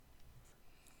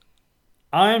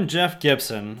I'm Jeff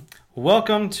Gibson.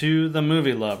 Welcome to The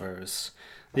Movie Lovers,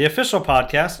 the official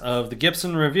podcast of the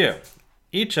Gibson Review.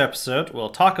 Each episode will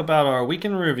talk about our week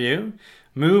in review,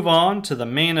 move on to the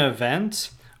main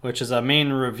event, which is a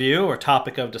main review or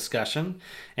topic of discussion,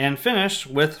 and finish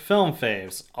with Film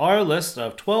Faves, our list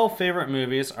of 12 favorite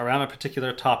movies around a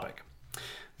particular topic.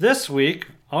 This week,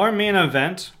 our main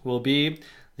event will be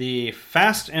the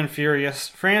Fast and Furious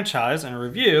franchise and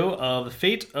review of The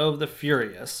Fate of the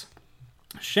Furious.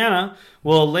 Shanna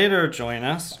will later join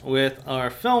us with our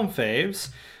Film Faves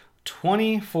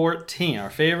 2014, our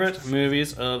favorite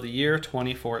movies of the year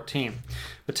 2014.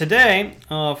 But today,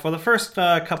 for the first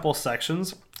couple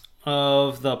sections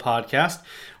of the podcast,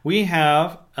 we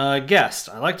have a guest.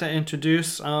 I'd like to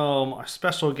introduce our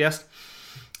special guest,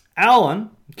 Alan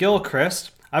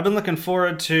Gilchrist. I've been looking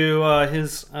forward to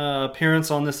his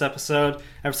appearance on this episode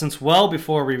ever since well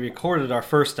before we recorded our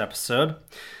first episode.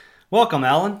 Welcome,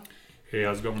 Alan. Hey,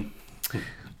 how's it going?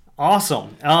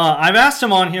 Awesome. I've asked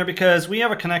him on here because we have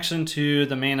a connection to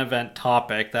the main event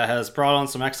topic that has brought on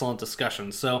some excellent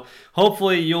discussions. So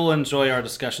hopefully you'll enjoy our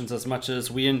discussions as much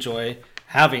as we enjoy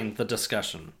having the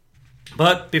discussion.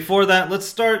 But before that, let's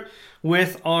start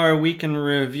with our week in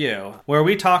review, where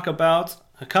we talk about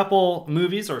a couple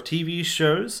movies or TV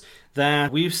shows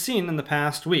that we've seen in the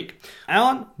past week.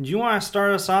 Alan, do you want to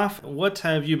start us off? What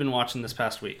have you been watching this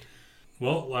past week?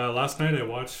 Well, last night I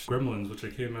watched Gremlins, which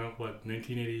came out,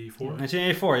 1984?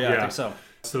 1984, yeah, I think so.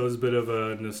 So it was a bit of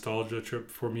a nostalgia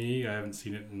trip for me. I haven't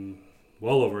seen it in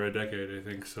well over a decade, I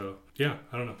think. So, yeah,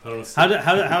 I don't know.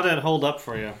 How did it hold up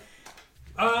for you?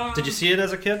 Did you see it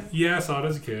as a kid? Yeah, I saw it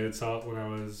as a kid. Saw it when I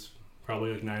was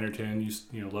probably like 9 or 10.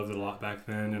 Loved it a lot back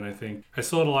then, and I think I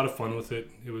still had a lot of fun with it.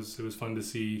 It was fun to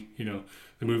see,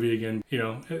 the movie again.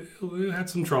 It had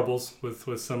some troubles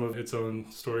with some of its own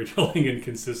storytelling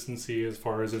inconsistency as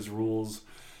far as its rules.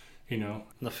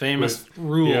 The famous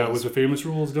rules. Yeah, with the famous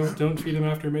rules. Don't feed them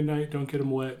after midnight. Don't get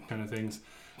them wet, kind of things.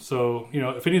 So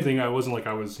if anything, I wasn't like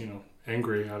I was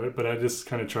angry at it, but I just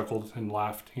kind of chuckled and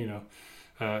laughed.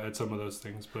 At some of those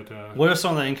things. But what are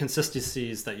some of the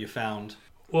inconsistencies that you found?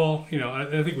 Well,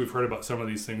 I think we've heard about some of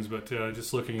these things, but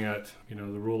just looking at, the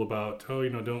rule about,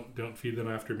 don't feed them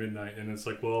after midnight. And it's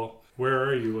like, well, where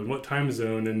are you and what time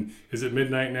zone? And is it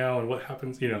midnight now? And what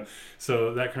happens?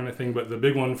 So that kind of thing. But the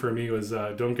big one for me was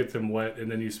don't get them wet.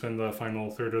 And then you spend the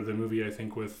final third of the movie, I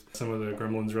think, with some of the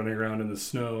gremlins running around in the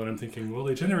snow. And I'm thinking, well,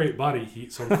 they generate body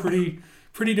heat. So I'm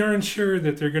pretty darn sure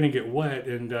that they're going to get wet.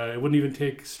 And it wouldn't even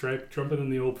take Stripe jumping in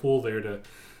the old pool there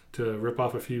to rip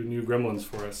off a few new gremlins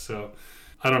for us. So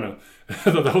I don't know. I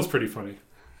thought that was pretty funny.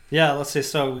 Yeah, let's see.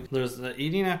 So there's the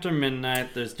eating after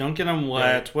midnight. There's don't get them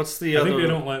wet. Right. What's the other? I think they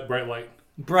don't let bright light.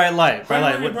 Bright light.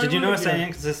 Did you notice any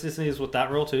inconsistencies with that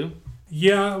rule too?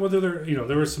 Yeah, well,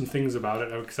 there were some things about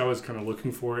it because I was kind of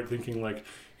looking for it, thinking like,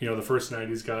 the first night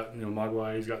he's got,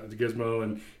 Mogwai, he's got the Gizmo,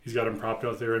 and he's got him propped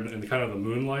out there in kind of the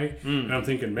moonlight. And I'm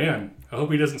thinking, man, I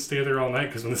hope he doesn't stay there all night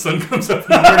because when the sun comes up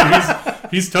in the morning,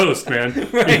 he's toast, man.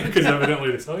 Right. Because evidently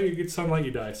you get sunlight,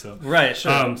 you die. So right,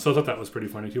 sure. So I thought that was pretty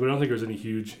funny too, but I don't think there's any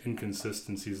huge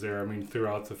inconsistencies there. I mean,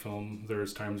 throughout the film,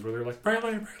 there's times where they're like bright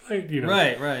light,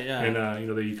 Right, yeah.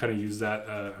 And they kind of use that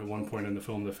at one point in the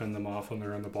film to fend them off when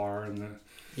they're in the bar and the.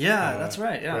 Yeah, that's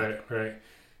right. Yeah. Right.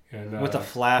 And, with the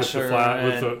flasher.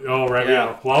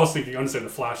 Yeah. Well, I was thinking, I'm saying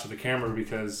the flash of the camera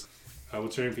because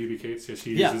what's her name, Phoebe Cates? Yeah,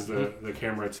 she uses the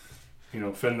camera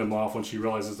to, fend them off when she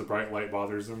realizes the bright light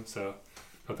bothers them. So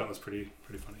I thought that was pretty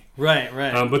funny. Right.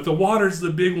 But the water's the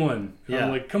big one. And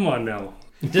I'm like, come on now.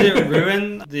 Did it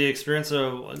ruin the experience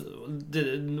of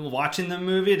watching the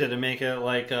movie? Did it make it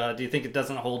like, do you think it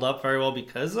doesn't hold up very well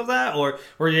because of that? Or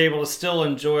were you able to still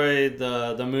enjoy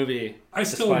the movie? I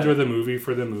still enjoy the movie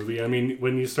for the movie. I mean,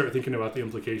 when you start thinking about the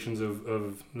implications of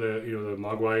the the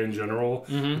Mogwai in general,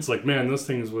 it's like, man, those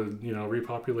things would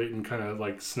repopulate and kind of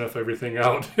like snuff everything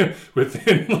out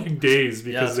within like days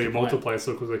because they multiply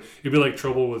so quickly. It'd be like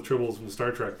trouble with tribbles from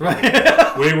Star Trek,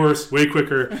 right? Way worse, way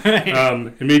quicker,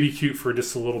 and maybe cute for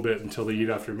just a little bit until they eat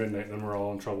after midnight, and then we're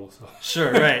all in trouble. So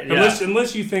sure, right? Yeah.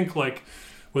 unless you think like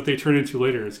what they turn into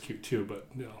later is cute too, but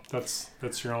that's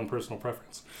your own personal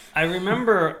preference. I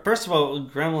remember, first of all,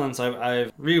 Gremlins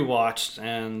I've rewatched,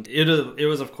 and it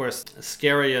was of course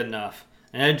scary enough,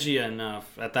 edgy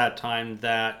enough at that time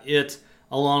that it,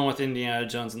 along with Indiana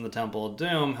Jones and the Temple of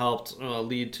Doom, helped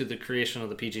lead to the creation of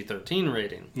the PG-13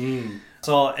 rating.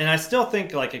 So, and I still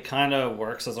think like it kind of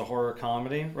works as a horror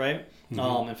comedy, right?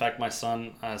 In fact, my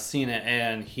son has seen it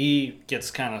and he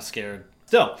gets kind of scared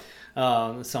still.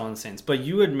 Some of the scenes. But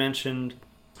you had mentioned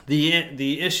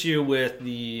the issue with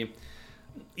the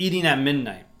eating at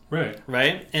midnight. Right.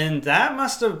 Right? And that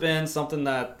must have been something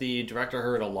that the director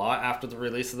heard a lot after the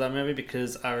release of that movie,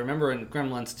 because I remember in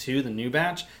Gremlins 2, the new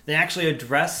batch, they actually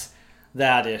address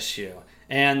that issue.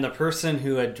 And the person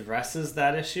who addresses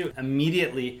that issue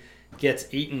immediately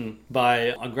gets eaten by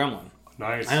a gremlin.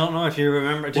 Nice. I don't know if you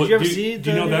remember. Did you ever see the Do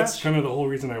you know new that's batch? kind of the whole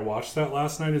reason I watched that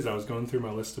last night? Is I was going through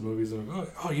my list of movies and I'm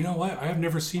like, oh, you know what? I have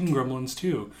never seen Gremlins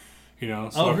 2. You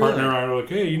know, so Oh, my partner really? and I were like,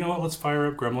 hey, you know what? Let's fire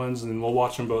up Gremlins and then we'll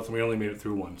watch them both. And we only made it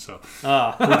through one, so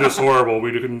we're just horrible.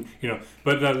 We didn't, you know.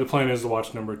 But the plan is to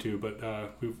watch number 2, but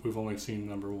we've only seen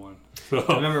number 1. So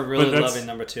I remember really loving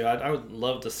number 2. I would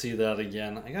love to see that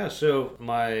again. I gotta show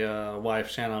my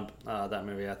wife Shannon that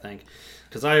movie, I think,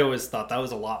 because I always thought that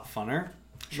was a lot funner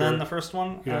than the first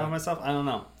one myself. I don't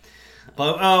know.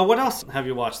 But what else have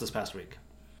you watched this past week?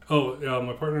 Oh,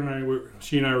 my partner and I,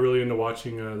 she and I are really into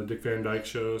watching the Dick Van Dyke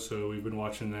Show, so we've been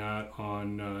watching that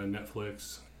on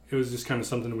Netflix. It was just kind of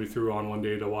something we threw on one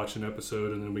day to watch an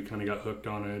episode, and then we kind of got hooked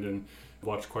on it and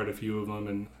watched quite a few of them.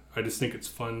 And I just think it's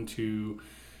fun to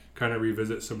kind of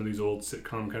revisit some of these old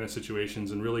sitcom kind of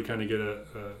situations and really kind of get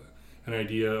an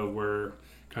idea of where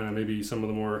kind of maybe some of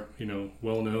the more, you know,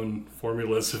 well-known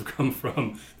formulas have come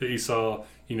from that you saw,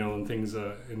 you know, in things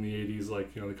in the 80s,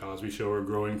 like, you know, The Cosby Show or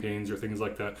Growing Pains or things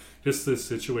like that. Just this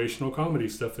situational comedy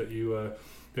stuff that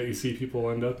you see people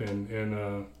end up in.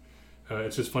 And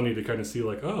it's just funny to kind of see,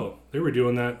 like, oh, they were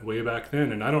doing that way back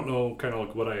then. And I don't know kind of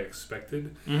like what I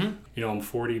expected. Mm-hmm. You know, I'm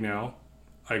 40 now.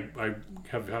 I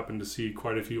have happened to see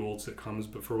quite a few old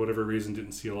sitcoms, but for whatever reason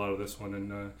didn't see a lot of this one.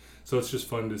 And so it's just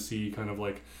fun to see kind of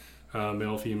like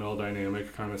male-female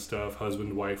dynamic kind of stuff,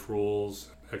 husband-wife roles,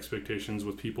 expectations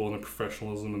with people and the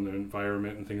professionalism and the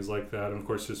environment and things like that. And of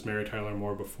course, just Mary Tyler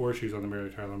Moore before she was on the Mary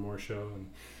Tyler Moore Show. And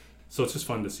so it's just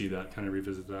fun to see that, kind of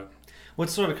revisit that. What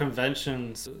sort of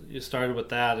conventions, you started with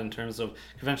that in terms of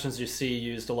conventions you see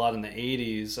used a lot in the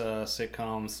 80s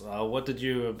sitcoms. What did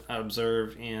you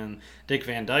observe in Dick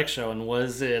Van Dyke Show? And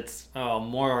was it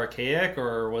more archaic,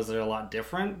 or was it a lot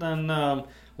different than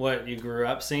what you grew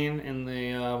up seeing in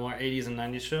the more 80s and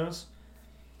 90s shows?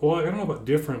 Well, I don't know about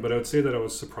different, but I would say that I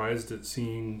was surprised at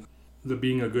seeing there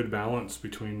being a good balance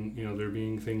between, you know, there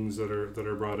being things that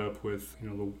are brought up with, you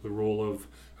know, the role of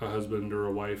a husband or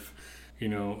a wife, you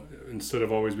know, instead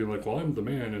of always being like, well, I'm the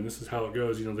man and this is how it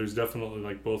goes. You know, there's definitely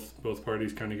like both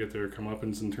parties kind of get their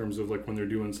comeuppance in terms of like when they're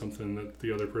doing something that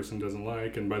the other person doesn't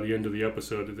like, and by the end of the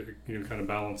episode, it, you know, kind of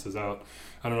balances out.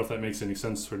 I don't know if that makes any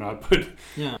sense or not, but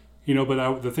yeah. You know,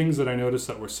 but the things that I noticed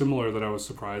that were similar that I was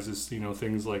surprised is, you know,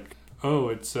 things like, oh,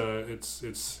 it's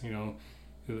you know,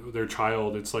 their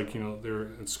child. It's like, you know, they're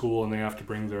at school and they have to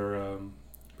bring their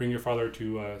bring your father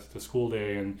to school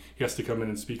day, and he has to come in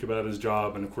and speak about his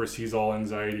job, and of course he's all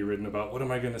anxiety ridden about what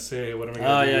am I going to say, what am I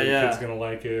going to do, the kid's going to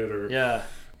like it, or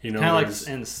you know, kind of like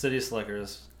in City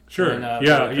Slickers. Sure. When,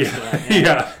 yeah.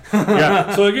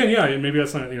 So again, maybe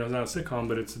that's not, you know, it's not a sitcom,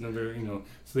 but it's another, you know,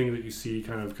 thing that you see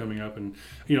kind of coming up, and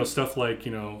you know, stuff like,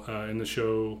 you know, in the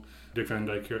show, Dick Van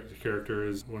Dyke character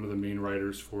is one of the main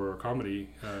writers for a comedy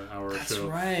hour That's show.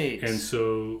 right. And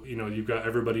so, you know, you've got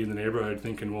everybody in the neighborhood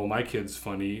thinking, well, my kid's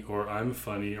funny, or I'm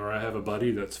funny, or I have a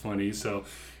buddy that's funny. So,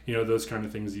 you know, those kind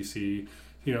of things you see.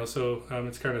 You know, so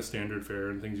it's kind of standard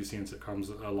fare and things you see in sitcoms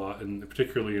a lot, and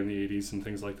particularly in the 80s and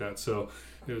things like that. So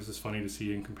it was just funny to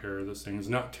see and compare those things.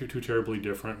 Not too terribly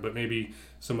different, but maybe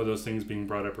some of those things being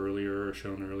brought up earlier or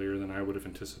shown earlier than I would have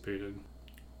anticipated.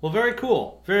 Well, very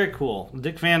cool. Very cool.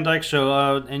 Dick Van Dyke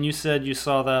Show. And you said you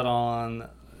saw that on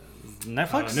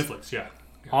Netflix? Netflix, yeah.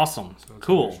 Awesome. So it's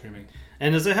Cool. streaming.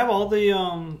 And does it have all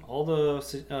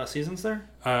the seasons there?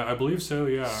 I believe so,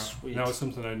 yeah. Sweet. That was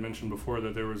something I'd mentioned before,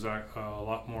 that there was a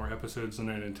lot more episodes than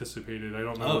I'd anticipated. I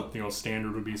don't know what, you know,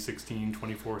 standard would be 16,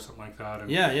 24, something like that. And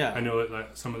yeah. I know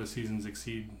that some of the seasons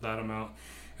exceed that amount.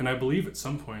 And I believe at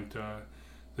some point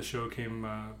the show came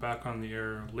back on the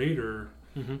air later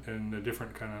in a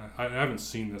different kind of... I haven't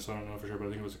seen this, so I don't know for sure, but I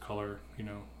think it was a color, you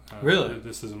know. Really?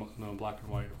 This is no black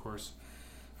and white, of course.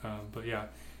 But yeah.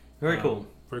 Very cool.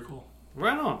 Very cool.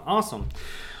 Right on. Awesome.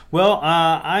 Well,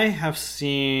 I have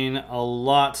seen a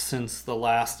lot since the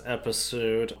last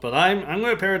episode, but I'm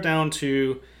going to pare it down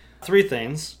to 3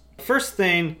 things. First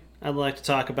thing I'd like to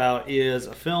talk about is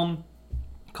a film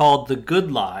called The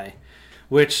Good Lie,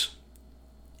 which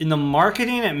in the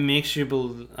marketing it makes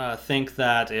you think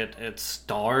that it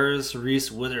stars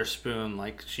Reese Witherspoon,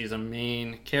 like she's a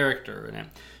main character in it.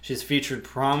 She's featured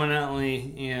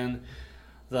prominently in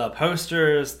the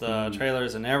posters, the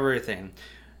trailers, and everything.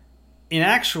 In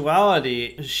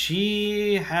actuality,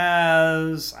 she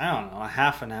has, I don't know, a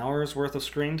half an hour's worth of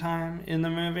screen time in the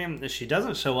movie. She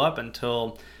doesn't show up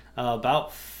until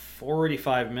about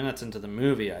 45 minutes into the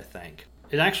movie, I think.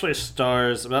 It actually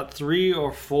stars about 3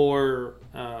 or 4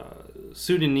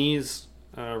 Sudanese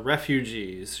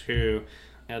refugees who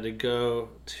had to go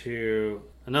to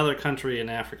another country in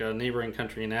Africa, a neighboring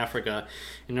country in Africa,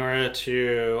 in order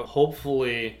to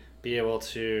hopefully be able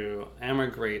to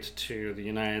emigrate to the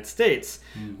United States,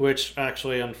 which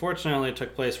actually unfortunately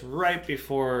took place right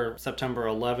before September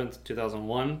 11th,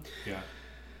 2001. Yeah.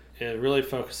 It really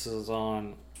focuses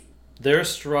on their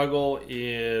struggle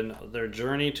in their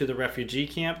journey to the refugee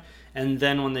camp, and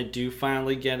then when they do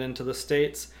finally get into the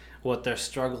States, what their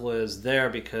struggle is there,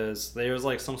 because there's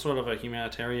like some sort of a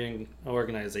humanitarian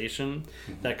organization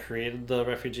that created the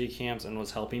refugee camps and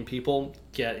was helping people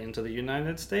get into the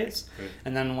United States. Right.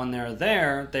 And then when they're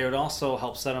there, they would also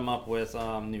help set them up with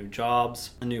new jobs,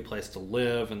 a new place to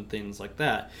live, and things like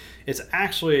that. It's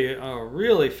actually a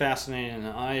really fascinating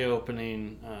and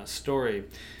eye-opening story.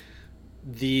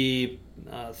 The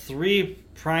 3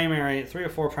 or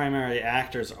 4 primary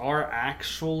actors are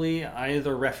actually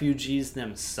either refugees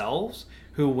themselves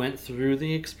who went through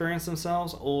the experience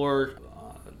themselves, or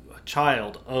a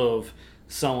child of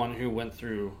someone who went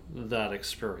through that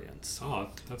experience. Oh,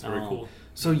 that's very cool.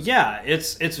 So yeah,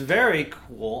 it's very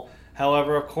cool.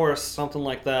 However, of course, something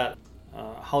like that,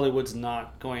 Hollywood's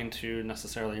not going to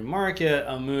necessarily market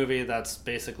a movie that's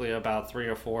basically about 3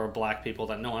 or 4 black people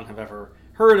that no one have ever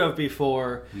heard of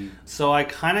before. So I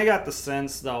kind of got the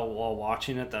sense, though, while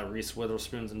watching it, that Reese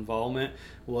Witherspoon's involvement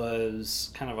was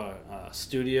kind of a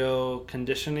studio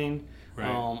conditioning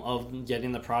of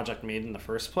getting the project made in the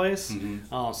first place,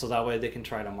 so that way they can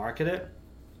try to market it.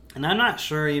 And I'm not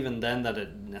sure even then that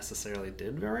it necessarily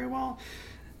did very well.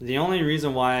 The only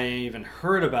reason why I even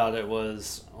heard about it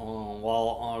was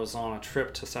while I was on a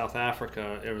trip to South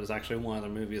Africa. It was actually one of the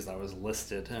movies that was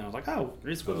listed, and I was like, "Oh,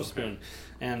 Reese Witherspoon,"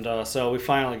 and so we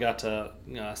finally got to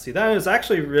see that. It was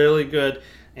actually really good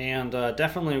and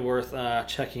definitely worth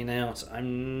checking out. I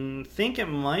think it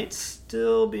might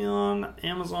still be on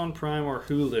Amazon Prime or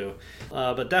Hulu,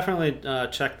 but definitely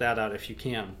check that out if you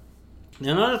can.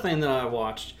 Another thing that I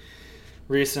watched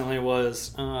recently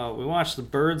was we watched The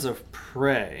Birds of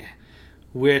Prey,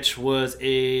 which was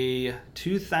a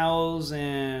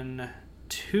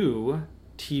 2002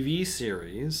 TV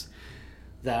series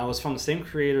that was from the same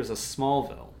creators as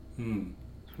Smallville.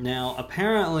 Now,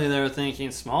 apparently they're thinking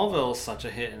Smallville is such a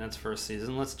hit in its first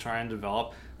season, let's try and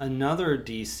develop another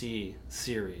DC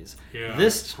series. Yeah.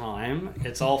 This time,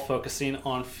 it's all focusing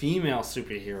on female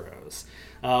superheroes,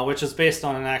 which is based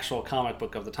on an actual comic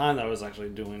book of the time that was actually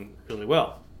doing really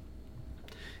well.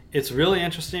 It's really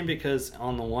interesting because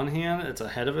on the one hand, it's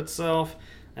ahead of itself,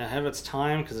 ahead of its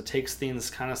time, because it takes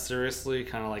things kind of seriously,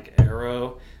 kind of like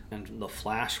Arrow and The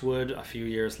Flash would a few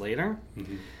years later.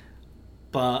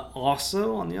 But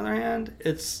also, on the other hand,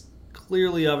 it's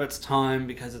clearly of its time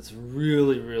because it's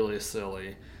really, really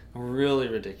silly, really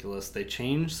ridiculous. They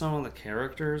changed some of the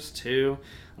characters too.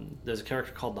 There's a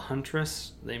character called the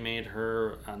Huntress. They made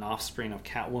her an offspring of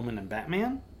Catwoman and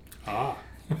Batman.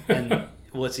 And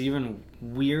what's even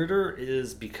weirder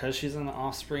is because she's an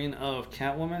offspring of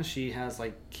Catwoman, she has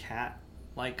like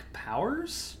cat-like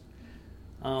powers.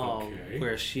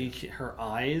 Where her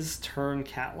eyes turn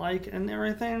cat-like and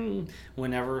everything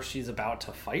whenever she's about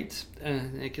to fight,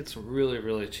 and it gets really,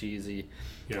 really cheesy.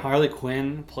 Harley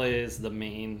Quinn plays the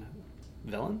main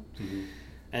villain,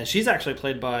 and she's actually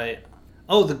played by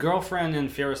the girlfriend in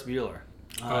Ferris Bueller,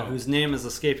 whose name is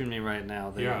escaping me right now,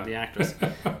 the actress.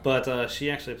 But she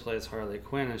actually plays Harley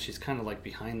Quinn, and she's kind of like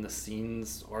behind the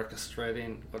scenes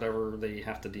orchestrating whatever they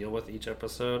have to deal with each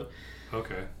episode.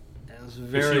 It's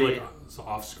very. Is she like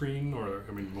off screen, or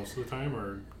most of the time,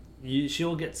 or?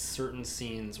 She'll get certain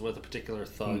scenes with a particular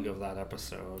thug of that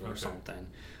episode or something,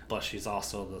 but she's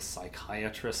also the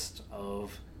psychiatrist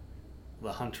of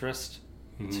the Huntress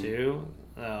too,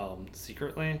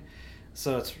 secretly.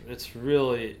 So it's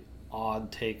really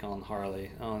odd take on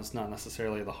Harley. It's not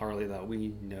necessarily the Harley that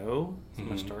we know. It's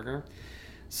much darker.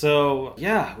 So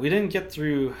yeah, we didn't get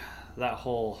through that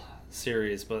whole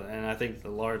series, and I think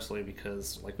largely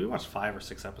because we watched 5 or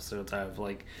 6 episodes out of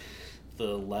the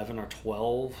 11 or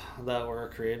 12 that were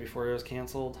created before it was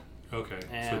canceled. So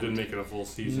it didn't make it a full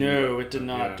season. No, it did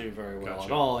not do very well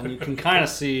at all, and you can kind of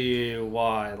see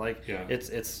why.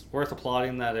 It's worth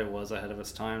applauding that it was ahead of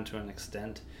its time to an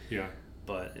extent.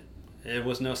 But it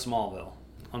was no Smallville,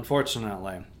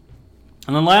 unfortunately.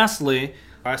 And then lastly,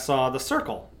 I saw The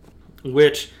Circle,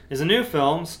 which is a new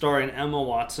film starring Emma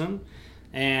Watson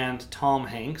and Tom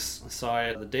Hanks. I saw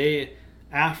it the day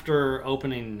after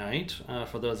opening night,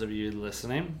 for those of you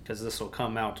listening, because this will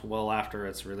come out well after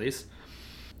its release.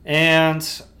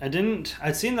 And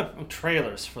I'd seen the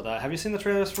trailers for that. Have you seen the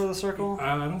trailers for The Circle?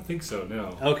 I don't think so,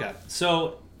 no. Okay,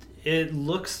 so it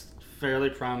looks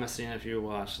fairly promising if you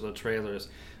watch the trailers.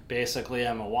 Basically,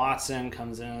 Emma Watson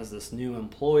comes in as this new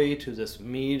employee to this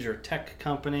major tech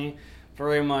company,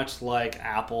 very much like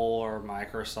Apple or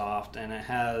Microsoft, and it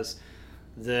has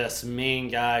this main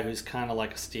guy who's kind of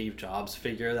like a Steve Jobs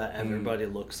figure that everybody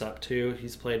looks up to.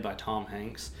 He's played by Tom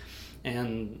Hanks.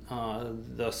 And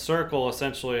The Circle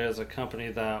essentially is a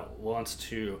company that wants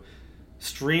to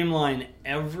streamline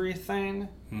everything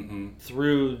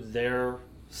through their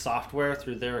software,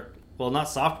 through their, well, not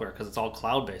software because it's all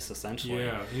cloud-based essentially.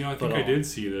 Yeah, I think I did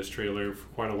see this trailer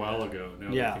quite a while ago,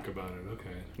 now that I think about it.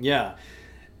 Okay. Yeah.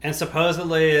 And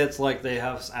supposedly it's like they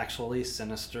have actually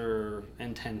sinister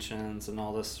intentions and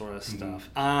all this sort of stuff.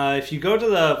 If you go to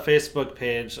the Facebook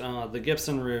page, the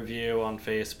Gibson Review on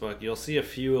Facebook, you'll see a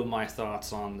few of my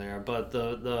thoughts on there. But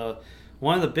the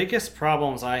one of the biggest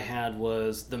problems I had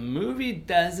was the movie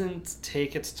doesn't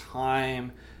take its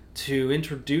time to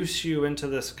introduce you into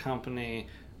this company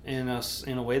in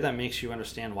a way that makes you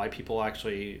understand why people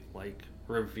actually like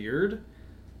revered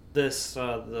this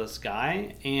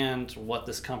guy and what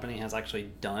this company has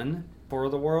actually done for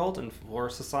the world and for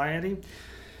society,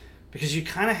 because you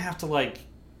kind of have to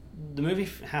the movie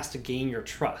has to gain your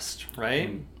trust,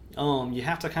 right? You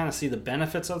have to kind of see the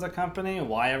benefits of the company and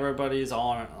why everybody's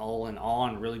all in awe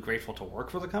and really grateful to work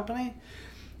for the company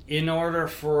in order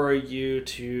for you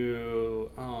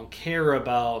to care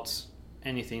about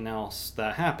anything else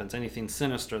that happens, anything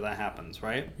sinister that happens,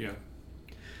 right? Yeah.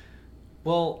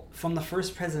 Well, from the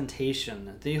first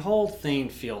presentation, the whole thing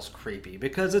feels creepy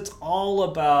because it's all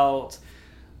about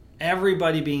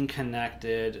everybody being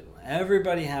connected,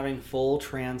 everybody having full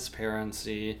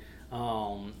transparency,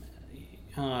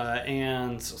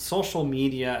 and social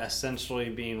media essentially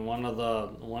being one of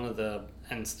the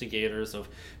instigators of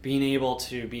being able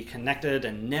to be connected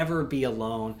and never be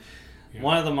alone. Yeah.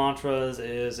 One of the mantras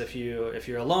is if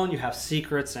you're alone, you have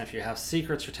secrets, and if you have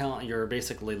secrets, you're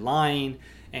basically lying.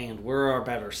 And we're our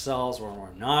better selves when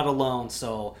we're not alone.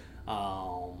 So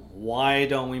why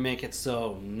don't we make it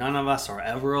so none of us are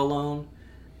ever alone?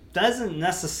 Doesn't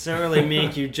necessarily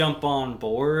make you jump on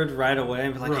board right away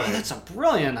and be like, oh, that's a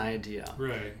brilliant idea.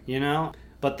 Right.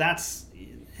 But that's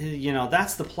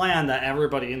the plan that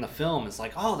everybody in the film is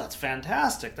like, oh, that's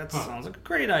fantastic. That sounds like a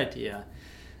great idea.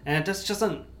 And it just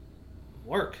doesn't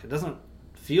work. It doesn't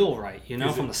feel right,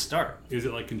 from the start. Is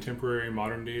it like contemporary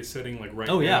modern day setting, like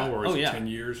now, or is it 10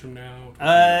 years from now?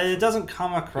 It doesn't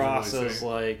come across as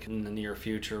like in the near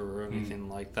future or anything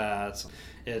like that.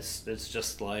 It's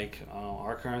just like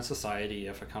our current society.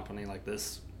 If a company like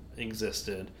this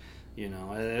existed,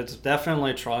 it's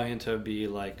definitely trying to be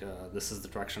like this is the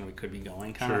direction we could be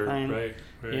going kind of thing. Right.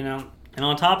 And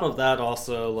on top of that,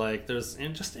 also like there's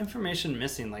just information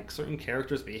missing. Like certain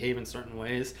characters behave in certain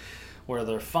ways, where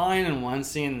they're fine in one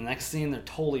scene, the next scene they're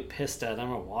totally pissed at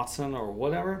Emma Watson or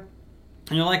whatever.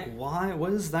 And you're like, why?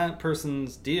 What is that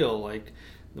person's deal? Like,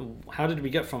 how did we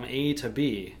get from A to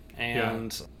B?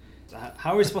 And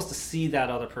how are we supposed to see that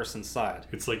other person's side?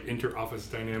 It's like inter-office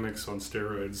dynamics on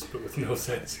steroids, but with no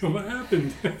sense. What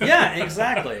happened? Yeah,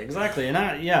 exactly.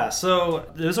 And so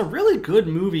there's a really good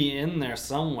movie in there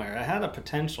somewhere. It had a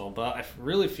potential, but I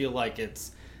really feel like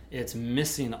it's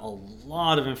missing a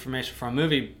lot of information from a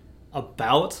movie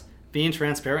about being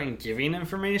transparent and giving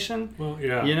information. Well,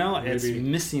 yeah. It's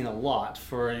missing a lot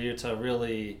for you to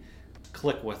really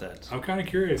click with it. I'm kind of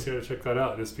curious to check that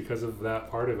out just because of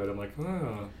that part of it. I'm like,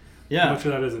 how much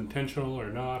of that is intentional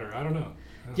or not, or I don't know.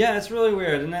 Yeah, it's really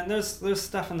weird. And then there's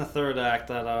stuff in the third act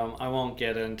that I won't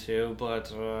get into, but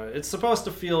it's supposed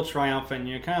to feel triumphant.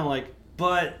 You're kind of like,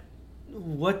 but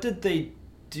what did they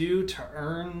do to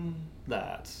earn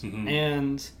that?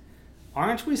 And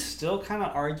aren't we still kind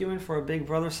of arguing for a Big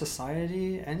Brother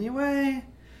society anyway?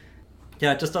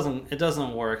 Yeah, it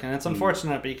doesn't work, and it's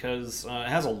unfortunate because it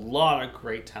has a lot of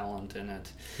great talent in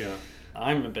it. Yeah,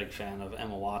 I'm a big fan of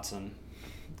Emma Watson,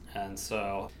 and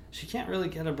so she can't really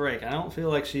get a break. I don't feel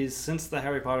like she's, since the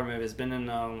Harry Potter movie, has been in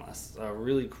a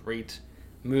really great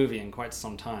movie in quite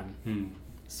some time.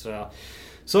 So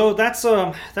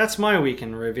that's my week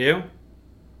in review.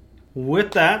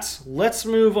 With that, let's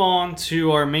move on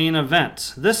to our main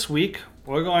event. This week,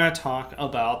 we're going to talk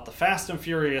about the Fast and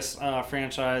Furious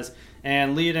franchise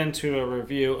and lead into a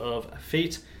review of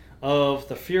Fate of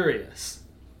the Furious.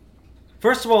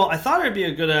 First of all, I thought it would be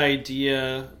a good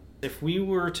idea if we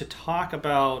were to talk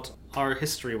about our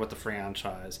history with the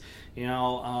franchise.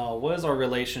 What is our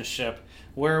relationship,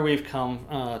 where we've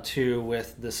come to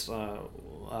with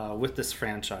this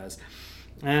franchise.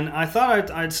 And I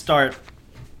thought I'd start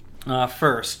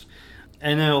first.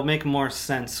 And it'll make more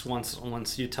sense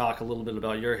once you talk a little bit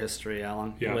about your history,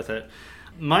 Alan, with it.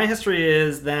 My history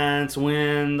is that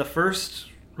when the first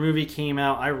movie came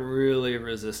out, I really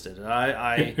resisted it.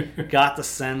 I got the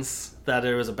sense that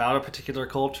it was about a particular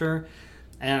culture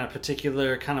and a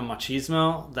particular kind of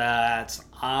machismo that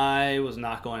I was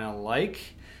not going to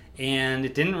like. And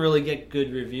it didn't really get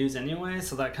good reviews anyway,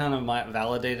 so that kind of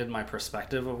validated my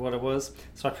perspective of what it was.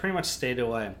 So I pretty much stayed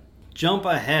away. Jump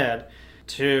ahead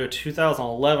to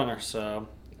 2011 or so,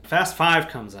 Fast 5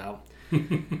 comes out.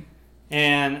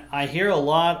 And I hear a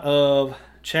lot of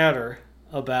chatter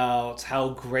about how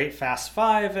great Fast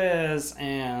 5 is,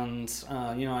 and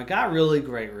I got really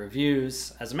great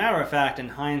reviews. As a matter of fact, in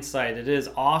hindsight, it is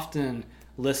often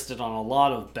listed on a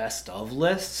lot of best of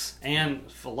lists, and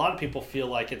a lot of people feel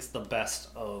like it's the best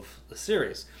of the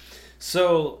series.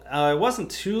 So it wasn't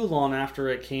too long after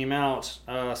it came out,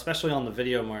 especially on the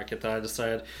video market, that I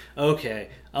decided, okay,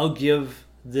 I'll give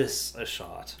this a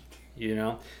shot,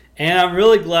 And I'm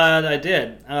really glad I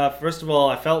did. First of all,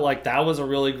 I felt like that was a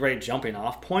really great jumping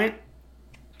off point.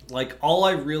 Like, all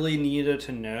I really needed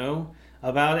to know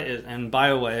about it is, and by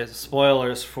the way,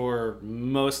 spoilers for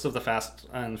most of the Fast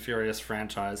and Furious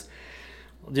franchise,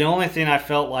 the only thing I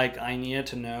felt like I needed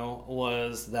to know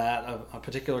was that a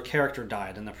particular character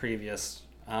died in the previous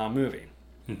movie,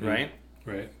 right?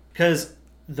 Right. Because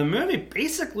the movie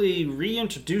basically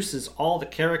reintroduces all the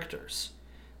characters,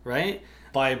 right?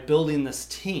 By building this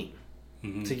team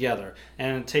together.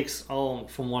 And it takes,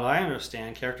 from what I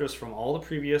understand, characters from all the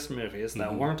previous movies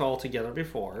that weren't all together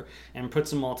before and puts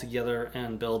them all together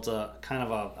and builds a kind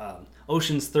of a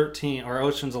Ocean's 13 or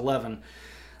Ocean's 11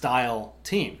 style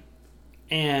team.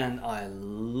 And I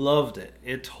loved it.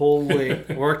 It totally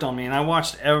worked on me. And I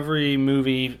watched every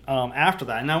movie after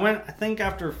that. And I went, I think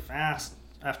after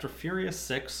Furious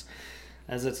 6,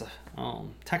 as it's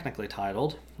technically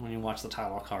titled, when you watch the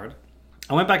title card,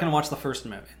 I went back and watched the first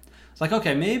movie. It's like,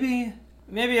 okay,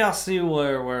 maybe I'll see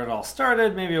where it all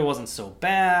started. Maybe it wasn't so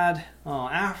bad.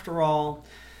 After all,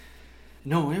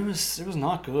 no, it was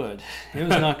not good. It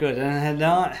was not good. And it had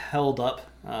not held up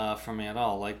for me at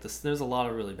all. Like this, there's a lot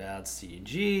of really bad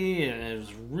CG, and it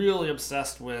was really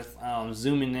obsessed with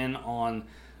zooming in on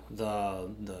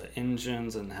the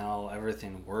engines and how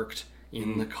everything worked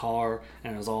in the car,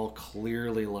 and it was all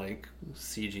clearly like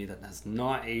CG that has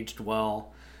not aged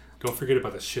well. Don't forget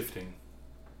about the shifting.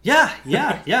 Yeah.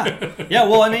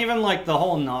 Well, and even like the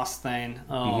whole NOS thing.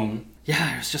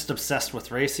 Yeah, I was just obsessed with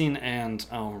racing and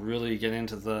really get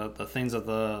into the things of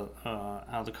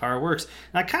how the car works.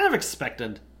 And I kind of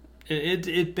expected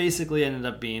it basically ended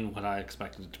up being what I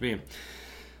expected it to be.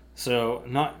 So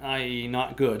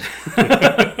not good.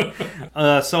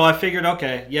 So I figured,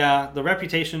 okay, yeah, the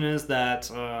reputation is that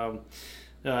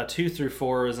 2 through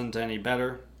 4 isn't any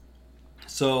better.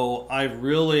 So I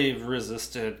really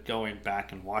resisted going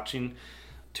back and watching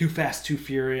Too Fast, Too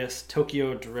Furious,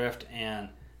 Tokyo Drift, and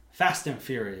Fast and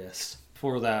Furious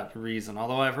for that reason.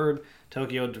 Although I've heard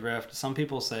Tokyo Drift, some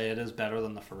people say it is better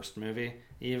than the first movie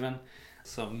even.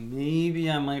 So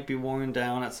maybe I might be worn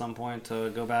down at some point to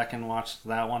go back and watch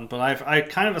that one. But I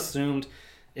kind of assumed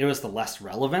it was the less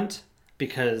relevant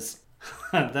because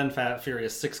then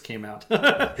Furious 6 came out.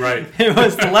 Right. It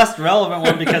was the less relevant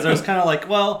one because it was kind of like,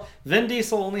 well, Vin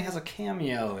Diesel only has a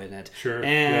cameo in it. Sure.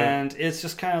 And it's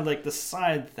just kind of like the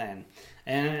side thing.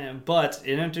 But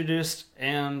it introduced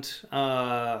and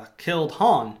killed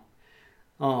Han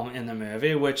in the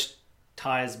movie, which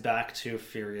ties back to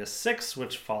Furious 6,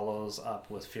 which follows up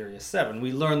with Furious 7.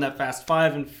 We learned that Fast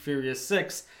 5 and Furious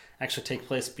 6 actually take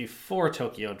place before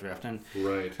Tokyo Drift. And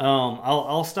right.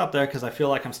 I'll stop there because I feel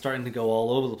like I'm starting to go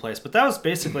all over the place. But that was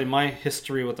basically my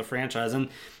history with the franchise. And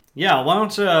yeah, why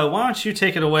don't you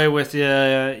take it away with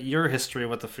your history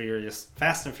with the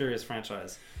Fast and Furious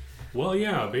franchise? Well,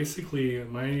 yeah, basically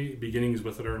my beginnings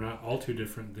with it are not all too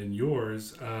different than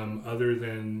yours, other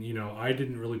than, I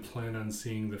didn't really plan on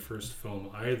seeing the first film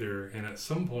either. And at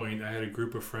some point I had a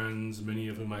group of friends, many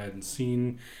of whom I hadn't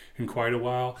seen in quite a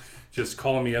while, just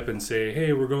call me up and say,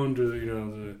 hey, we're going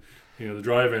to, the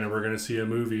drive-in and we're going to see a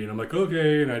movie. And I'm like,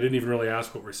 okay. And I didn't even really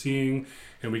ask what we're seeing.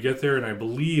 And we get there, and I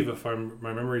believe, if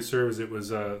my memory serves, it was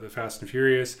the Fast and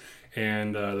Furious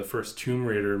and the first Tomb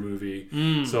Raider movie.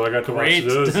 So I got to watch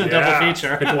those. Double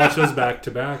feature. I got to watch those back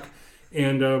to back.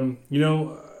 And,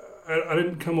 I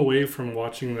didn't come away from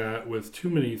watching that with too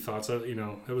many thoughts. It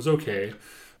was okay.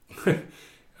 It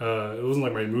wasn't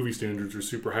like my movie standards were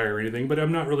super high or anything, but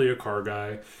I'm not really a car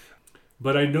guy.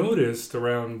 But I noticed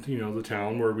around, the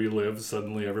town where we live,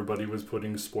 suddenly everybody was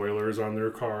putting spoilers on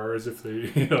their cars if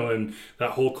they, and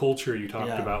that whole culture you talked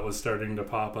about was starting to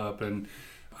pop up. And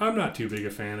I'm not too big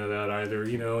a fan of that either,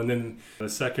 And then the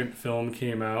second film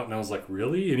came out, and I was like,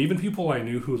 really? And even people I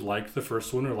knew who liked the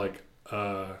first one are like,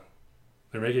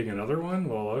 they're making another one?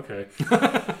 Well, okay.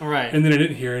 Right. And then I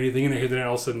didn't hear anything, and then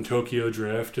all of a sudden Tokyo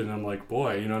Drift, and I'm like,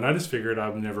 boy, and I just figured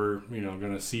I'm never,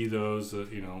 going to see those,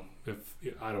 if,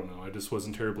 I don't know, I just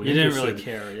wasn't terribly interested. You didn't really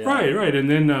care, yeah. Right. And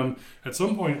then at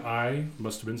some point, I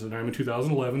must have been sometime in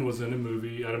 2011, was in a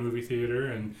movie theater,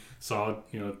 and saw,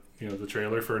 the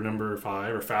trailer for number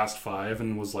 5, or Fast 5,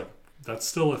 and was like, that's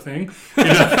still a thing.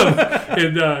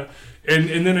 And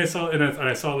then I saw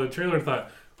the trailer and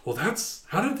thought, well,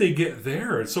 how did they get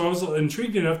there? So I was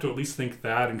intrigued enough to at least think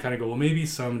that and kind of go, well, maybe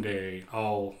someday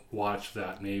I'll watch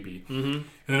that, maybe. Mm-hmm. And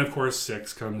then, of course,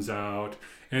 6 comes out,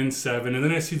 and 7, and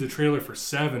then I see the trailer for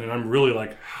 7, and I'm really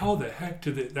like, how the heck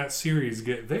did that series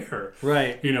get there?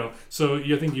 Right. So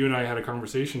I think you and I had a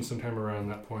conversation sometime around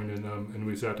that point, and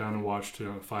we sat down and watched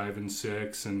 5 and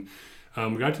 6, and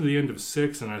we got to the end of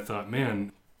 6, and I thought,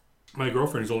 man, my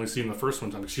girlfriend's only seen the first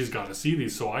one time. She's got to see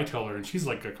these, so I tell her, and she's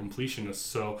like a completionist.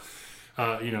 So,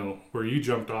 where you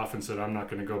jumped off and said, I'm not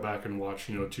going to go back and watch,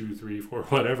 2, 3, 4,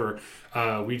 whatever.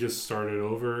 We just started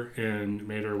over and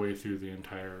made our way through the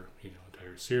entire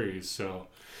series.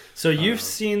 So you've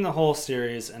seen the whole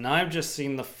series, and I've just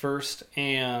seen the first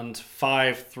and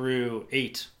 5 through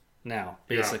 8 now,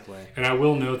 basically. Yeah. And I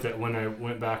will note that when I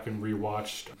went back and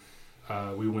rewatched,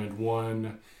 we went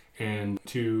 1 and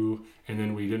 2, and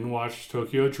then we didn't watch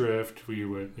Tokyo Drift. We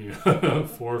went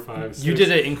 4, 5, 6. You did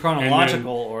it in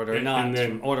chronological order, not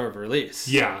in order of release.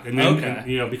 Yeah, and then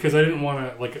and, because I didn't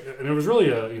want to and it was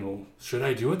really should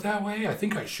I do it that way? I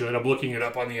think I should. I'm looking it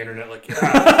up on the internet.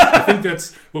 I think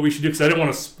that's what we should do, because I didn't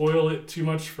want to spoil it too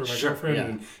much for my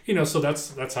girlfriend. Yeah. And so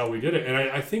that's how we did it, and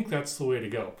I think that's the way to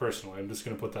go. Personally, I'm just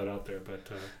going to put that out there. But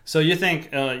so you think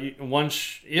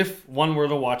if one were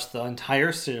to watch the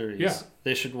entire series,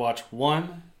 they should watch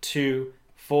 1, 2,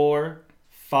 4,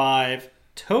 5,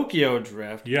 Tokyo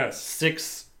Drift. Yes.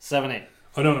 6, 7, 8.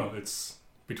 Oh no, it's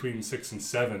between 6 and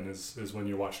 7 is when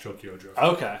you watch Tokyo Drift.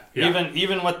 Okay. Yeah.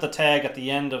 Even with the tag at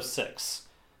the end of 6,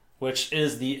 which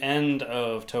is the end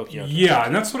of Tokyo Drift. Yeah,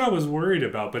 and that's what I was worried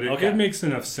about, but it makes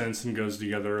enough sense and goes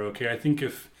together okay. I think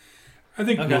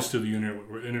most of the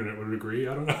internet would agree.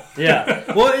 I don't know.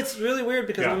 Yeah. Well, it's really weird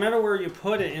because no matter where you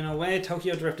put it, in a way,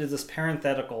 Tokyo Drift is this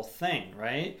parenthetical thing,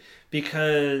 right?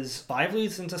 Because 5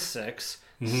 leads into 6,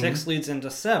 6 leads into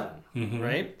 7,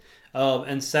 right?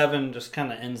 And 7 just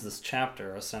kind of ends this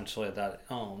chapter, essentially,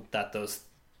 that those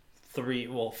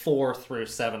 4 through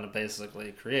 7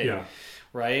 basically create,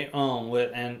 right?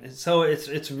 And so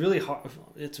it's really hard.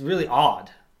 It's really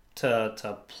odd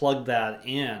to plug that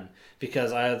in,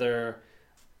 because either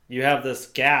you have this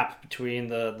gap between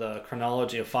the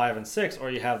chronology of 5 and 6, or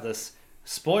you have this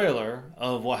spoiler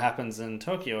of what happens in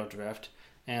Tokyo Drift,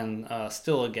 and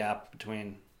still a gap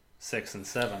between 6 and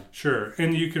 7. Sure.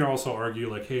 And you can also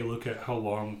argue, hey, look at how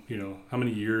long, how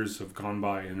many years have gone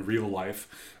by in real life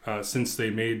since they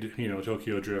made,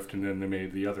 Tokyo Drift, and then they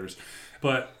made the others.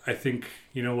 But I think,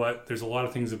 there's a lot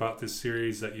of things about this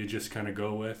series that you just kind of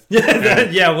go with. We'll get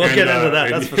into that,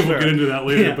 that's for sure. We'll get into that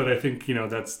later, but I think,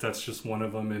 that's just one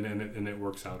of them, and it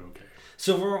works out okay.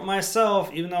 So for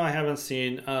myself, even though I haven't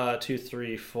seen 2,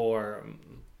 3, 4,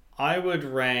 I would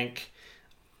rank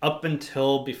up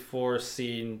until before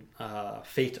seeing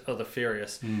Fate of the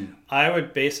Furious. I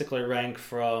would basically rank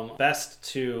from best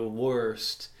to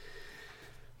worst.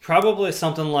 Probably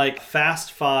something like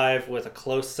Fast 5 with a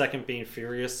close second being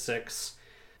Furious 6,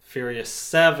 Furious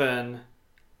 7,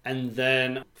 and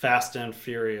then Fast and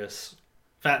Furious.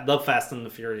 The Fast and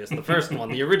the Furious, the first one,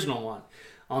 the original one,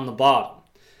 on the bottom.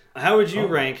 How would you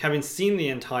rank, having seen the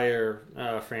entire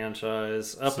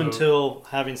franchise, until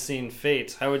having seen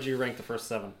Fate, how would you rank the first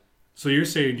 7? So you're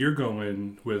saying you're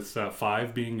going with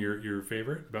 5 being your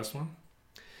favorite, the best one?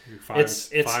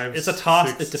 It's a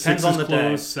toss. It depends on the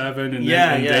day. 7, and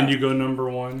then you go number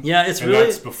 1. Yeah, it's really.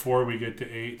 That's before we get to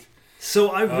 8. So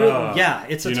I really,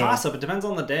 it's a toss up. It depends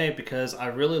on the day, because I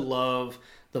really love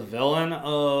the villain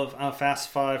of Fast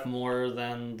 5 more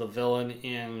than the villain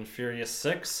in Furious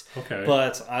 6. Okay.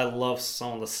 But I love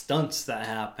some of the stunts that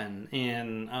happen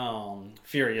in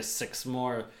Furious 6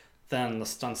 more than the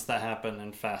stunts that happen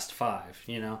in Fast 5.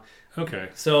 Okay.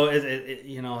 So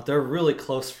it they're really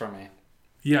close for me.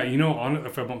 Yeah,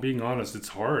 if I'm being honest, it's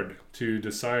hard to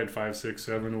decide 5, 6,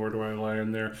 7. Where do I lie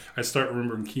in there? I start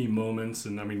remembering key moments,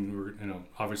 and I mean, we're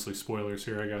obviously spoilers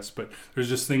here, I guess, but there's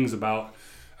just things about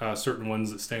certain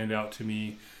ones that stand out to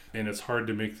me, and it's hard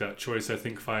to make that choice. I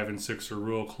think 5 and 6 are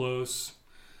real close.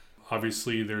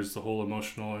 Obviously, there's the whole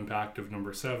emotional impact of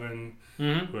number 7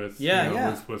 with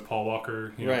with Paul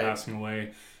Walker passing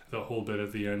away. the whole bit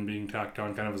at the end being tacked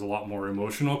on kind of as a lot more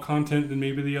emotional content than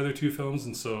maybe the other two films.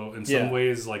 And so in some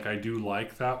ways, like, I do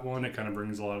like that one. It kind of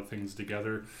brings a lot of things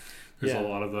together. There's a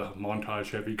lot of the montage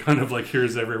heavy kind of like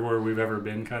here's everywhere we've ever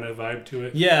been kind of vibe to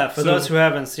it. Yeah, for those who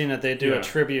haven't seen it, they do a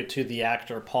tribute to the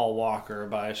actor Paul Walker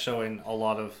by showing a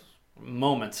lot of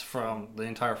moments from the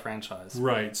entire franchise.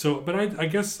 Right. So, but I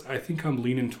guess I think I'm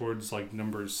leaning towards like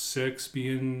number 6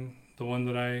 being the one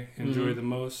that I enjoy the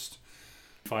most.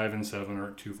 5 and 7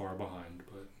 aren't too far behind.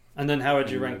 But and then how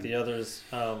would you rank the others?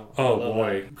 Oh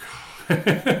boy.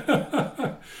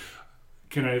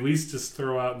 Can I at least just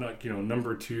throw out, like,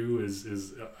 number 2 is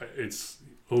it's,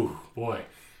 oh boy,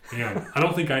 man. I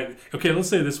don't think okay, let's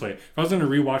say it this way. If I was going to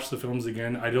rewatch the films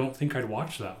again, I don't think I'd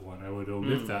watch that one. I would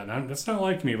omit that. And that's not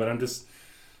like me, but I'm just...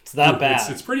 It's that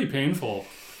bad. It's pretty painful.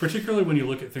 Particularly when you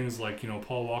look at things like,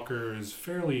 Paul Walker is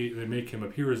they make him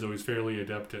appear as though he's fairly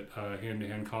adept at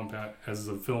hand-to-hand combat as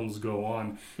the films go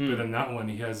on. But in that one,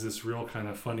 he has this real kind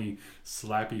of funny,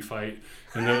 slappy fight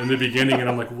in the beginning, and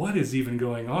I'm like, what is even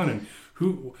going on? And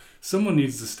someone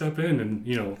needs to step in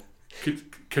and,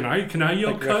 can I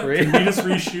yell like cut? Referee? Can we just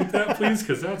reshoot that, please?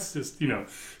 Because that's just,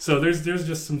 So there's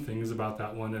just some things about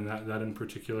that one and that in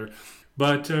particular.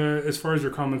 But as far as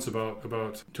your comments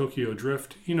about Tokyo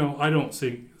Drift, I don't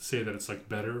say that it's like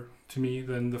better to me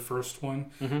than the first one,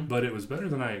 but it was better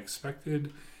than I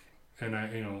expected, and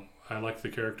I like the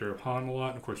character of Han a lot.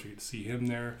 And of course, we get to see him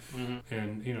there,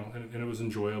 and and it was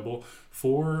enjoyable.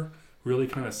 4 really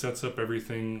kind of sets up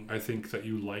everything I think that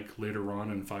you like later on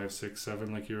in 5, 6,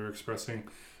 7, like you were expressing.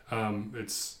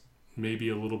 It's maybe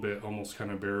a little bit almost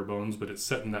kind of bare bones, but it's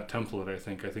set in that template. I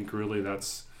think really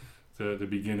that's the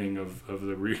beginning of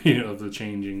the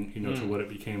changing, to what it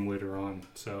became later on.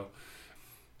 So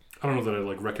I don't know that I'd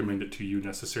like recommend it to you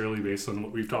necessarily based on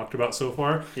what we've talked about so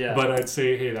far. Yeah. But I'd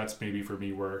say, hey, that's maybe for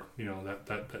me where,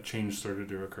 that change started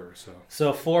to occur.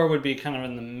 So 4 would be kind of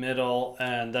in the middle,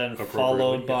 and then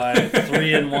followed by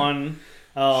 3 and 1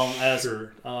 as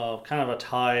kind of a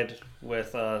tied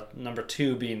with number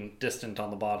 2 being distant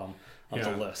on the bottom of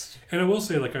the list. And I will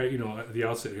say, like, at the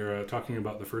outset here, talking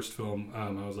about the first film, I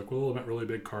was like, well, I'm not really a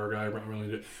big car guy. I'm not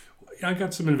really... I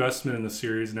got some investment in the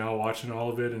series now, watching all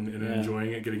of it and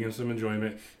enjoying it, getting some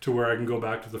enjoyment to where I can go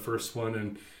back to the first one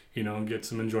and, get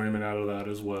some enjoyment out of that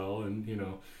as well. And,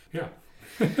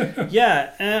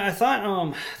 Yeah, and I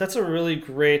thought that's a really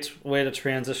great way to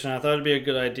transition. I thought it'd be a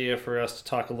good idea for us to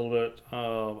talk a little bit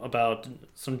about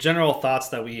some general thoughts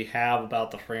that we have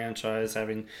about the franchise,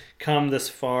 having come this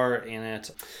far in it.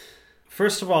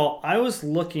 First of all, I was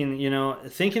looking,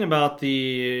 thinking about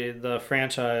the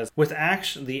franchise with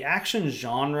the action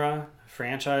genre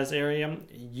franchise area.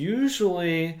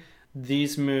 Usually,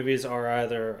 these movies are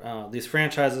either these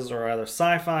franchises are either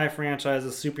sci-fi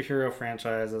franchises, superhero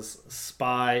franchises,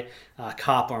 spy,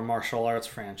 cop, or martial arts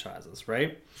franchises,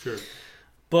 right? Sure.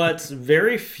 But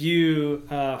very few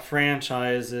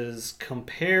franchises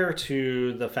compare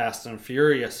to the Fast and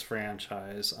Furious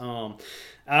franchise.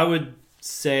 I would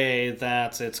say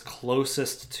that it's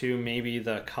closest to maybe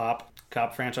the cop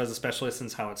franchise, especially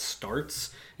since how it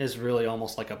starts is really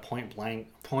almost like a point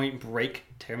break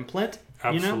template.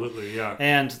 Absolutely, yeah.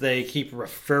 And they keep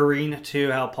referring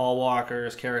to how Paul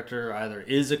Walker's character either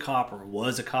is a cop or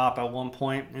was a cop at one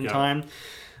point in time.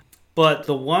 But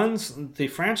the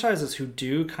franchises who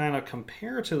do kind of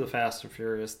compare to the Fast and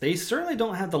Furious, they certainly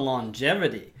don't have the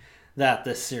longevity that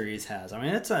this series has. I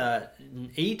mean, it's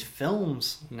 8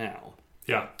 films now.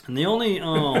 Yeah. And the only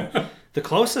the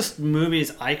closest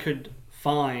movies I could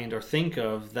find or think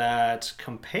of that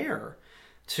compare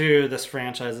to this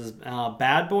franchise is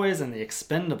Bad Boys and The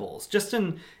Expendables, just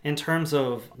in terms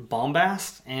of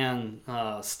bombast and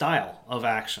style of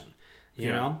action. You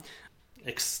know,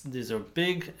 these are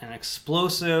big and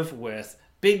explosive with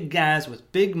big guys with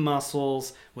big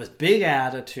muscles with big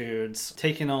attitudes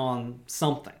taking on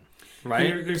something.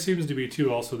 Right. There seems to be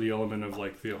too also the element of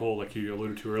like the whole, like you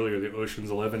alluded to earlier, the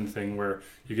Ocean's 11 thing where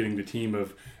you're getting the team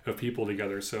of people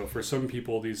together. So for some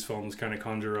people, these films kind of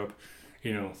conjure up,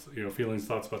 feelings,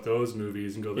 thoughts about those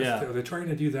movies and go, are they trying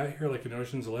to do that here, like an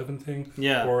Ocean's 11 thing?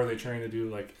 Yeah. Or are they trying to do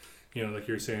like, like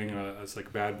you're saying, it's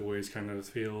like Bad Boys kind of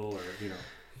feel, or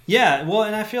Yeah, well,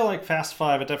 and I feel like Fast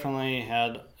 5, it definitely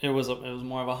it was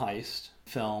more of a heist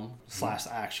film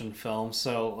 / action film,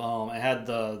 so it had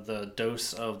the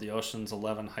dose of the Ocean's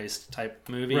 11 heist type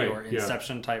movie or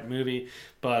Inception type movie,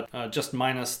 but just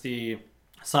minus the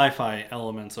sci-fi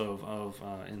elements of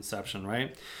Inception,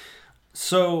 right?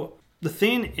 So the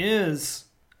thing is,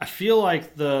 I feel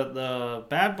like the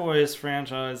Bad Boys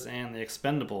franchise and the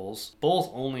Expendables both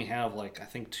only have like I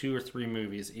think 2 or 3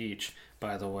 movies each,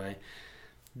 by the way.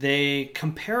 they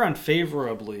compare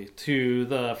unfavorably to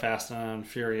the Fast and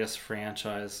Furious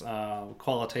franchise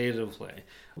qualitatively.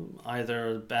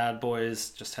 Either Bad Boys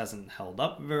just hasn't held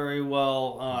up very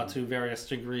well to various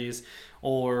degrees,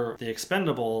 or the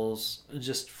Expendables,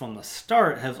 just from the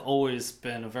start, have always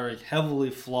been a very heavily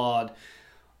flawed,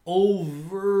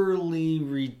 overly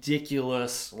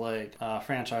ridiculous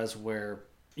franchise where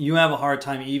you have a hard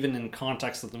time, even in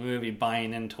context of the movie,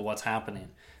 buying into what's happening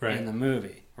in the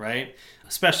movie, right?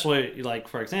 Especially, like,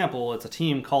 for example, it's a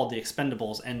team called the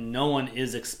Expendables and no one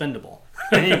is expendable,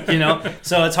 you know?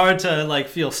 So it's hard to, like,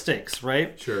 feel stakes,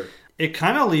 right? Sure. It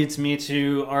kind of leads me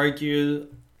to argue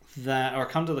that, or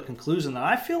come to the conclusion that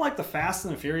I feel like the Fast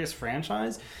and the Furious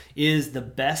franchise is the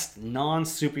best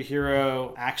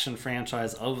non-superhero action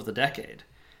franchise of the decade.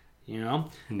 You know,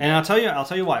 and I'll tell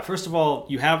you why. First of all,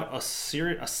 you have a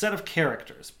set of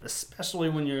characters, especially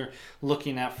when you're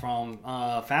looking at from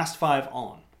Fast 5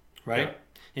 on, right? Yeah.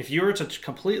 If you were to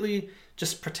completely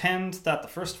just pretend that the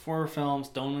first 4 films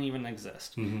don't even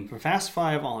exist, from Fast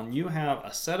 5 on, you have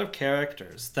a set of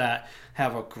characters that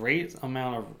have a great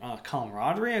amount of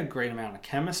camaraderie, a great amount of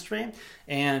chemistry,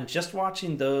 and just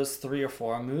watching those 3 or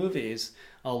 4 movies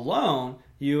alone,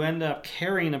 you end up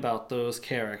caring about those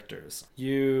characters.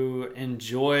 You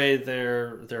enjoy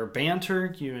their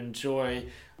banter. You enjoy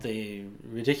the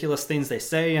ridiculous things they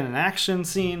say in an action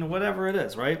scene, whatever it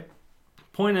is, right?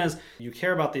 Point is, you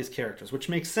care about these characters, which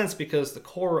makes sense because the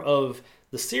core of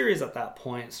the series at that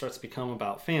point starts to become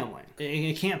about family.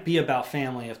 It can't be about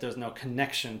family if there's no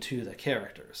connection to the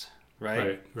characters,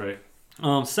 right? Right.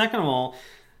 Second of all,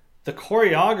 the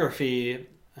choreography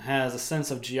has a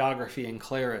sense of geography and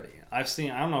clarity. I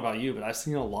don't know about you, but I've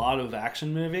seen a lot of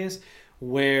action movies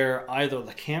where either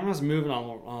the camera's moving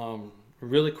on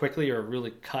really quickly or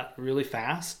really cut really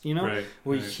fast, you know,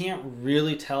 where you can't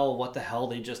really tell what the hell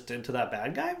they just did to that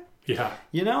bad guy. Yeah.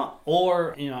 You know,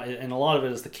 or, you know, and a lot of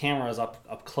it is the camera is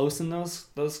up close in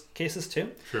those cases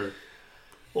too. Sure.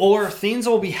 Or things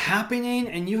will be happening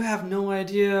and you have no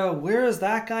idea where is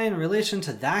that guy in relation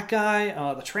to that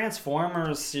guy. The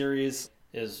Transformers series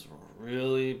is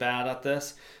really bad at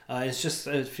this.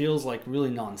 It feels like really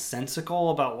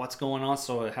nonsensical about what's going on,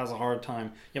 so it has a hard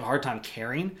time. You have a hard time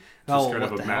caring. Just kind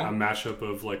of a mashup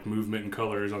of like movement and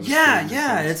colors on the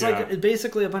screen. It's like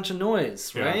basically a bunch of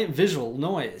noise, right? Visual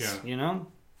noise, you know?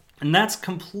 And that's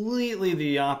completely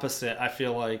the opposite, I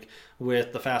feel like,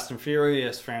 with the Fast and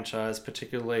Furious franchise,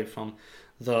 particularly from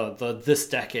this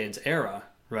decade's era,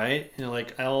 right? You know,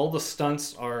 like all the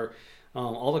stunts are...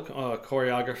 all the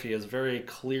choreography is very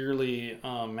clearly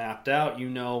mapped out. You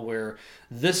know where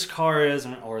this car is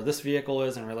or this vehicle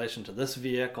is in relation to this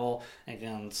vehicle.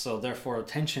 And so therefore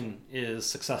tension is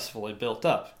successfully built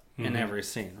up in every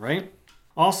scene, right?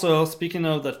 Also, speaking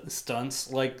of the stunts,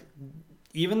 like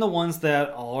even the ones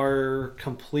that are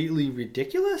completely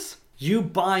ridiculous, you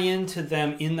buy into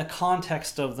them in the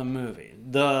context of the movie.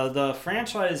 The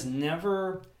franchise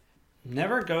never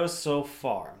goes so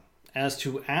far as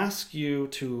to ask you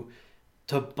to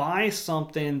buy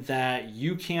something that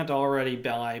you can't already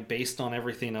buy based on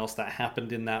everything else that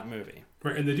happened in that movie.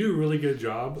 Right, and they do a really good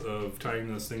job of tying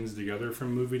those things together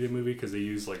from movie to movie because they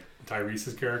use like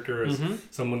Tyrese's character as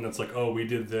someone that's like, oh, we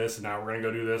did this, and now we're going to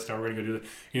go do this, now we're going to go do that.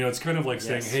 You know, it's kind of like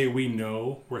saying, hey, we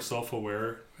know, we're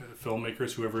self-aware,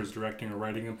 filmmakers, whoever is directing or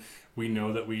writing them, we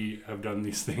know that we have done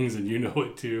these things, and you know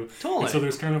it too. Totally. And so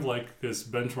there's kind of like this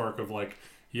benchmark of like,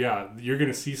 yeah, you're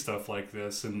going to see stuff like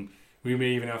this, and we may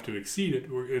even have to exceed it.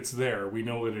 It's there. We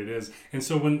know what it is. And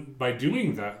so by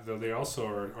doing that, though, they also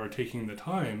are taking the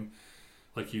time,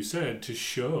 like you said, to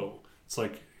show. It's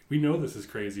like, we know this is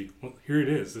crazy. Well, here it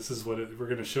is. This is what we're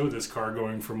going to show this car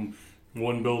going from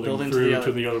one building through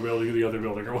to the other building to the other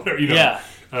building or whatever, you know.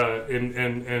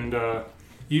 Yeah.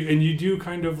 You do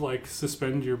kind of like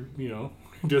suspend your, you know,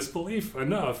 disbelief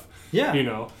enough, you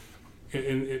know,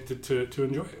 to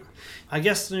enjoy it. I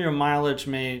guess your mileage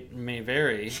may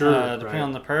vary, depending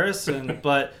on the person,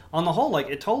 but on the whole, like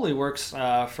it totally works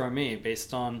for me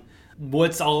based on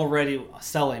what's already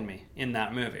selling me in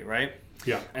that movie, right?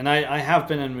 Yeah. And I have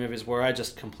been in movies where I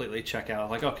just completely check out,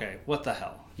 like, okay, what the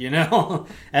hell, you know?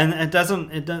 And that's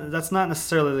not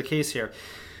necessarily the case here.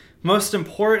 Most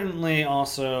importantly,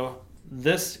 also,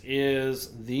 this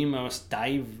is the most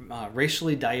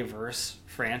racially diverse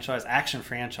action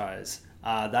franchise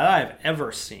that I've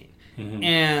ever seen. Mm-hmm.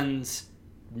 And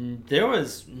there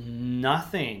was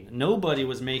nobody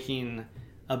was making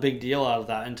a big deal out of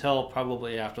that until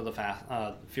probably after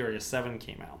the Furious 7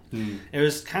 came out. It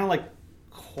was kind of like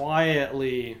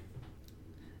quietly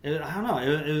I don't know.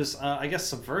 It was, I guess,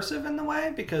 subversive in the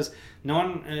way because no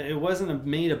one. It wasn't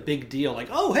made a big deal like,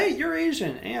 oh, hey, you're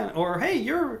Asian, or hey,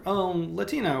 you're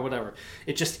Latina or whatever.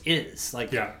 It just is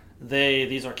like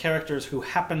these are characters who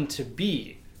happen to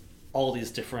be all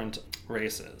these different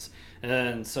races,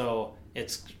 and so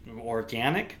it's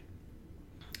organic.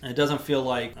 It doesn't feel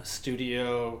like a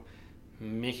studio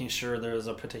making sure there's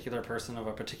a particular person of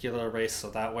a particular race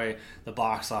so that way the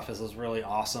box office is really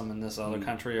awesome in this other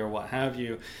country or what have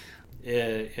you.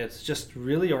 It's just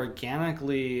really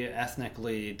organically,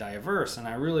 ethnically diverse, and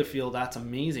I really feel that's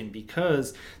amazing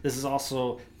because this is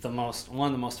also one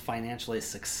of the most financially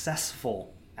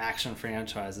successful action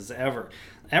franchises ever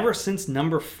since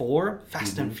number 4,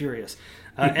 Fast and Furious.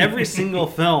 Every single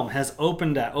film has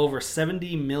opened at over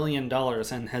 $70 million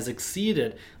and has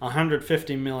exceeded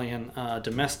 $150 million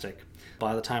domestic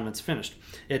by the time it's finished.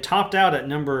 It topped out at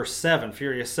number 7,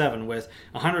 Furious 7, with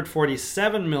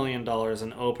 $147 million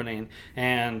in opening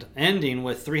and ending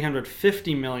with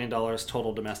 $350 million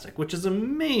total domestic, which is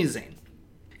amazing.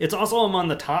 It's also among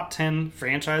the top 10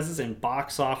 franchises in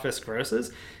box office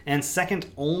grosses and second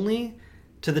only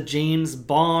to the James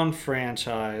Bond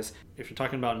franchise. If you're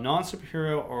talking about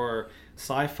non-superhero or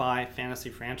sci-fi fantasy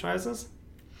franchises,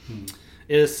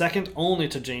 it is second only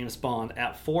to James Bond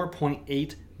at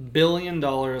 $4.8 billion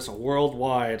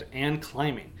worldwide and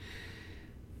climbing,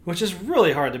 which is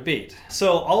really hard to beat.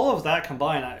 So all of that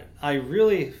combined, I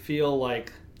really feel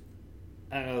like,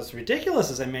 as ridiculous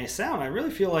as it may sound, I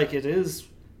really feel like it is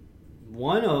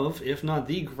one of, if not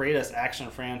the greatest action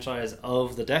franchise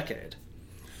of the decade.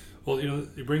 Well, you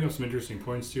bring up some interesting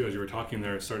points too. As you were talking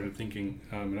there, I started thinking,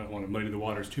 I don't want to muddy the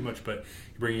waters too much, but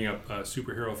you're bringing up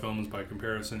superhero films by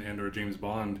comparison and or James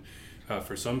Bond.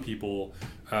 For some people,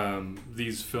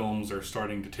 these films are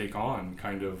starting to take on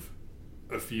kind of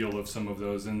a feel of some of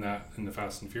those in the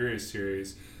Fast and Furious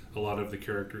series. A lot of the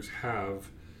characters have,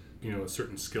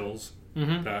 certain skills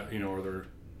that, or their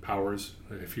powers,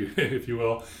 if you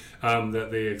will, that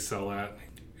they excel at.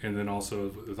 And then also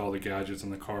with all the gadgets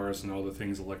and the cars and all the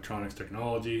things, electronics,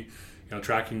 technology,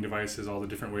 tracking devices, all the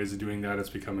different ways of doing that,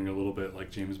 it's becoming a little bit like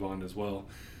James Bond as well.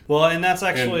 Well, and that's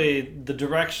actually the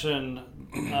direction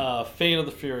Fate of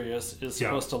the Furious is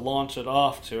supposed to launch it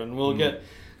off to, and we'll get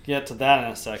to that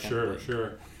in a second.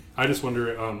 Sure. I just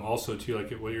wonder also too,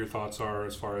 like what your thoughts are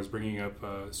as far as bringing up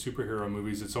superhero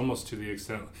movies. It's almost to the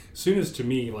extent, as soon as to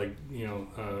me, like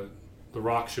The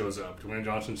Rock shows up, Dwayne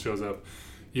Johnson shows up,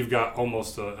 you've got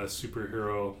almost a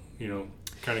superhero,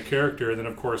 kind of character. And then,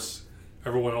 of course,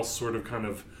 everyone else sort of kind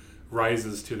of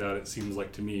rises to that, it seems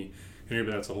like to me. And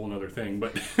maybe that's a whole other thing.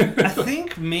 But I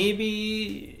think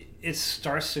maybe it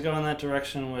starts to go in that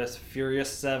direction with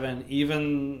Furious 7,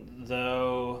 even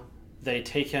though they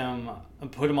take him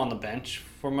and put him on the bench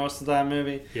for most of that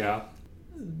movie. Yeah.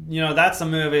 That's a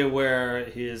movie where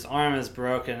his arm is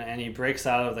broken and he breaks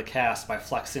out of the cast by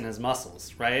flexing his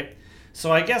muscles, right? So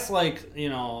I guess,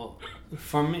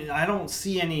 for me, I don't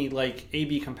see any,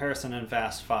 A-B comparison in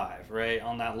Fast 5, right?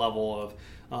 On that level of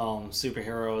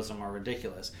superheroism or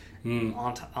ridiculous.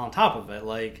 On top of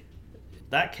it,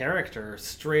 that character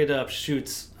straight up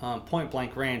shoots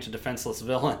point-blank range a defenseless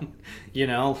villain,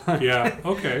 Yeah,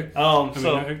 okay.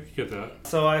 I get that.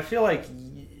 So I feel like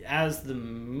as the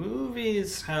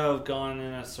movies have gone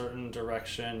in a certain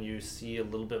direction, you see a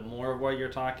little bit more of what you're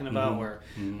talking about, where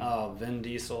Vin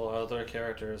Diesel or other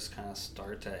characters kind of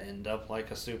start to end up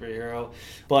like a superhero.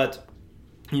 But,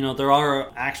 there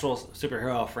are actual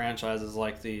superhero franchises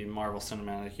like the Marvel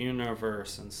Cinematic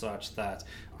Universe and such that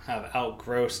have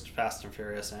outgrossed Fast and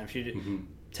Furious. And if you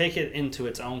take it into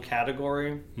its own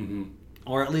category,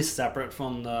 or at least separate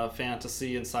from the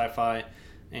fantasy and sci-fi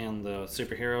and the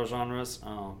superhero genres,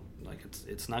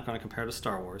 it's not going to compare to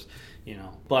Star Wars,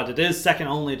 but it is second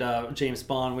only to James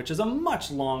Bond, which is a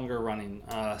much longer running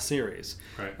series.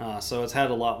 Right. So it's had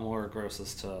a lot more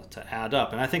grosses to add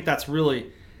up, and I think that's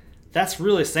really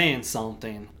saying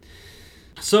something.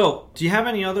 So, do you have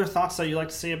any other thoughts that you'd like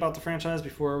to say about the franchise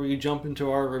before we jump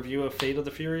into our review of Fate of the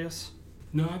Furious?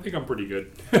 No, I think I'm pretty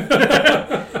good.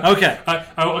 Okay.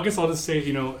 I guess I'll just say,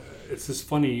 it's just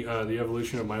funny, the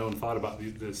evolution of my own thought about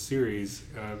this series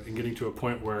and getting to a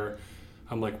point where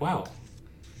I'm like, wow,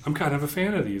 I'm kind of a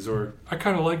fan of these, or I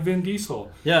kind of like Vin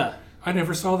Diesel. Yeah. I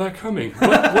never saw that coming.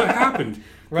 What happened?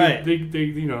 Right. They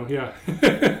yeah.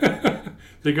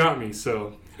 They got me,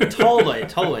 so.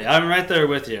 Totally. I'm right there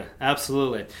with you.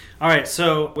 Absolutely. All right,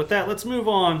 so with that, let's move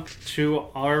on to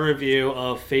our review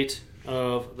of Fate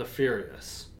of the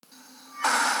Furious.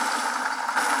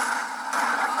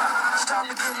 It's time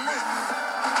to get lit.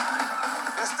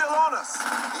 They're still on us.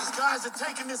 These guys are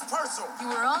taking this personal. You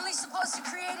were only supposed to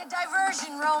create a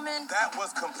diversion, Roman. That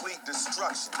was complete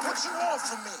destruction. What you want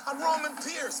from me? I'm Roman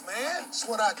Pierce, man. That's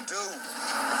what I do.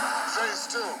 Phase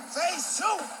 2. Phase 2?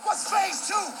 What's phase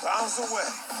 2? Bounds away.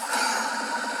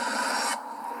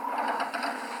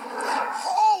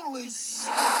 Holy shit.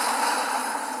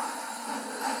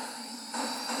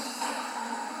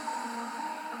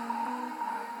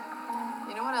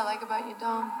 You know what I like about you,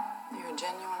 Dom? You're a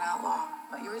genuine outlaw,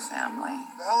 but you're family.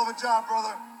 A hell of a job,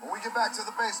 brother. When we get back to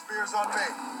the base, beer's on me.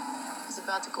 He's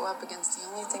about to go up against the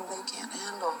only thing they can't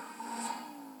handle.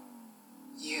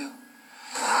 You.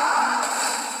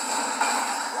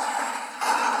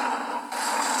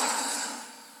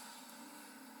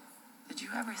 Did you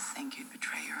ever think you'd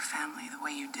betray your family the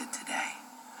way you did today?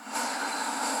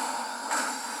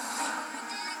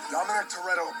 Dominic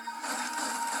Toretto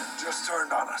just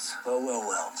turned on us. Well,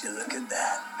 you look at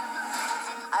that.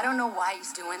 I don't know why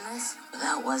he's doing this, but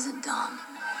that wasn't Dom.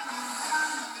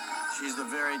 She's the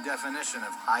very definition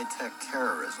of high-tech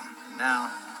terrorism. Now,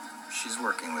 she's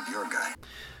working with your guy.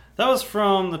 That was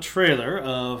from the trailer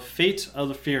of Fate of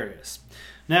the Furious.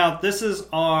 Now, this is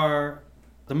the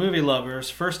Movie Lovers'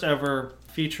 first ever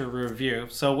feature review.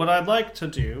 So what I'd like to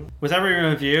do with every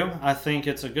review, I think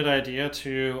it's a good idea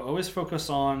to always focus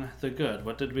on the good.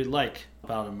 What did we like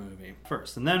about a movie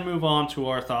first? And then move on to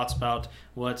our thoughts about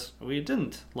what we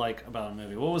didn't like about a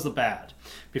movie. What was the bad?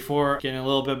 Before getting a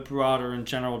little bit broader in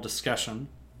general discussion.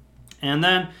 And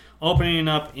then opening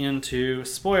up into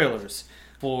spoilers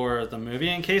for the movie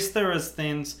in case there was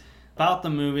things about the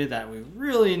movie that we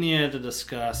really needed to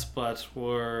discuss but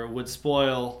would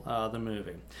spoil the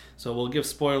movie. So we'll give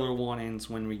spoiler warnings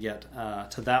when we get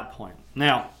to that point.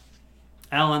 Now,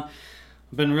 Alan,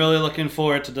 I've been really looking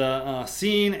forward to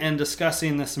seeing and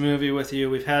discussing this movie with you.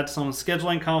 We've had some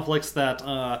scheduling conflicts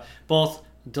that both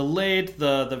delayed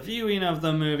the viewing of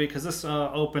the movie because this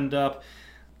opened up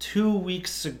 2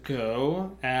 weeks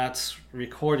ago at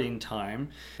recording time,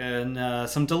 and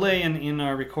some delay in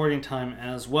our recording time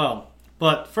as well.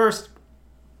 But first,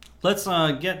 let's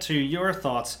get to your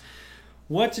thoughts.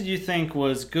 What did you think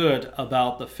was good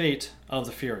about the Fate of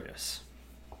the Furious?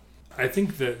 I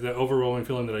think that the overwhelming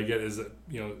feeling that I get is that,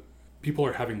 people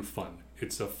are having fun.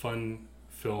 It's a fun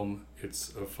film.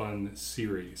 It's a fun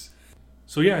series.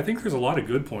 So yeah, I think there's a lot of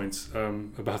good points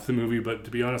about the movie, but to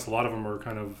be honest, a lot of them are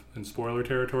kind of in spoiler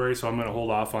territory, so I'm going to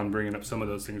hold off on bringing up some of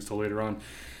those things till later on.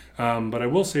 But I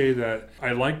will say that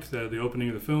I liked the opening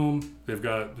of the film. They've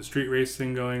got the street race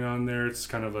thing going on there. It's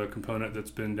kind of a component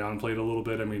that's been downplayed a little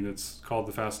bit. I mean, it's called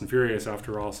the Fast and Furious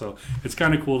after all, so it's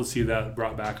kind of cool to see that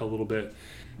brought back a little bit,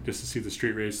 just to see the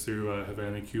street race through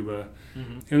Havana, Cuba.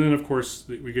 Mm-hmm. And then, of course,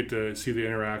 we get to see the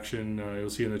interaction you'll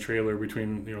see in the trailer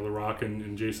between The Rock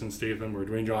and Jason Statham, or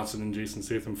Dwayne Johnson and Jason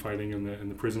Statham fighting in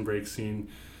the prison break scene.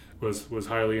 Was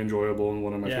highly enjoyable and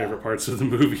one of my favorite parts of the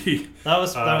movie. That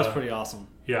was pretty awesome.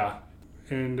 Yeah.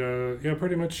 And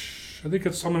pretty much, I think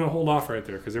I'm going to hold off right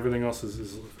there because everything else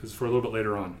is for a little bit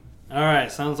later on. All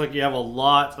right, sounds like you have a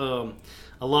lot of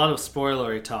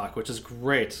spoilery talk, which is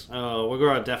great. We're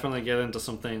going to definitely get into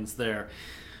some things there.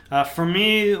 For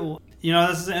me,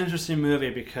 this is an interesting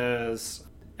movie because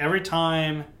every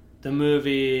time the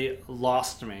movie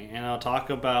lost me, and I'll talk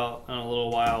about in a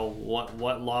little while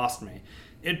what lost me,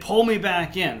 it pulled me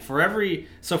back in. For every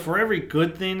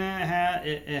good thing that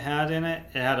it had in it,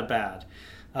 it had a bad.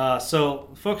 So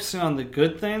focusing on the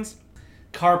good things,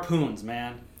 Harpoons,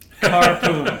 man.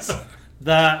 Harpoons.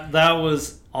 That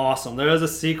was awesome. There is a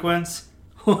sequence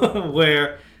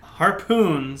where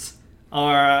harpoons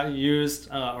are used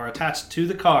or attached to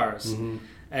the cars. Mm-hmm.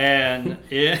 And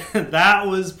that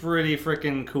was pretty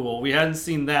freaking cool. We hadn't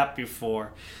seen that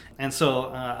before. And so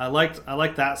I liked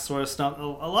that sort of stunt. A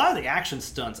lot of the action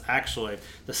stunts, actually,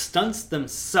 the stunts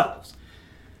themselves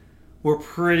were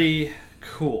pretty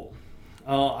cool.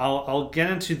 I'll get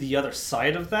into the other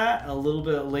side of that a little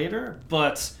bit later,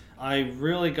 but I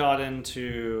really got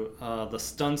into the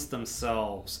stunts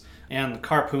themselves, and the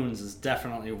Harpoons is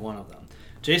definitely one of them.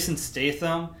 Jason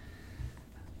Statham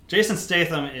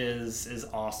is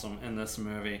awesome in this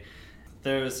movie.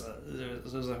 There's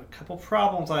a couple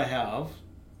problems I have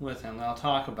with him that I'll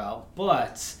talk about,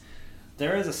 but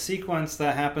there is a sequence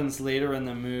that happens later in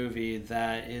the movie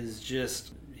that is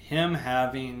just him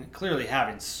clearly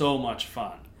having so much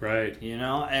fun. Right.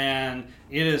 And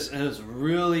it is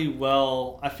really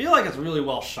well, I feel like it's really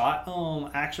well shot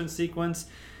action sequence,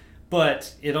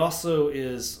 but it also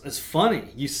is funny.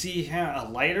 You see a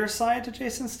lighter side to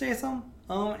Jason Statham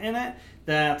in it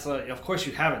that of course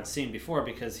you haven't seen before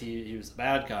because he was the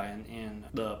bad guy in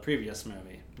the previous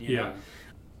movie. You know?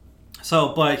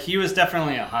 But he was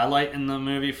definitely a highlight in the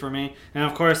movie for me. And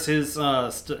of course, his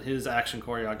action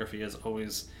choreography is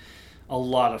always a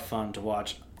lot of fun to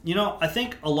watch. I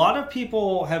think a lot of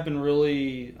people have been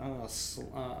really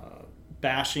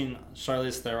bashing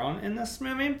Charlize Theron in this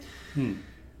movie.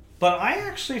 But I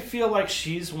actually feel like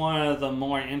she's one of the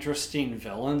more interesting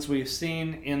villains we've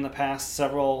seen in the past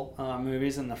several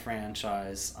movies in the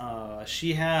franchise.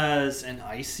 She has an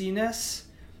iciness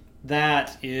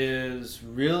that is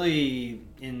really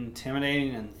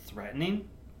intimidating and threatening.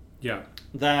 Yeah.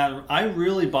 That I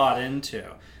really bought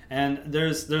into. And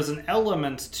there's an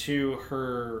element to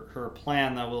her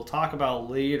plan that we'll talk about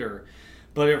later,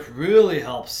 but it really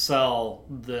helps sell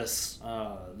this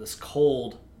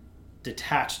cold,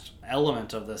 detached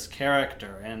element of this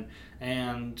character.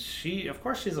 And she, of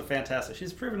course, she's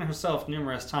she's proven herself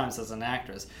numerous times as an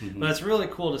actress, but it's really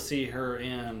cool to see her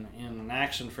in an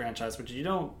action franchise, which you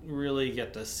don't really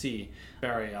get to see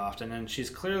very often. And she's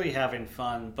clearly having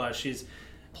fun, but she's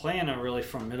playing a really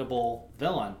formidable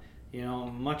villain.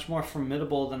 Much more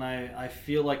formidable than I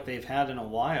feel like they've had in a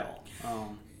while.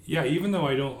 Yeah, even though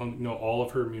I don't know all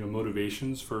of her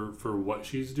motivations for what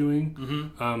she's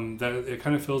doing, that it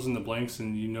kind of fills in the blanks,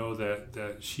 and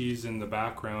that she's in the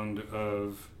background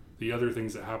of the other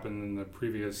things that happened in the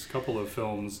previous couple of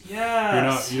films.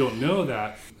 Yes. You don't know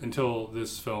that until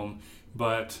this film,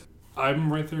 but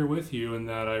I'm right there with you in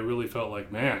that I really felt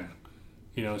like, man,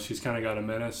 she's kind of got a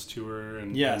menace to her,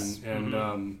 and yes,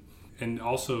 and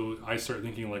also I start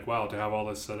thinking like, wow, to have all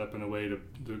this set up in a way to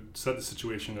set the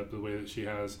situation up the way that she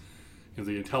has,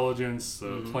 the intelligence,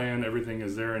 the plan, everything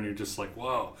is there, and you're just like,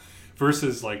 whoa.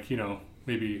 Versus like,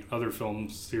 maybe other film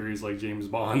series like James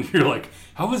Bond, you're like,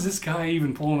 how is this guy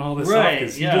even pulling all this off?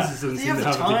 Because he doesn't seem to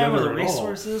have it together at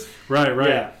all. Right.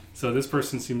 Yeah. So this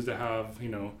person seems to have,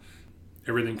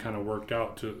 everything kind of worked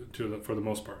out for the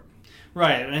most part.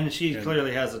 Right, and she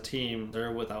clearly has a team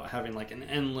there without having like an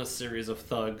endless series of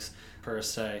thugs per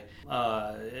se.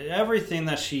 Everything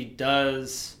that she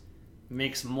does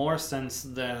makes more sense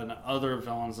than other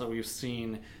villains that we've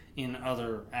seen in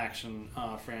other action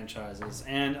franchises,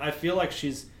 and I feel like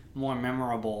she's more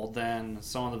memorable than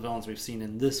some of the villains we've seen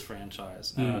in this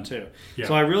franchise too. Yeah.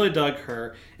 So I really dug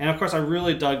her, and of course I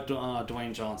really dug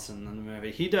Dwayne Johnson in the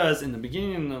movie. He does, in the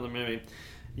beginning of the movie,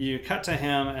 you cut to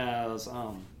him as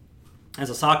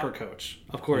a soccer coach,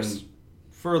 of course,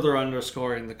 further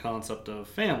underscoring the concept of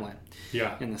family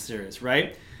in the series,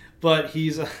 right? But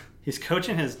he's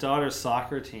coaching his daughter's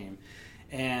soccer team,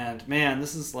 and man,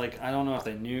 this is like, I don't know if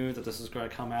they knew that this was going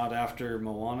to come out after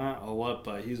Moana or what,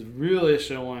 but he's really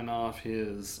showing off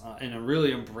his and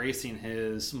really embracing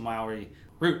his Maori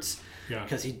roots. Yeah.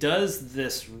 Because he does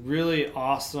this really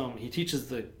awesome, he teaches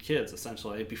the kids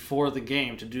essentially before the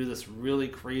game to do this really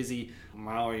crazy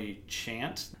Maori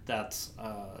chant that's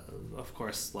of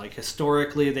course, like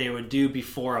historically they would do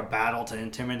before a battle to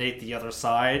intimidate the other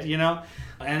side,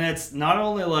 and it's not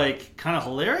only like kind of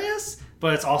hilarious,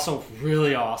 but it's also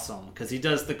really awesome because he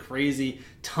does the crazy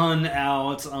ton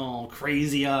out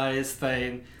crazy eyes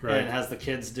thing, and has the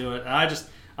kids do it, and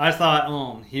I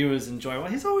thought he was enjoyable.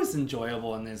 He's always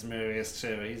enjoyable in these movies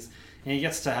too. He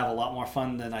gets to have a lot more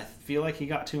fun than I feel like he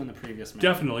got to in the previous movie.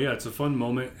 Definitely, yeah. It's a fun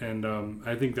moment, and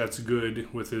I think that's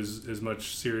good with as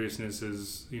much seriousness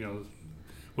as,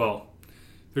 well,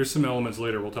 there's some elements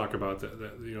later we'll talk about that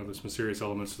there's some serious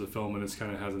elements to the film, and it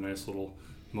kind of has a nice little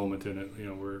moment in it,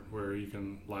 where you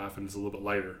can laugh and it's a little bit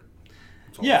lighter.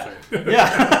 Yeah.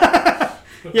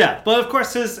 Yeah. But of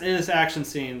course his action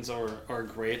scenes are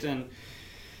great,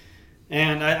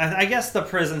 and I guess the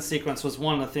prison sequence was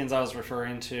one of the things I was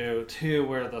referring to, too,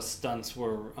 where the stunts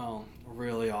were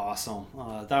really awesome.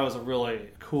 That was a really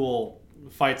cool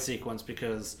fight sequence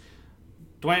because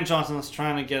Dwayne Johnson is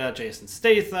trying to get at Jason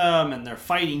Statham, and they're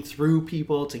fighting through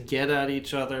people to get at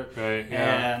each other. Right,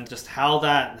 yeah. And just how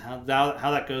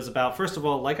that goes about. First of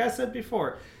all, like I said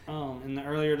before, in the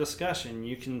earlier discussion,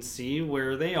 you can see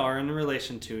where they are in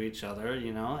relation to each other,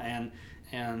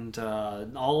 and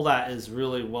all that is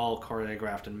really well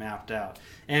choreographed and mapped out.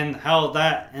 And how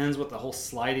that ends with the whole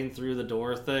sliding through the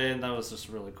door thing, that was just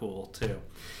really cool too.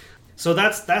 So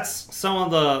that's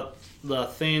some of the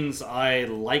things I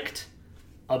liked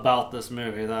about this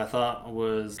movie that I thought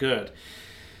was good.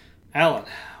 Alan,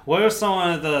 what are some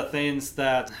of the things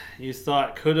that you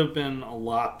thought could have been a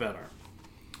lot better?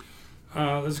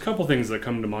 There's a couple things that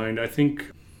come to mind. I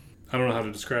think, I don't know how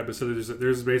to describe this. So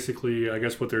there's basically, I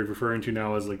guess what they're referring to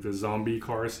now is like the zombie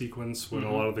car sequence when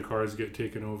a lot of the cars get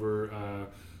taken over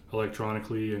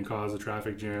electronically and cause a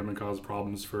traffic jam and cause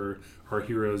problems for our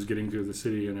heroes getting through the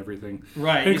city and everything.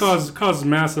 Right. And cause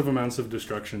massive amounts of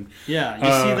destruction. Yeah,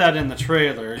 you see that in the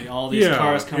trailer. All these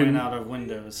cars coming out of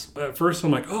windows. At first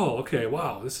I'm like, oh, okay,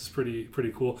 wow, this is pretty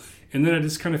cool. And then I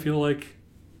just kind of feel like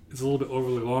it's a little bit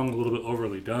overly long, a little bit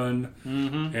overly done,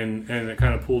 and it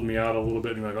kind of pulled me out a little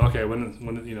bit. And you're like, okay,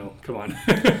 when you know, come on.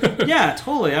 Yeah,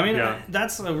 totally. I mean,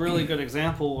 that's a really good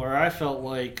example where I felt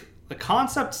like the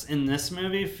concepts in this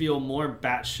movie feel more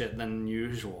batshit than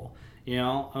usual. You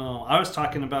know, I was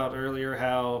talking about earlier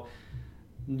how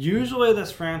usually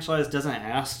this franchise doesn't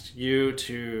ask you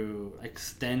to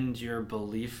extend your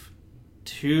belief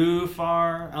too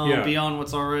far beyond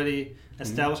what's already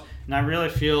established, and I really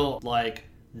feel like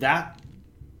that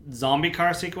zombie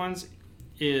car sequence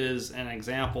is an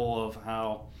example of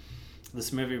how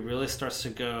this movie really starts to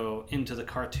go into the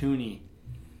cartoony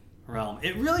realm.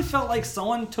 It really felt like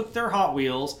someone took their Hot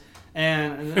Wheels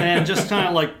and just kind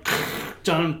of like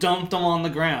dumped them on the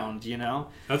ground, you know?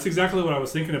 That's exactly what I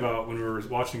was thinking about when we were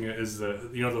watching it, is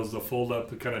the fold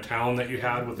up kind of town that you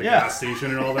had with the gas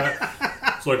station and all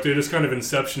that. It's like they just kind of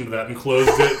inceptioned that and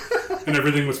closed it, and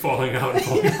everything was falling out and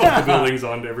falling off the buildings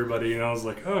onto everybody, and I was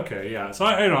like, okay, yeah. So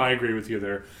I agree with you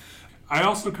there. I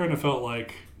also kind of felt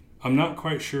like I'm not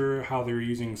quite sure how they're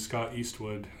using Scott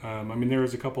Eastwood. I mean, there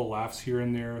was a couple laughs here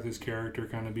and there with his character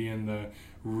kind of being the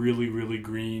really, really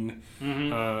green,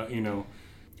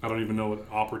 I don't even know what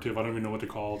operative. I don't even know what to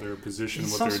call their position.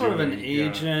 He's what some they're sort doing. of an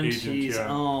agent. He's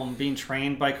yeah. Being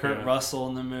trained by Kurt Russell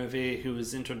in the movie, who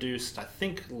was introduced, I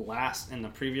think, last in the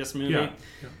previous movie. Yeah.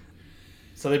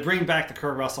 So they bring back the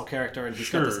Kurt Russell character, and he's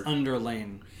got this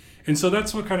underling. And so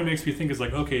that's what kind of makes me think is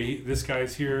like, okay, this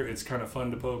guy's here. It's kind of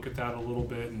fun to poke at that a little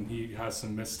bit, and he has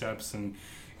some missteps, and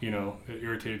it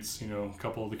irritates a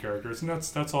couple of the characters, and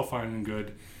that's all fine and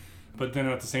good. But then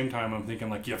at the same time, I'm thinking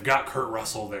like, you've got Kurt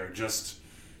Russell there.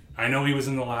 I know he was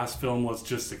in the last film. Let's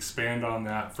just expand on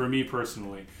that. For me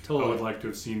personally, totally. I would like to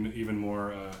have seen even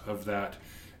more of that.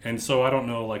 And so I don't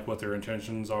know like what their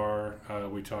intentions are.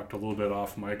 We talked a little bit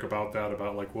off mic about that.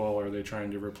 About like, well, are they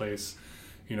trying to replace,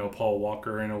 Paul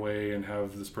Walker in a way and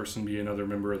have this person be another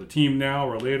member of the team now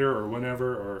or later or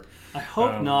whenever? Or I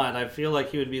hope not. I feel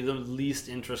like he would be the least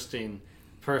interesting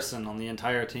person on the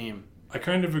entire team. I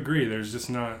kind of agree. There's just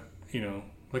not,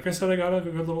 Like I said, I got a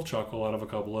good little chuckle out of a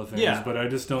couple of things, but I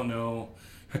just don't know.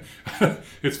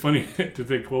 It's funny to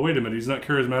think, well, wait a minute, he's not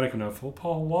charismatic enough. Well,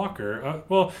 Paul Walker.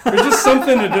 There's just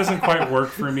something that doesn't quite work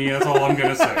for me. That's all I'm going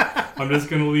to say. I'm just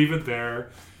going to leave it there.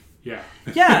 Yeah.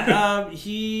 Yeah,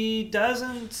 he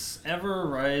doesn't ever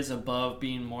rise above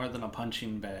being more than a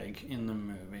punching bag in the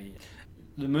movie.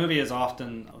 The movie is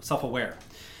often self-aware.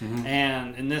 Mm-hmm.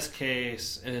 And in this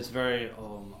case, it is very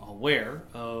aware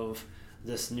of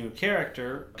this new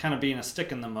character kind of being a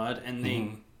stick in the mud, and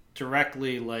they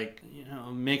directly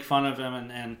make fun of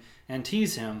him and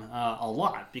tease him a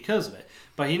lot because of it.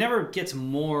 But he never gets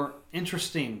more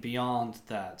interesting beyond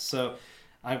that. So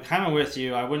I'm kind of with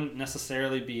you. I wouldn't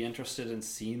necessarily be interested in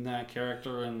seeing that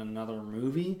character in another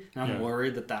movie. And I'm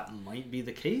worried that might be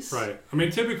the case. Right. I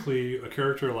mean, typically a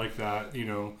character like that,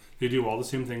 they do all the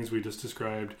same things we just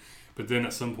described, but then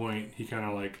at some point he kind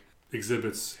of like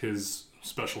exhibits his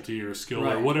specialty or skill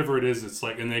or whatever it is. It's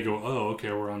like, and they go, oh,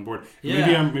 okay, we're on board.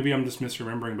 Yeah. Maybe I'm just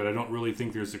misremembering, but I don't really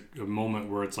think there's a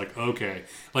moment where it's like, okay,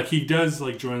 like he does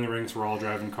like join the ranks. We're all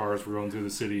driving cars. We're going through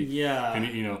the city. Yeah.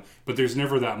 And but there's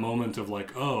never that moment of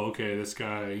like, oh, okay, this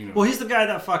guy. Well, he's the guy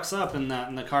that fucks up in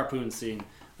the carpoon scene.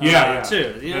 Too. That's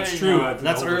true.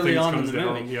 That's early on in the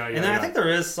down. movie. And then I think there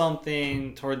is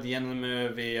something toward the end of the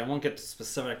movie. I won't get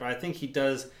specific, but I think he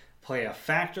does play a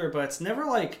factor, but it's never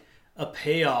like a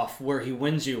payoff where he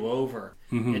wins you over.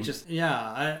 Mm-hmm. It just,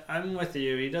 I'm with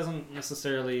you. He doesn't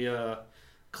necessarily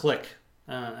click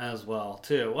as well,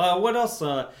 too. What else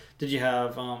did you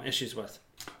have issues with?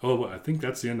 Oh, well, I think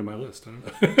that's the end of my list. I don't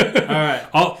know. All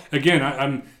right.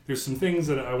 I'm there's some things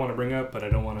that I want to bring up, but I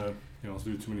don't want to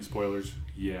do too many spoilers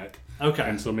yet. Okay.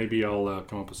 And so maybe I'll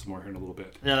come up with some more here in a little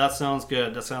bit. Yeah, that sounds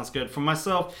good. For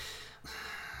myself,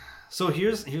 so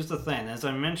here's the thing. As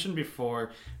I mentioned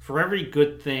before, for every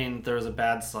good thing, there's a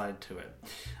bad side to it.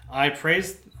 I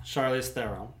praised Charlize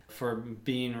Theron for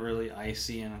being really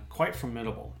icy and quite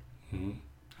formidable. Mm-hmm.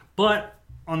 But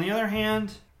on the other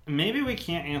hand, maybe we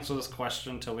can't answer this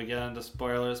question until we get into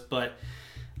spoilers, but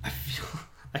I feel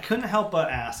I couldn't help but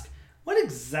ask, what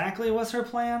exactly was her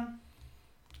plan?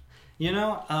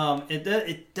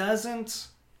 It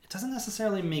doesn't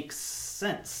necessarily make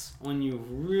sense when you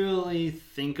really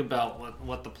think about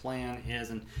what the plan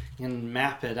is and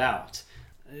map it out.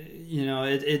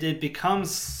 It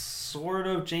becomes sort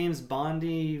of James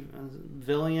Bondy,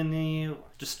 villainy,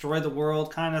 destroy the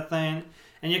world kind of thing.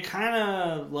 And you're kind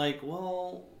of like,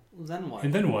 well, then what?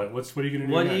 And then what? What are you going to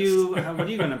do What next? are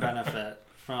you going to benefit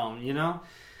from, you know?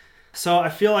 So I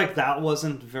feel like that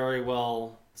wasn't very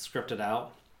well scripted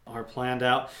out or planned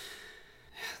out.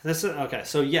 Okay,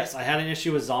 so yes, I had an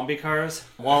issue with zombie cars.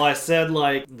 While I said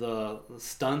like the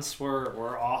stunts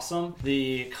were awesome,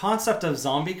 the concept of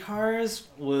zombie cars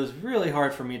was really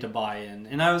hard for me to buy in.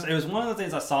 And it was one of the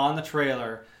things I saw in the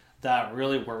trailer that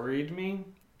really worried me.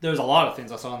 There was a lot of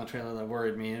things I saw in the trailer that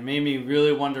worried me. It made me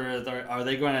really wonder, are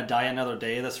they going to die another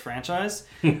day, this franchise?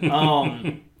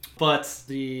 But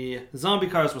the zombie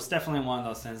cars was definitely one of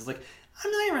those things. Like,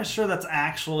 I'm not even sure that's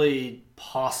actually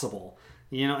possible,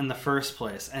 you know, in the first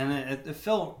place. And it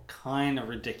felt kind of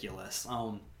ridiculous,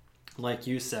 like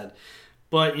you said.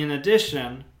 But in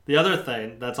addition, the other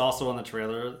thing that's also in the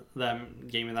trailer that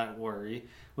gave me that worry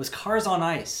was cars on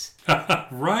ice.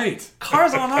 Right.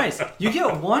 Cars on ice. You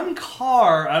get one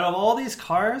car out of all these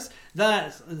cars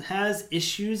that has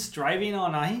issues driving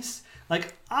on ice.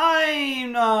 Like,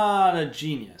 I'm not a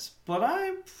genius, but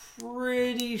I'm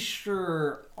pretty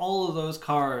sure all of those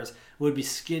cars would be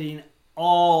skidding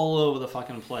all over the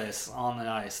fucking place on the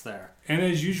ice there. And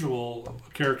as usual,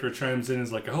 a character chimes in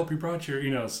as like, I hope you brought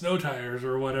your, snow tires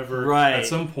or whatever Right. at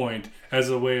some point as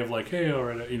a way of like, hey, all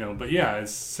right, but yeah,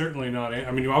 it's certainly not. I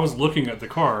mean, I was looking at the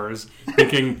cars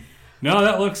thinking, no,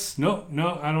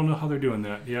 I don't know how they're doing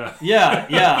that. Yeah.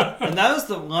 Yeah. And that was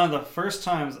one of the first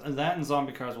times, that and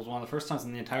Zombie Cars was one of the first times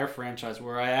in the entire franchise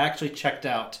where I actually checked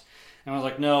out and was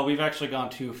like, no, we've actually gone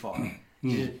too far.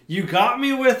 You got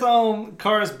me with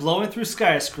cars blowing through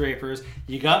skyscrapers.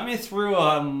 You got me through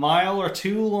a mile or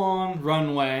two long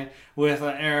runway with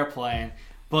an airplane.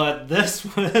 But this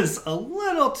was a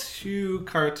little too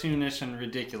cartoonish and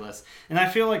ridiculous. And I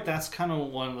feel like that's kind of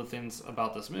one of the things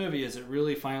about this movie is it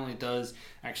really finally does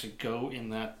actually go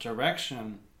in that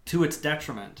direction to its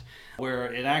detriment,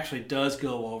 where it actually does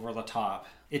go over the top.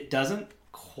 It doesn't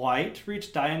quite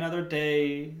reach Die Another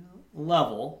Day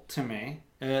level to me.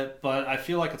 But I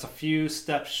feel like it's a few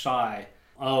steps shy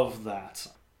of that.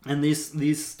 And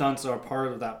these stunts are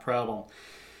part of that problem.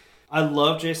 I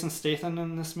love Jason Statham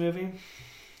in this movie,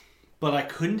 but I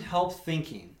couldn't help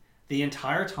thinking the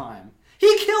entire time,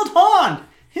 he killed Han!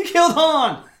 He killed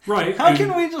Han! Right. How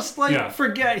can we just yeah.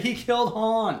 forget he killed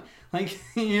Han? Like,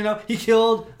 he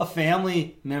killed a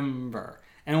family member.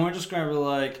 And we're just going to be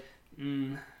like,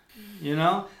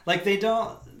 like they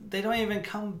don't even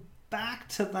come back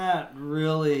to that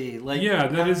really. Like, yeah,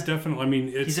 that is definitely. I mean,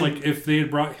 it's like if they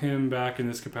had brought him back in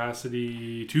this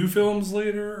capacity 2 films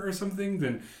later or something,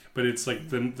 then. But it's like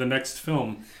the next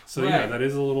film, so right. Yeah, that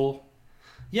is a little.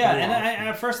 Yeah, and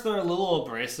at first they're a little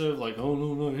abrasive, like, oh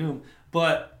no, not him.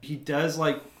 But he does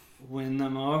win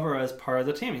them over as part of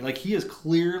the team. Like, he is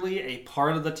clearly a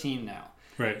part of the team now.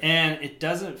 Right. And it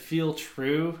doesn't feel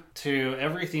true to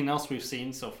everything else we've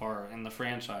seen so far in the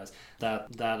franchise. That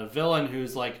a villain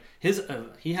who's like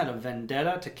he had a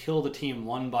vendetta to kill the team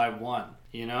one by one,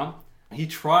 He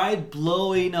tried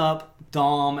blowing up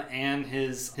Dom and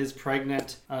his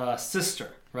pregnant sister,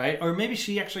 right? Or maybe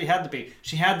she actually had the baby.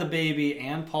 She had the baby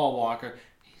and Paul Walker.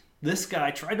 This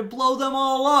guy tried to blow them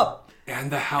all up.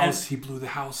 And the house, he blew the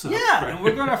house up. Yeah, right. And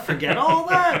we're going to forget all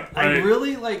that? Right. I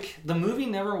really, the movie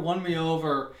never won me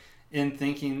over in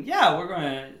thinking, yeah, we're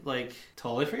going to,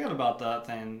 totally forget about that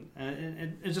thing.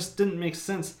 It just didn't make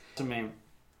sense to me.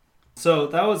 So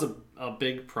that was a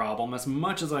big problem, as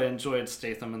much as I enjoyed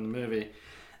Statham in the movie.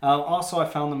 Also, I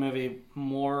found the movie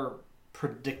more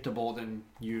predictable than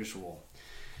usual.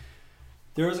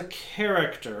 There is a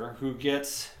character who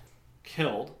gets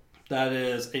killed that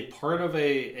is a part of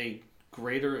a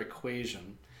greater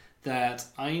equation that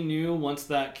I knew once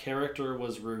that character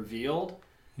was revealed,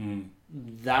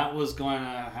 that was going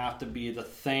to have to be the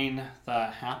thing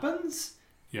that happens.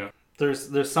 Yeah.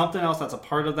 There's something else that's a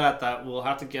part of that we'll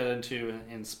have to get into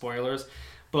in spoilers.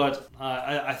 But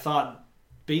I thought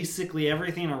basically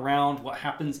everything around what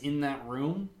happens in that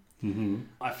room,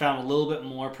 I found a little bit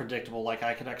more predictable. Like,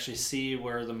 I could actually see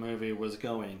where the movie was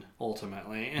going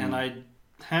ultimately. And I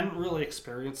hadn't really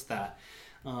experienced that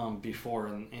before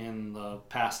in the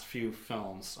past few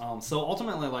films. So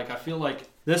ultimately, I feel like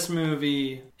this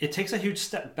movie, it takes a huge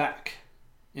step back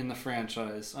in the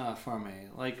franchise for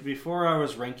me. Before, I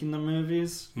was ranking the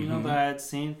movies, that I had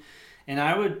seen, and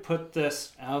I would put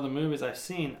this, out of the movies I've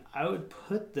seen, I would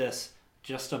put this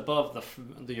just above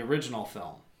the original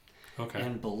film. Okay.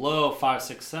 And below 5,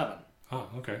 6, 7. Oh,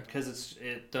 okay. Because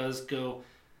it does go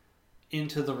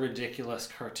into the ridiculous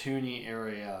cartoony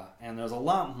area, and there's a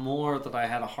lot more that I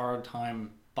had a hard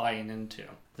time buying into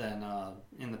than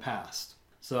in the past.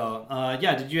 So,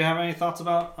 did you have any thoughts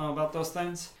about those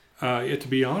things? To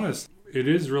be honest, it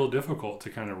is real difficult to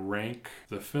kind of rank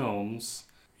the films.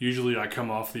 Usually I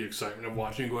come off the excitement of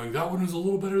watching and going, that one was a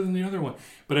little better than the other one.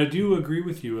 But I do agree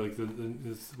with you, like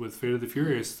with Fate of the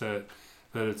Furious, that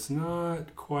it's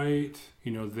not quite,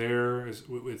 there as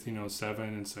with 7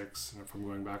 and 6, if I'm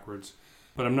going backwards.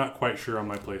 But I'm not quite sure on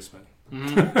my placement.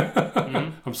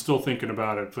 Mm-hmm. I'm still thinking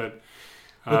about it, but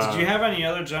did you have any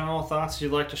other general thoughts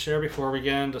you'd like to share before we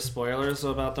get into spoilers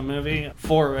about the movie?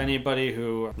 For anybody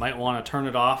who might want to turn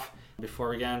it off before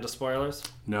we get into spoilers?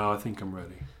 No, I think I'm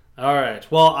ready. All right.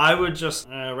 Well, I would just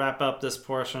wrap up this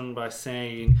portion by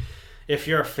saying if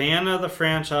you're a fan of the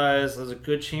franchise, there's a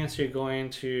good chance you're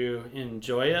going to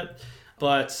enjoy it.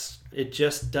 But it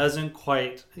just doesn't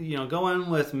quite, go in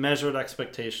with measured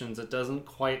expectations. It doesn't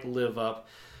quite live up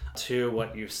to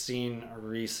what you've seen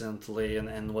recently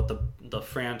and what the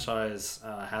franchise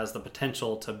has the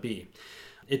potential to be.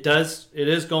 It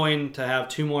is going to have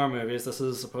 2 more movies. This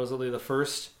is supposedly the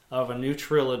first of a new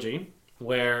trilogy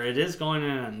where it is going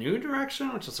in a new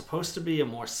direction, which is supposed to be a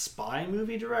more spy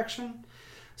movie direction.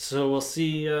 So we'll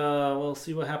see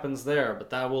what happens there, but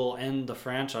that will end the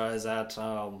franchise at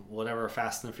whatever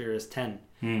Fast and the Furious 10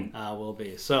 will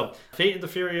be. So Fate of the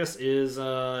Furious is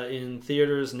in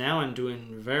theaters now and doing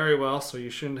very well, so you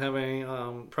shouldn't have any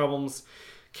problems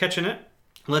catching it.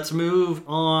 Let's move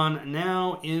on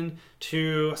now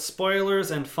into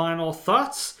spoilers and final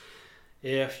thoughts.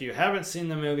 If you haven't seen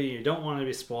the movie, you don't want to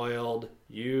be spoiled,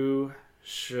 you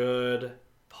should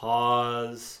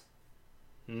pause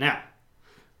now.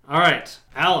 All right,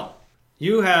 Alan,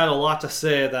 you had a lot to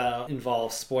say that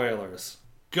involves spoilers.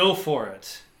 Go for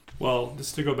it. Well,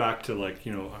 just to go back to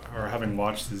or having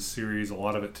watched this series, a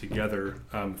lot of it together,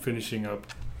 finishing up,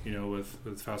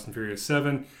 with Fast and Furious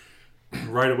 7,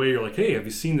 right away you're like, hey, have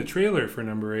you seen the trailer for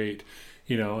number 8?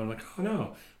 And I'm like, oh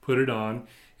no, put it on.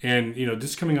 And,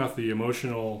 just coming off the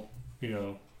emotional,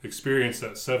 experience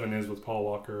that 7 is with Paul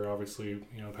Walker, obviously,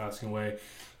 passing away,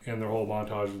 and their whole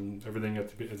montage and everything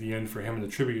at the end for him and the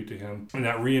tribute to him, and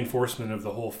that reinforcement of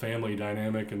the whole family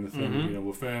dynamic and the thing,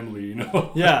 with family,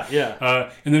 Yeah.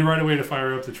 And then right away to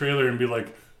fire up the trailer and be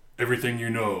like, everything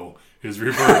is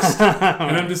reversed.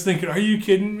 And I'm just thinking, are you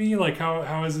kidding me? Like,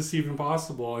 how is this even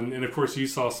possible? And of course, you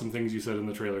saw some things you said in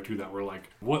the trailer too that were like,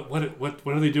 what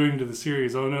are they doing to the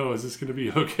series? Oh no, is this going to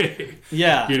be okay?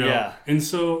 Yeah, Yeah. And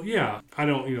so, I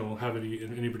don't, have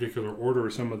any particular order or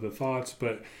some of the thoughts,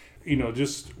 but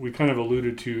just we kind of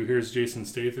alluded to, here's Jason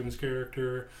Statham's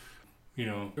character,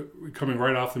 coming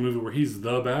right off the movie where he's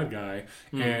the bad guy,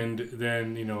 and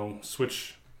then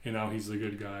switch. He's the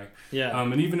good guy. Yeah.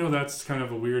 And even though that's kind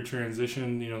of a weird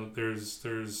transition,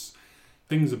 there's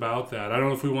things about that. I don't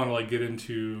know if we want to get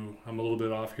into, I'm a little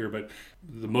bit off here, but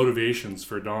the motivations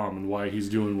for Dom and why he's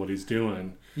doing what he's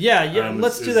doing. Yeah.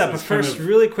 Let's do that. But first,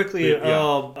 really quickly,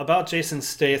 about Jason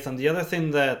Statham, the other thing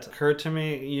that occurred to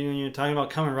me, you're talking about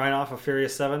coming right off of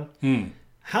Furious 7.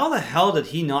 How the hell did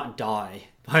he not die,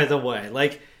 by the way?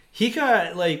 Like, he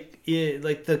got,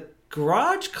 the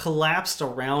garage collapsed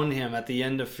around him at the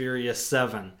end of Furious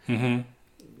 7.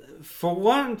 Mm-hmm. For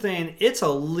one thing, it's a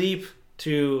leap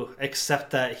to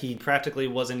accept that he practically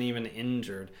wasn't even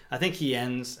injured. I think he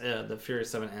ends, the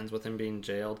Furious 7 ends with him being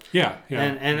jailed. Yeah.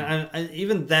 And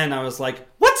even then I was like,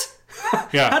 what?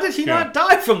 Yeah. How did he not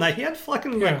die from that? He had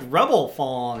fucking rubble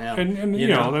fall on him. And you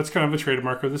know, that's kind of a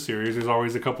trademark of the series. There's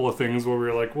always a couple of things where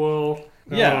we're like, well,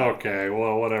 okay,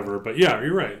 well, whatever. But yeah,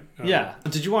 you're right. Yeah.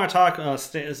 Did you want to talk,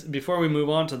 before we move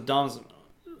on to Dom's...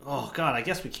 Oh, God, I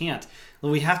guess we can't.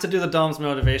 We have to do the Dom's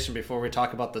motivation before we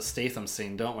talk about the Statham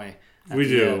scene, don't we? We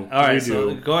do. All right,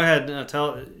 so go ahead,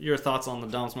 tell your thoughts on the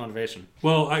Dom's motivation.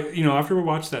 Well, after we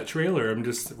watched that trailer, I'm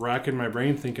just racking my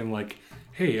brain thinking like,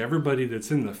 hey, everybody that's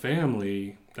in the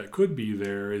family that could be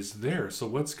there is there. So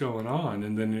what's going on?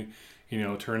 And then,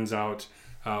 it turns out,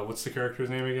 what's the character's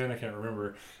name again? I can't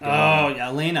remember.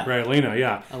 Elena. Right, Elena,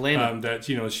 yeah. Elena. That,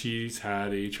 she's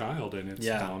had a child and it's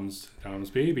Dom's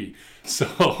baby.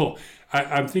 So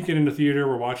I'm thinking in the theater,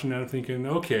 we're watching that and thinking,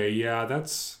 okay, yeah,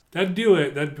 that'd do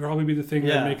it. That'd probably be the thing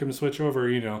that'd make him switch over,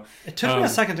 It took me a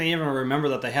second to even remember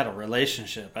that they had a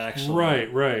relationship, actually.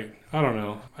 Right. I don't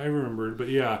know. I remembered. But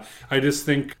yeah, I just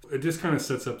think it just kind of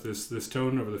sets up this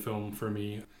tone over the film for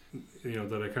me,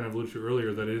 that I kind of alluded to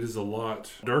earlier, that it is a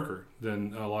lot darker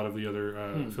than a lot of the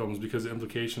other films, because the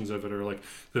implications of it are like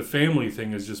the family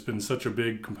thing has just been such a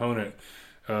big component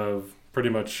of pretty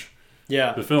much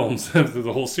the films of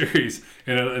the whole series,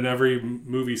 and every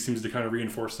movie seems to kind of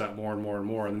reinforce that more and more and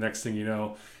more. And the next thing you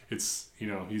know, it's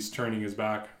he's turning his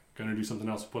back, going to do something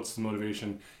else. What's the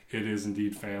motivation? It is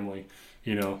indeed family.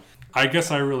 you know, I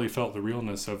guess I really felt the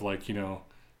realness of like, you know,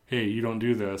 hey, you don't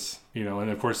do this, you know,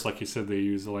 and of course, like you said, they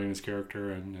use Elena's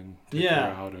character and take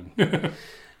her out and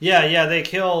Yeah, they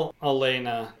kill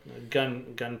Elena,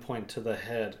 gunpoint to the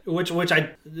head, which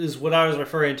is what I was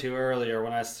referring to earlier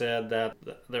when I said that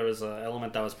there was an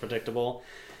element that was predictable.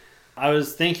 I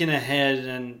was thinking ahead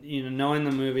and, you know, knowing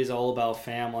the movie's all about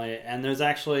family, and there's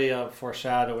actually a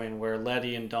foreshadowing where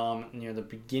Letty and Dom near the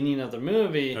beginning of the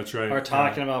movie are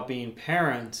talking about being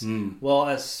parents. Well,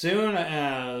 as soon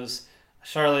as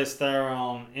Charlize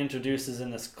Theron introduces in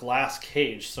this glass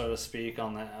cage, so to speak,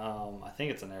 on the I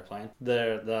think it's an airplane,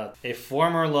 a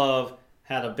former love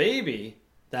had a baby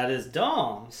that is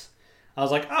Dom's. I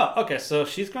was like, oh, okay, so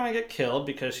she's going to get killed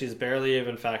because she's barely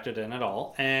even factored in at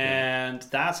all, and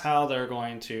that's how they're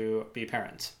going to be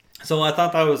parents. So I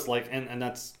thought that was like, and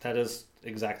that is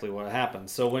exactly what happened.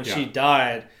 So when she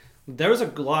died, there was a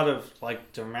lot of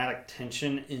like dramatic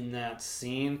tension in that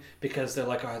scene because they're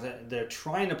like, they're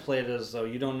trying to play it as though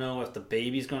you don't know if the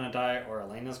baby's going to die or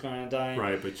Elena's going to die.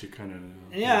 Right, but you kind of know.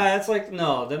 Yeah, it's like,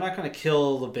 no, they're not going to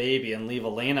kill the baby and leave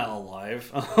Elena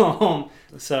alive.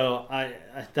 So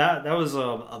that was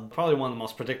probably one of the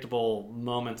most predictable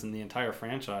moments in the entire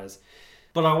franchise.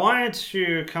 But I wanted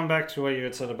to come back to what you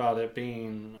had said about it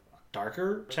being a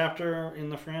darker chapter in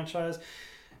the franchise.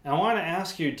 I want to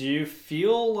ask you, do you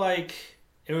feel like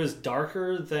it was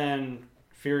darker than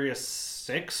Furious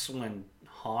 6 when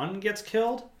Han gets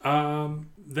killed?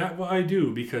 I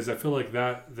do, because I feel like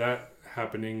that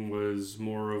happening was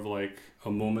more of like a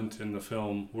moment in the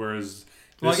film, whereas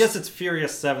I guess it's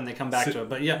Furious 7, they come back to it,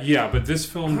 but yeah. Yeah, but this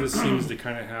film just seems to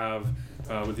kind of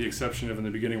have, with the exception of in the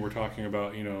beginning we're talking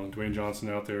about, you know, Dwayne Johnson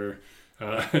out there,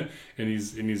 and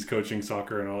he's coaching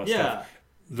soccer and all that stuff.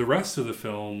 The rest of the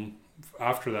film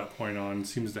after that point on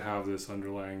seems to have this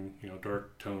underlying, you know,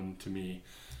 dark tone to me,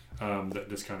 that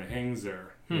just kind of hangs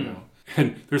there, you know.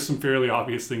 And there's some fairly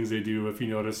obvious things they do. If you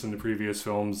notice in the previous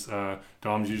films,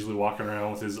 Dom's usually walking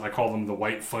around with his, I call them the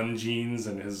white fun jeans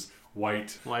and his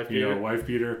wife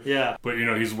beater. Yeah. But, you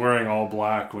know, he's wearing all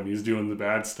black when he's doing the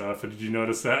bad stuff. Did you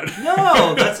notice that?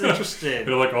 No, that's interesting.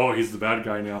 They're like, oh, he's the bad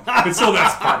guy now. And so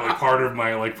that's probably part of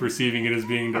my, like, perceiving it as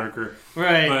being darker.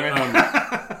 Right.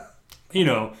 But, you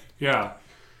know, yeah.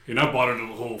 And I bought into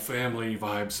the whole family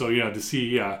vibe. So, yeah, to see,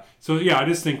 yeah. So, yeah, I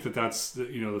just think that's,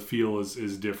 you know, the feel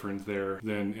is different there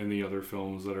than in the other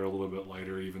films that are a little bit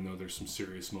lighter, even though there's some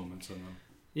serious moments in them.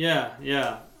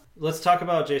 Yeah. Let's talk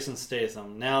about Jason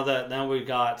Statham. Now we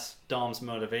got Dom's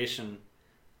motivation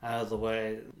out of the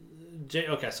way.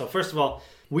 Okay, so first of all,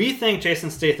 we think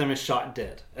Jason Statham is shot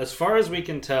dead. As far as we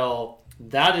can tell,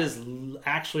 that is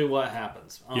actually what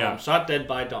happens. Shot dead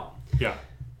by Dom. Yeah.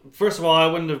 First of all, I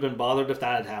wouldn't have been bothered if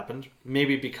that had happened.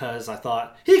 Maybe because I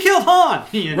thought, he killed Han!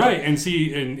 You know? Right, and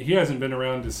he hasn't been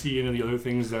around to see any of the other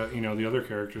things that, you know, the other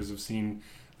characters have seen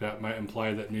that might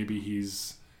imply that maybe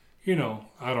he's, you know,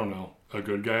 I don't know, a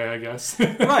good guy, I guess.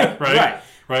 Right.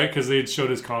 Because they had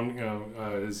showed his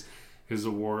his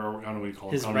award, or I don't know what you call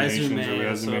it, his nominations resume. or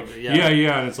resume. So,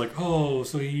 yeah, and it's like, oh,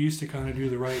 so he used to kind of do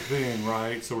the right thing,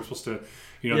 right? So we're supposed to,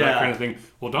 you know, that kind of thing.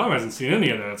 Well, Dom hasn't seen any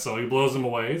of that, so he blows him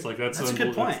away. It's like, that's a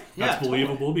good point. That's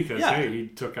believable totally. Because, hey, he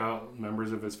took out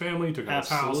members of his family, took out his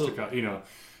house, took out, you know,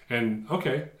 and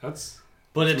okay, that's...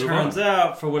 But it turns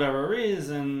out, for whatever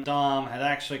reason, Dom had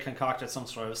actually concocted some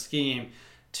sort of scheme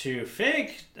to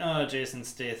fake Jason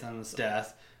Statham's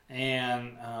death,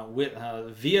 and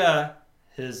via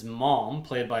his mom,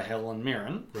 played by Helen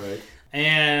Mirren. Right.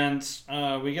 And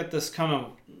we get this kind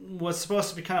of what's supposed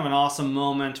to be kind of an awesome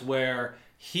moment where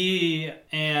he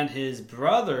and his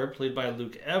brother, played by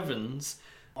Luke Evans,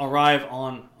 arrive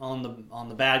on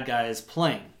the bad guy's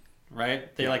plane.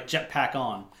 Right? They like jetpack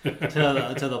on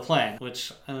to the plane,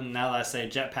 which now that I say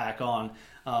jetpack on,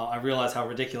 I realize how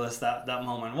ridiculous that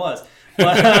moment was.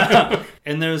 But,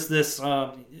 and there's this,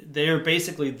 they're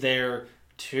basically there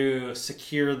to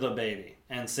secure the baby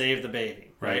and save the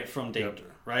baby, right? From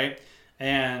danger, right?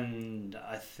 And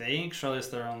I think Charlize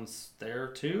Theron's there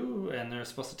too, and they're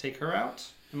supposed to take her out.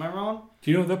 Am I wrong?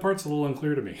 Do you know, that part's a little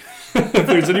unclear to me. If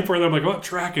there's any part that I'm like, oh,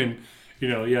 tracking. You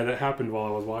know, yeah, that happened while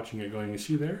I was watching it going, is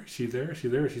she there? Is she there? Is she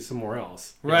there? Is she somewhere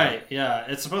else? Right, yeah.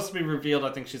 It's supposed to be revealed. I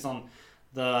think she's on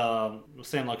the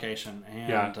same location.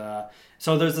 And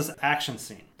so there's this action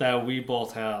scene that we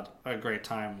both had a great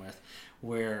time with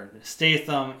where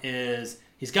Statham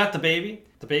he's got the baby.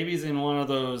 The baby's in one of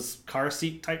those car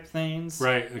seat type things.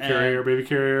 Right, the carrier, baby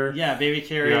carrier. Yeah, baby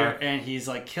carrier. Yeah. And he's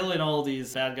like killing all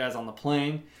these bad guys on the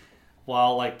plane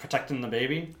while like protecting the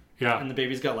baby. Yeah. And the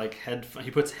baby's got like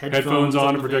he puts headphones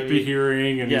on to protect the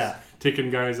hearing, and he's taking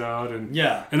guys out, and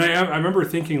I remember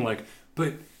thinking like,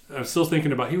 but I'm still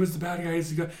thinking about he was the bad guy,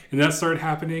 and that started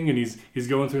happening, and he's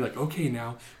going through like, okay,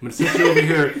 now I'm gonna sit you over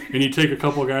here, and you take a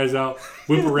couple guys out,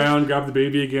 whip around, grab the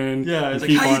baby again, Yeah, it's and like,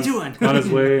 keep how you on, doing? on his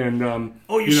way, and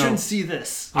Oh, you know, shouldn't see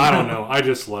this. I don't know, I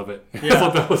just love it. I Yeah.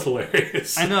 thought that was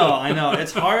hilarious. I know.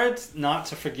 It's hard not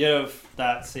to forgive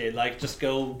that scene. Like, just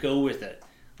go with it.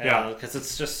 Yeah. Because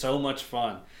it's just so much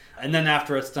fun. And then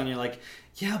after it's done, you're like,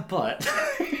 yeah, but...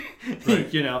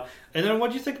 Right. You know. And then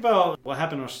what do you think about what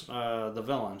happened with the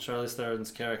villain, Charlize Theron's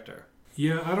character?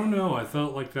 Yeah, I don't know. I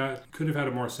felt like that could have had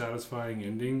a more satisfying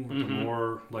ending, with a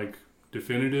more like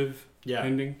definitive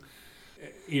ending.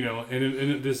 You know, and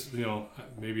it just, you know,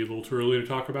 maybe a little too early to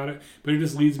talk about it, but it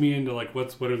just leads me into like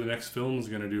what are the next films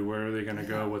going to do? Where are they going to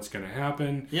go? What's going to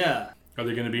happen? Yeah. Are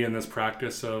they going to be in this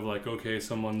practice of like, okay,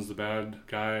 someone's the bad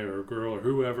guy or girl or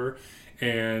whoever,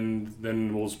 and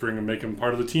then we'll just bring and make him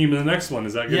part of the team in the next one?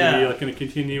 Is that going to be like a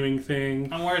continuing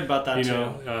thing? I'm worried about that you too.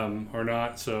 know, or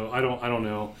not? So I don't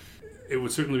know. It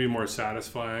would certainly be more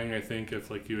satisfying, I think, if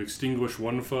like you extinguish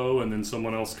one foe and then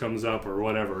someone else comes up or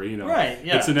whatever. You know, Right?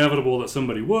 Yeah. It's inevitable that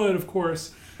somebody would, of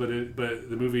course, but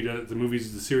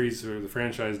the series or the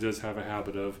franchise does have a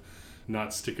habit of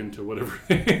not sticking to whatever.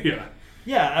 Yeah.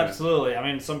 Yeah, absolutely. I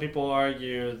mean, some people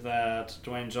argue that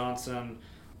Dwayne Johnson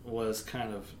was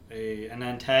kind of an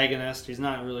antagonist. He's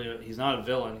not a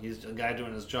villain. He's a guy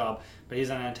doing his job, but he's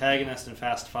an antagonist in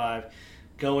Fast 5,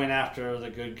 going after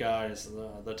the good guys,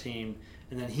 the team,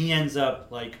 and then he ends up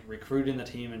like recruiting the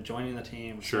team and joining the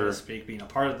team, so to speak, being a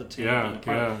part of the team,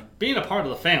 being a part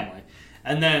of the family.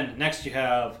 And then next you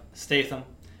have Statham,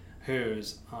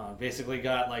 who's basically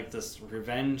got like this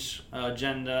revenge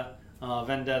agenda.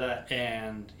 Vendetta,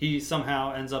 and he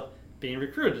somehow ends up being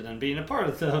recruited and being a part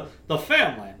of the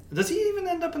family. Does he even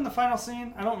end up in the final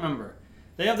scene? I don't remember.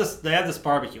 They have this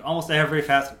barbecue almost every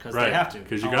Fast, because they have to,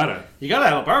 because you gotta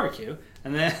have a barbecue,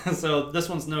 and then so this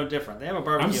one's no different. They have a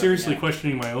barbecue. I'm seriously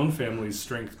questioning my own family's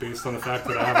strength based on the fact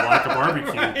that I have a lack of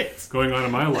barbecue going on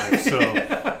in my life. So,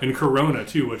 and Corona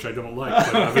too, which I don't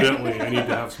like, but evidently I need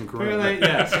to have some Corona.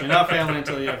 Yes, you're not family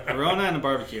until you have Corona and a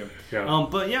barbecue. Yeah.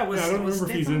 But yeah, I don't remember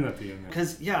if he's in at the end.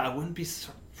 Because I wouldn't be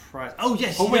surprised. Oh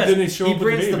yes. Oh wait, then they show up with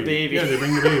brings the baby. Yeah, they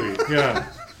bring the baby.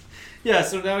 Yeah. Yeah,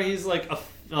 so now he's like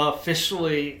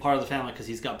officially part of the family because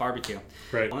he's got barbecue.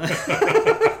 Right.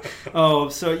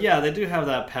 So yeah, they do have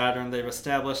that pattern they've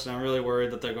established, and I'm really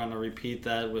worried that they're going to repeat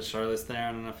that with Charlize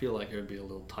Theron, and I feel like it would be a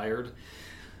little tired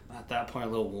at that point, a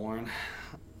little worn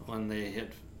when they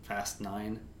hit Fast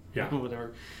 9. Yeah.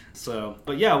 Whatever. So,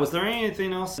 but yeah, was there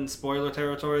anything else in spoiler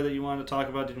territory that you wanted to talk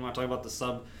about? Did you want to talk about the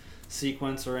sub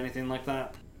sequence or anything like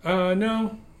that?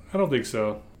 No, I don't think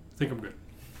so. I think I'm good.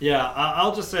 Yeah,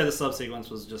 I'll just say the subsequence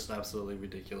was just absolutely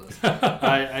ridiculous.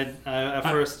 At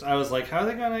first I was like, how are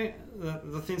they gonna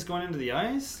the thing's going into the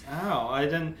ice? Oh, it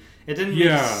didn't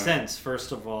make sense.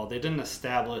 First of all, they didn't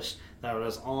establish that it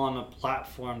was on a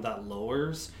platform that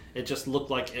lowers. It just looked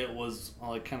like it was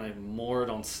like kind of moored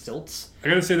on stilts. I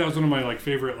gotta say that was one of my like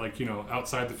favorite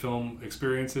outside the film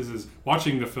experiences is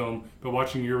watching the film, but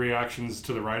watching your reactions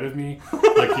to the right of me.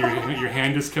 Like your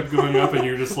hand just kept going up, and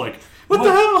you're just like, what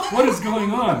the hell? What is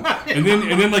going on? And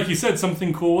then like you said,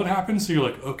 something cool would happen, so you're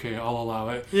like, okay, I'll allow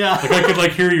it. Yeah. Like I could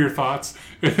like hear your thoughts,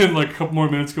 and then like a couple more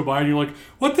minutes go by, and you're like,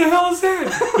 what the hell is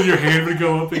that? And your hand would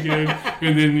go up again,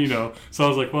 and then so I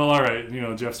was like, well, all right,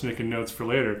 Jeff's making notes for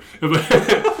later.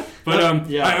 But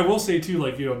I will say too,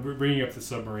 like bringing up the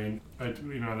submarine, I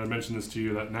mentioned this to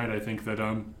you that night. I think that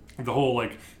the whole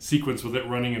like sequence with it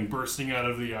running and bursting out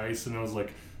of the ice, and I was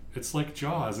like, it's like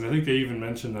Jaws, and I think they even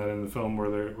mentioned that in the film where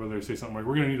they say something like,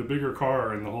 we're gonna need a bigger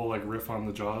car, and the whole like riff on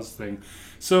the Jaws thing.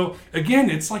 So again,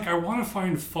 it's like I want to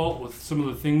find fault with some of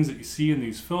the things that you see in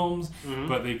these films,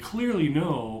 but they clearly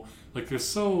know, like they're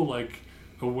so like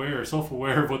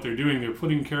self-aware of what they're doing. They're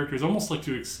putting characters almost like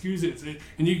to excuse it,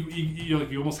 and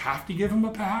you almost have to give them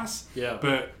a pass. Yeah.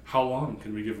 But how long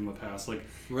can we give them a pass? Like,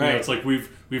 right. It's like we've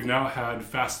now had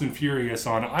Fast and Furious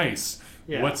on ice.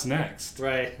 Yeah. What's next?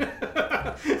 Right.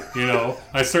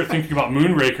 I start thinking about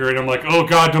Moonraker, and I'm like, oh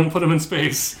God, don't put him in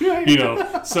space.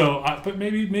 So, but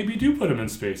maybe do put him in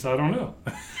space. I don't know.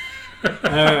 All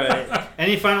right.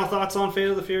 Any final thoughts on Fate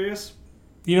of the Furious?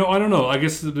 I don't know. I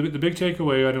guess the big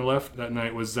takeaway I left that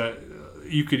night was that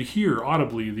you could hear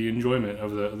audibly the enjoyment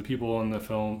of the people in the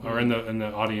film or in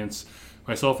the audience,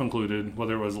 myself included,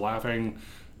 whether it was laughing,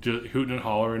 hooting and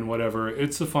hollering, whatever.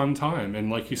 It's a fun time,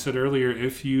 and like you said earlier,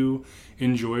 if you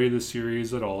enjoy the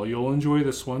series at all, you'll enjoy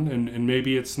this one. And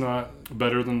maybe it's not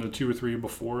better than the 2 or 3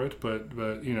 before it, but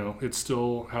it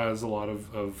still has a lot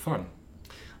of fun.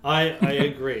 I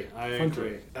agree. I Fun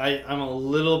agree. I'm a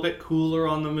little bit cooler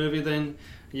on the movie than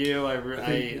you. I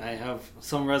have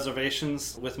some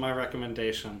reservations with my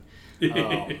recommendation.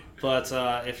 But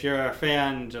if you're a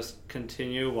fan, just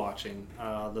continue watching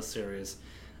the series.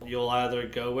 You'll either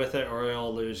go with it or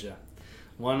it'll lose you.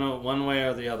 One way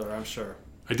or the other, I'm sure.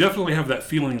 I definitely have that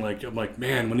feeling like, I'm like,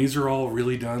 man, when these are all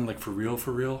really done, like for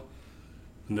real,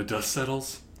 and the dust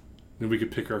settles, then we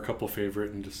could pick our couple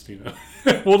favorite and just,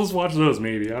 we'll just watch those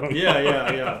maybe. I don't know.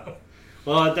 Yeah.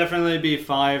 Well, it'd definitely be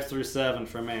 5 through 7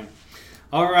 for me.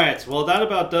 All right. Well, that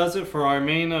about does it for our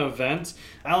main event.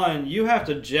 Alan, you have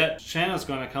to jet. Shanna's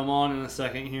going to come on in a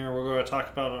second here. We're going to talk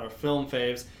about our film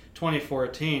faves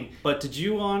 2014. But did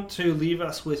you want to leave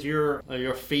us with your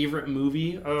favorite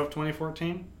movie of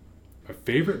 2014? My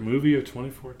favorite movie of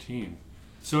 2014.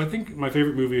 So I think my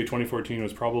favorite movie of 2014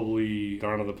 was probably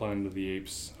Dawn of the Planet of the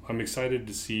Apes. I'm excited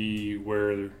to see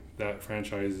where that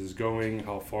franchise is going,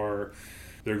 how far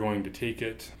they're going to take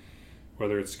it,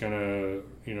 whether it's going to,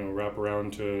 wrap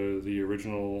around to the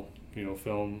original,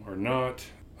 film or not.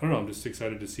 I don't know, I'm just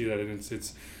excited to see that. And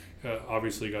it's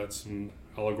obviously got some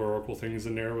allegorical things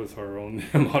in there with our own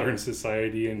modern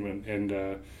society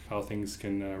and how things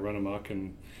can run amok.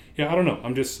 And yeah, I don't know.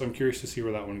 I'm curious to see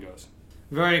where that one goes.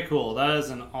 Very cool. That is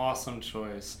an awesome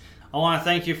choice. I want to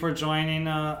thank you for joining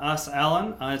us,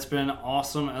 Alan. It's been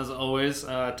awesome, as always,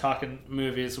 talking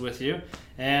movies with you.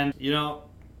 And, you're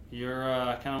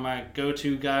kind of my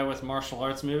go-to guy with martial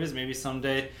arts movies. Maybe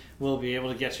someday we'll be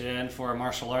able to get you in for a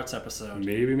martial arts episode.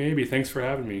 Maybe. Thanks for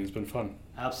having me. It's been fun.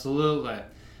 Absolutely.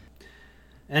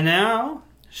 And now,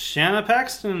 Shanna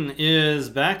Paxton is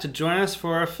back to join us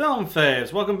for our film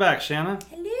faves. Welcome back, Shanna.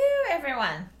 Hello,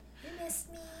 everyone. You missed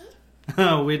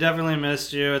me? We definitely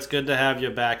missed you. It's good to have you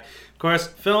back. Of course,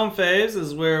 Film Faves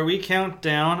is where we count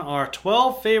down our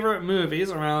 12 favorite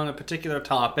movies around a particular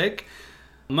topic.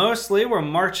 Mostly, we're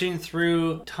marching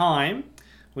through time.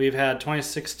 We've had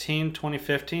 2016,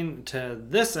 2015. To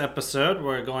this episode,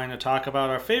 we're going to talk about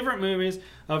our favorite movies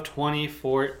of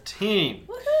 2014.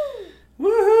 Woohoo!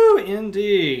 Woohoo,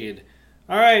 indeed.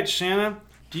 All right, Shanna,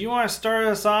 do you want to start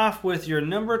us off with your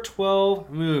number 12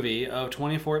 movie of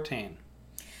 2014?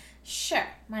 Sure.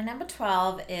 My number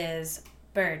 12 is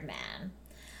Birdman.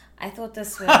 I thought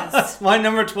this was... My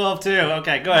number 12 too.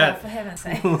 Okay, go ahead. For heaven's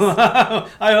sake.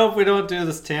 I hope we don't do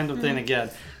this tandem thing again.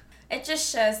 It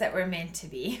just shows that we're meant to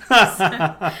be.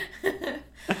 I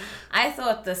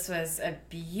thought this was a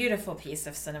beautiful piece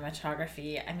of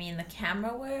cinematography. I mean, the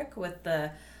camera work with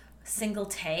the single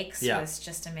takes was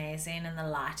just amazing, and the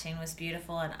lighting was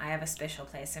beautiful, and I have a special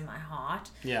place in my heart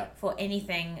for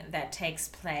anything that takes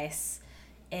place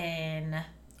in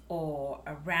or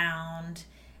around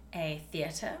a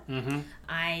theatre.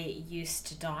 I used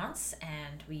to dance,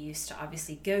 and we used to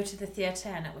obviously go to the theatre,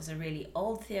 and it was a really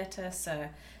old theatre, so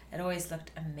it always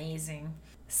looked amazing.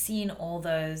 Seeing all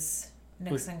those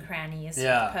nooks and crannies,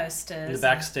 posters, the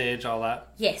backstage, all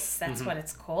that. Yes, that's what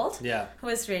it's called. Yeah, it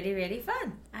was really, really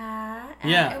fun.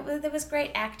 And there was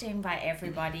great acting by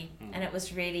everybody, and it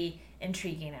was really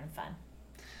intriguing and fun.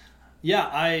 Yeah,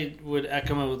 I would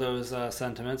echo those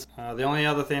sentiments. The only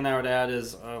other thing I would add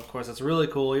is, of course, it's really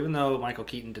cool. Even though Michael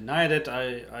Keaton denied it,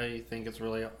 I think it's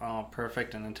really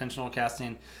perfect and intentional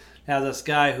casting. Now, this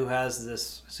guy who has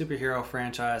this superhero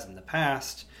franchise in the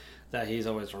past that he's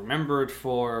always remembered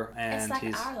for, and it's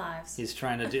like our lives. He's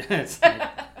trying to do. It's like,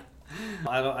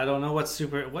 I don't know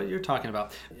what you're talking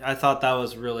about. I thought that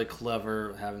was really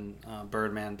clever, having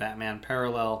Birdman, Batman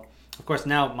parallel. Of course,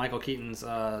 now Michael Keaton's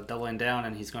doubling down,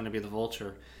 and he's going to be the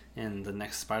Vulture in the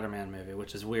next Spider-Man movie,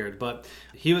 which is weird. But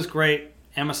he was great.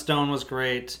 Emma Stone was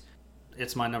great.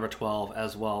 It's my number 12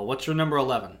 as well. What's your number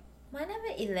 11? My number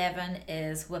 11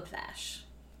 is Whiplash.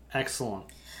 Excellent.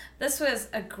 This was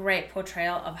a great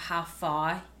portrayal of how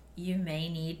far you may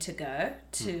need to go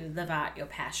to live out your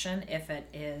passion, if it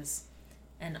is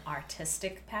an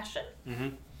artistic passion.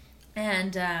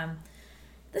 And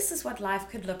this is what life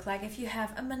could look like if you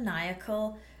have a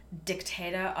maniacal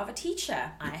dictator of a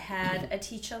teacher. I had a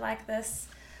teacher like this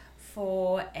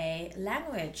for a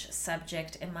language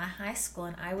subject in my high school,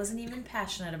 and I wasn't even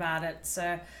passionate about it,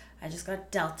 so I just got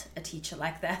dealt a teacher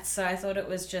like that. So I thought it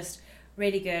was just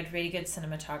really good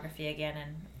cinematography again,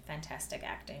 and fantastic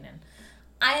acting. And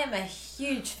I am a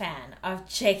huge fan of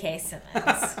J.K.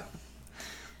 Simmons.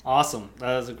 Awesome.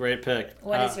 That is a great pick.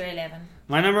 What is your 11?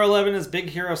 My number 11 is Big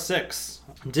Hero 6.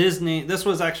 Disney. This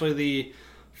was actually the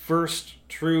first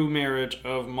true marriage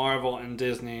of Marvel and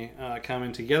Disney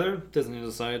coming together. Disney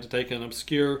decided to take an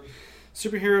obscure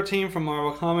superhero team from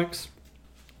Marvel Comics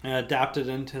and adapt it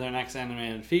into their next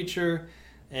animated feature.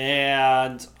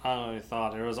 And I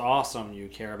thought it was awesome. You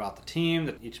care about the team,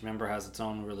 that each member has its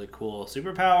own really cool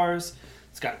superpowers.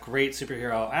 It's got great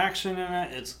superhero action in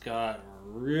it. It's got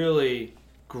really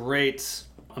great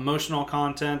emotional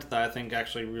content that I think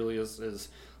actually really is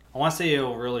I want to say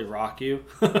it'll really rock you.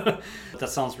 That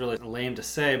sounds really lame to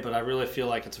say, but I really feel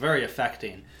like it's very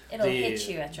affecting. It'll hit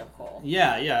you at your core.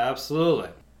 Yeah, absolutely.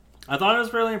 I thought it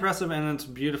was really impressive, and it's a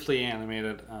beautifully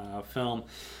animated film.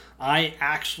 I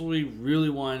actually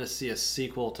really wanted to see a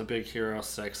sequel to Big Hero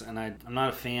 6, and I'm not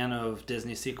a fan of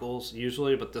Disney sequels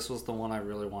usually, but this was the one I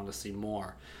really wanted to see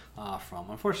more from.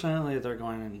 Unfortunately, they're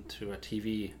going into a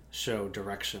TV show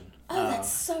direction. Oh,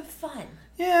 that's so fun.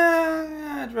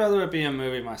 Yeah, I'd rather it be a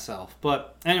movie myself.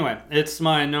 But anyway, it's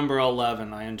my number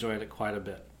 11. I enjoyed it quite a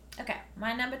bit. Okay,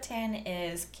 my number 10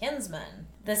 is Kinsman.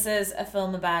 This is a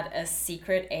film about a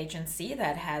secret agency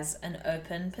that has an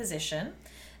open position.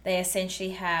 They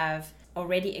essentially have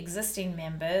already existing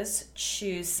members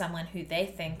choose someone who they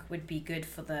think would be good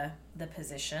for the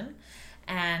position.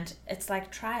 And it's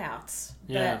like tryouts,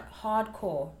 but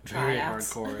hardcore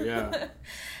tryouts. Very hardcore, yeah.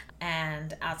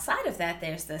 And outside of that,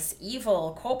 there's this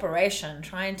evil corporation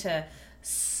trying to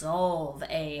solve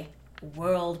a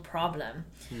world problem.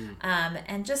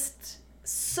 And just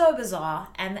so bizarre.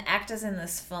 And the actors in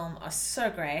this film are so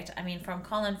great. I mean, from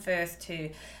Colin Firth to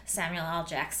Samuel L.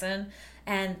 Jackson.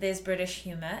 And there's British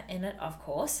humor in it, of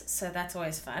course. So that's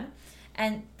always fun.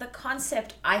 And the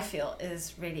concept, I feel,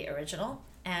 is really original.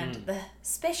 And the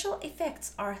special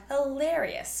effects are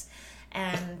hilarious.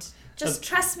 And just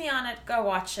trust me on it. Go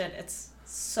watch it. It's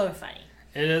so funny.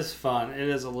 It is fun. It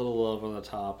is a little over the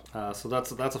top. So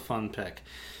that's a fun pick.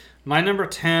 My number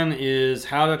 10 is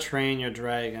How to Train Your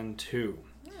Dragon 2.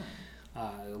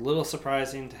 A little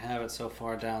surprising to have it so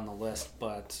far down the list,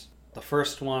 but the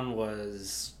first one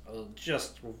was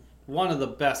just one of the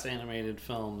best animated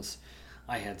films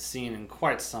I had seen in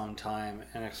quite some time.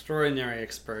 An extraordinary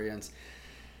experience.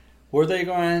 Were they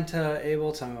going to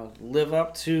able to live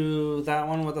up to that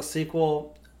one with a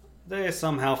sequel? They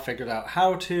somehow figured out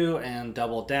how to and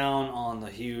doubled down on the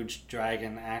huge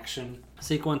dragon action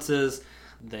sequences.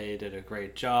 They did a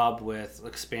great job with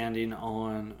expanding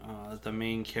on the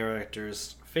main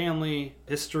character's family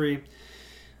history,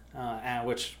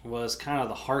 which was kind of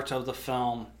the heart of the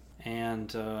film.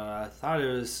 And I thought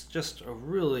it was just a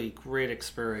really great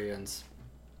experience.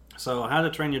 So How to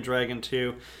Train Your Dragon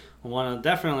 2,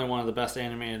 definitely one of the best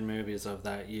animated movies of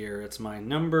that year. It's my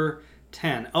number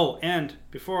 10. Oh, and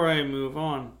before I move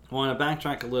on, I want to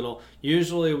backtrack a little.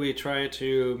 Usually we try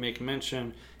to make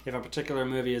mention if a particular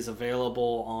movie is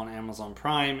available on Amazon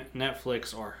Prime,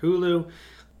 Netflix, or Hulu.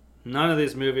 None of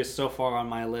these movies so far on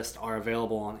my list are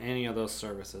available on any of those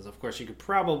services. Of course, you could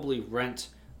probably rent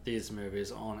these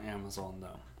movies on Amazon,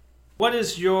 though. What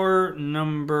is your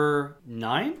number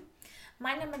 9?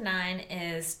 My number 9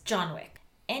 is John Wick.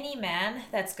 Any man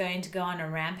that's going to go on a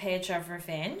rampage of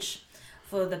revenge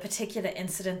for the particular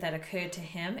incident that occurred to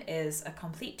him is a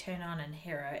complete turn-on and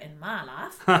hero in my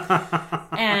life.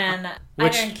 And I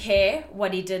don't care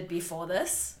what he did before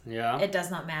this. Yeah. It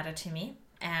does not matter to me.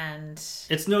 And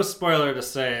it's no spoiler to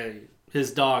say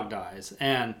his dog dies,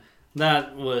 and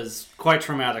that was quite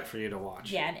traumatic for you to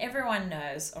watch. Yeah, and everyone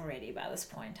knows already by this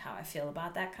point how I feel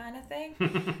about that kind of thing.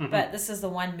 But this is the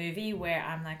one movie where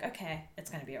I'm like, okay, it's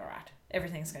going to be all right.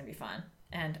 Everything's going to be fine.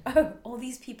 And, all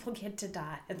these people get to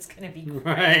die. It's going to be great.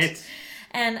 Right.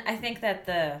 And I think that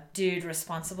the dude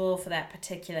responsible for that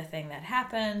particular thing that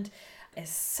happened is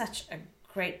such a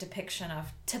great depiction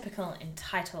of typical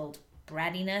entitled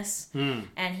brattiness.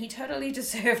 And he totally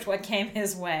deserved what came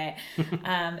his way.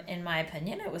 In my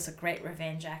opinion, it was a great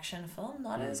revenge action film.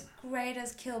 Not as great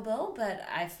as Kill Bill, but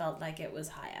I felt like it was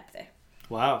high up there.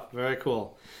 Wow, very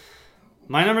cool.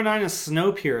 My number 9 is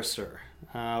Snowpiercer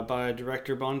by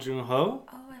director Bong Joon-ho.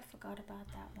 Oh, I forgot about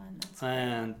that one.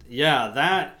 And yeah,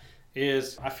 that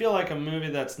is, I feel like a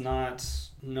movie that's not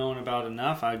known about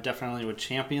enough. I definitely would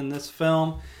champion this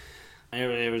film.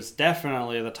 It was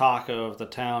definitely the talk of the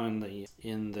town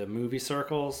in the movie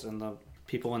circles and the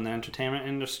people in the entertainment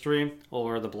industry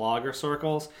or the blogger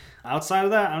circles. Outside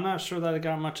of that, I'm not sure that it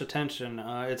got much attention.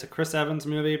 It's a Chris Evans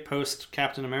movie post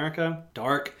Captain America.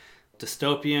 Dark,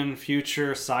 dystopian,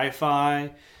 future,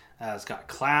 sci-fi. It's got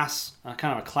class,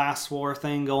 kind of a class war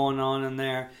thing going on in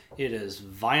there. It is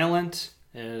violent.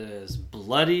 It is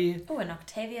bloody. Oh, and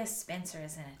Octavia Spencer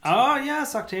is in it too. Oh,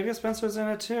 yes, Octavia Spencer's in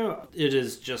it too. It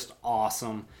is just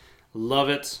awesome. Love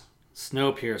it.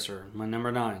 Snowpiercer, my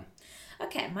number 9.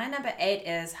 Okay, my number 8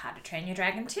 is How to Train Your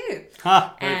Dragon 2.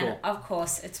 Ha, very and cool. Of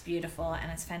course, it's beautiful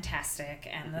and it's fantastic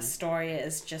and the story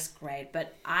is just great.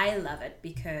 But I love it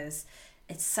because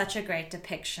it's such a great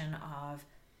depiction of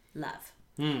love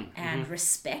Mm, and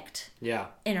respect yeah.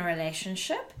 in a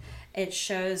relationship. It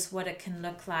shows what it can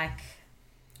look like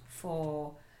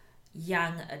for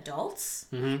young adults,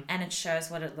 and it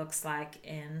shows what it looks like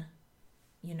in,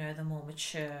 you know, the more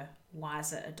mature,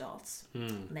 wiser adults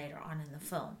later on in the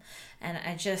film. And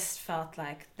I just felt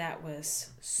like that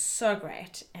was so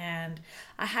great, and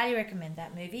I highly recommend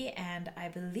that movie, and I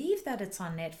believe that it's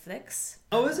on Netflix.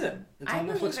 Oh, is it? It's I on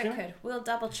believe Netflix it too? could. We'll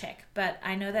double check, but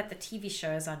I know that the TV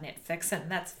show is on Netflix,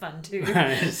 and that's fun too.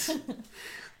 Nice.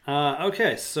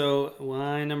 Okay, so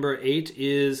my number 8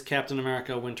 is Captain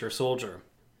America Winter Soldier.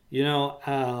 You know,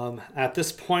 at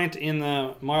this point in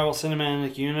the Marvel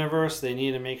Cinematic Universe, they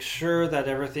need to make sure that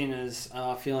everything is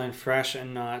feeling fresh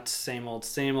and not same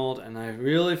old, and I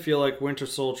really feel like Winter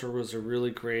Soldier was a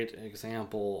really great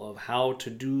example of how to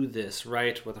do this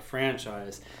right with a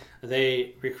franchise.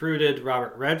 They recruited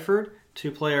Robert Redford to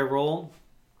play a role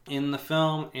in the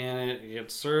film, and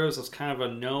it serves as kind of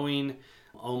a knowing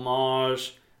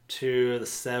homage to the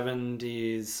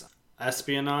 70s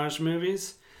espionage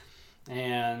movies.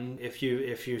 And if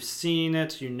you've seen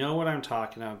it, you know what I'm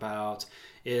talking about.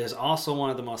 It is also one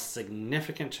of the most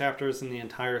significant chapters in the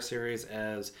entire series,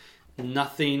 as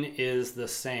nothing is the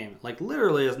same. Like,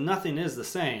 literally, as nothing is the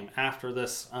same after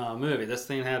this movie. This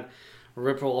thing had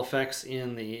ripple effects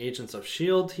in the Agents of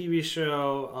S.H.I.E.L.D. TV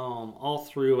show, all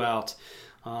throughout.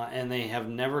 And they have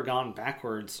never gone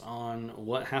backwards on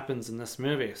what happens in this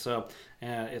movie. So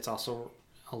it's also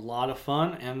a lot of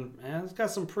fun, and it's got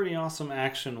some pretty awesome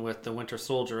action with the Winter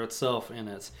Soldier itself in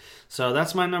it. So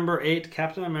that's my number 8,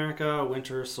 Captain America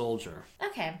Winter Soldier.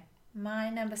 Okay, my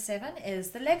number 7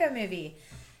 is the Lego Movie.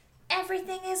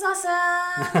 Everything is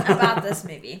awesome about this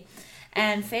movie.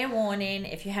 And fair warning,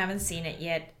 if you haven't seen it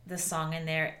yet, the song in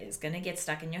there is going to get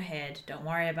stuck in your head. Don't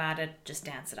worry about it, just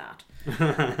dance it out.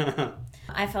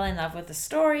 I fell in love with the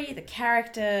story, the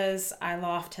characters. I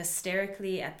laughed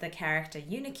hysterically at the character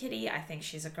Unikitty. I think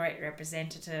she's a great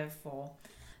representative for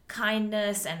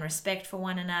kindness and respect for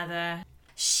one another.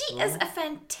 She is a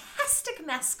fantastic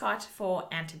mascot for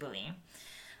anti-bullying.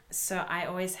 So I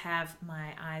always have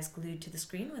my eyes glued to the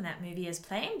screen when that movie is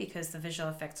playing, because the visual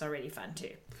effects are really fun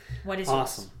too. What is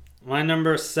awesome? yours? My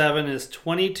number 7 is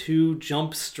 22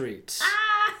 Jump Street.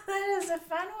 That is a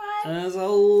fun one. It's a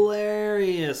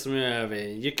hilarious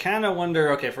movie. You kind of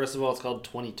wonder, okay, first of all, it's called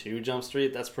 22 Jump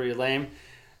Street. That's pretty lame.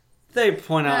 They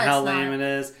point out how lame it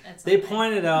is. They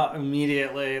pointed out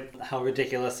immediately how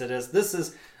ridiculous it is. This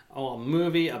is a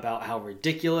movie about how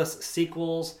ridiculous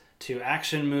sequels to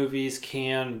action movies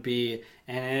can be,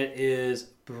 and it is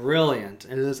brilliant.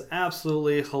 It is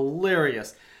absolutely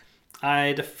hilarious.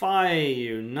 I defy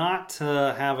you not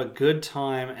to have a good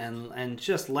time and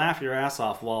just laugh your ass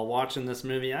off while watching this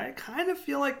movie. I kind of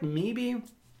feel like maybe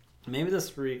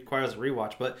this requires a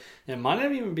rewatch, but it might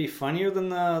not even be funnier than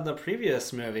the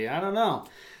previous movie. I don't know.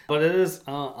 But it is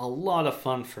a lot of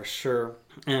fun for sure,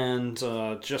 and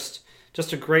just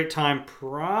a great time.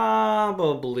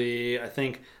 Probably, I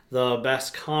think, the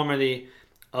best comedy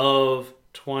of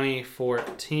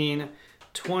 2014.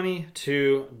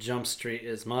 22 Jump Street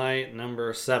is my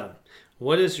number 7.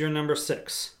 What is your number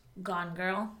 6? Gone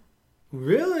Girl.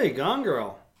 Really? Gone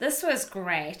Girl? This was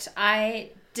great. I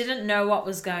didn't know what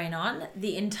was going on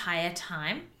the entire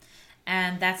time,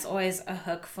 and that's always a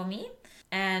hook for me.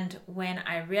 And when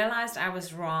I realized I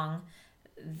was wrong,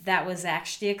 that was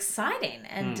actually exciting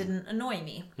and didn't annoy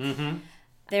me. Mm-hmm.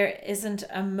 There isn't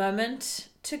a moment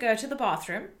to go to the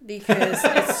bathroom because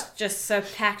it's just so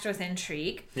packed with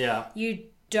intrigue. Yeah. You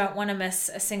don't want to miss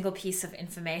a single piece of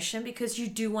information because you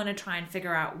do want to try and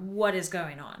figure out what is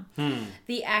going on.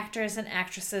 The actors and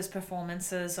actresses'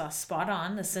 performances are spot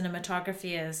on. The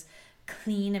cinematography is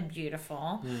clean and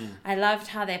beautiful. I loved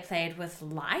how they played with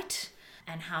light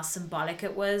and how symbolic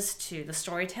it was to the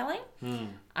storytelling.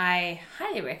 I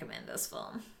highly recommend this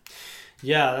film.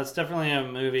 Yeah, that's definitely a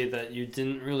movie that you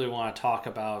didn't really want to talk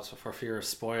about for fear of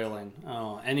spoiling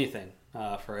anything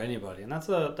for anybody. And that's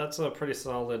a pretty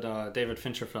solid David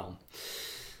Fincher film.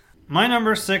 My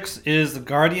number 6 is The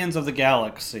Guardians of the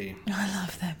Galaxy. I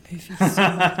love that movie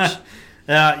so much.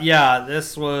 Yeah,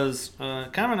 this was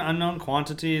kind of an unknown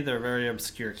quantity. They're very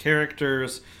obscure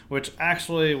characters, which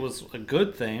actually was a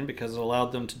good thing because it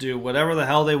allowed them to do whatever the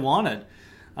hell they wanted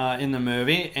in the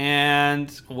movie. And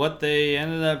what they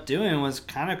ended up doing was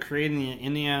kind of creating the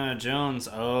Indiana Jones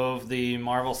of the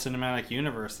Marvel Cinematic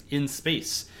Universe in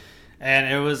space.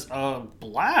 And it was a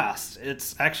blast.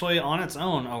 It's actually on its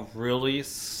own a really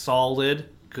solid,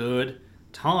 good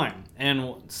time.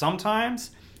 And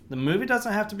sometimes the movie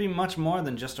doesn't have to be much more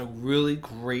than just a really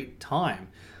great time.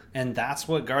 And that's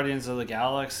what Guardians of the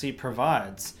Galaxy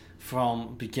provides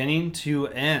from beginning to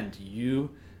end. You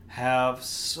have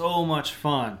so much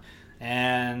fun,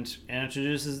 and it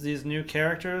introduces these new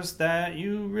characters that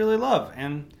you really love.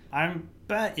 And I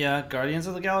bet ya Guardians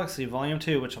of the Galaxy Volume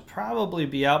 2, which will probably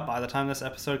be out by the time this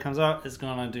episode comes out, is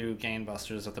going to do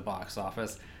gangbusters at the box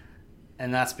office.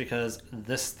 And that's because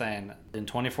this thing in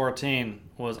 2014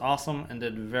 was awesome and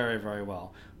did very, very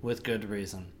well, with good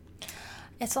reason.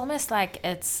 It's almost like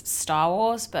it's Star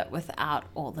Wars, but without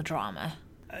all the drama.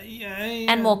 Yeah,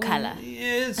 and more color.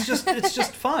 It's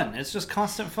just fun. It's just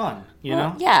constant fun, you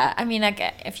know? Yeah, I mean, like,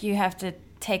 if you have to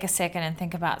take a second and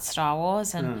think about Star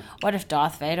Wars, and what if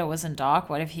Darth Vader wasn't dark?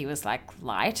 What if he was like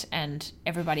light and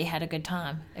everybody had a good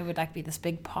time? It would like be this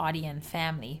big party and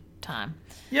family time.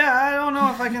 Yeah, I don't know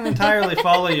if I can entirely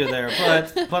follow you there,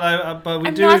 but we I'm do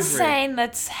agree. not saying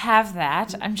let's have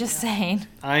that. I'm just saying.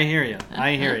 I hear you.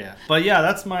 But yeah,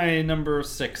 that's my number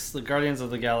 6, the Guardians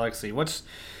of the Galaxy. What's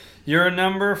your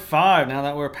number 5? Now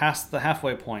that we're past the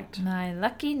halfway point. My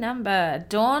lucky number,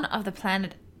 Dawn of the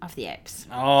Planet of the Apes.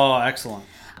 Oh, excellent.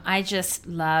 I just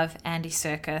love Andy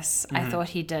Serkis. I thought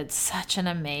he did such an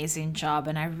amazing job,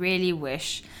 and I really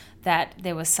wish that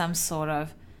there was some sort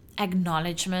of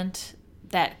acknowledgement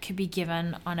that could be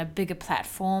given on a bigger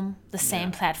platform, the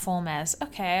same platform as,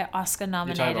 okay, Oscar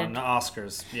nominated. You're talking about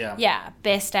Oscars, yeah. Yeah,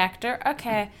 Best Actor,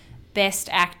 okay, Best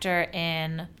Actor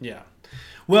in... Yeah.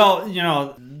 Well, you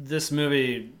know, this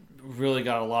movie really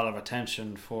got a lot of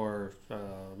attention for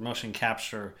motion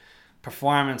capture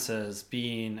performances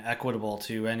being equitable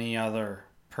to any other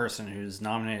person who's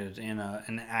nominated in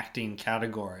an acting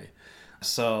category.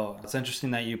 So it's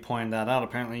interesting that you pointed that out.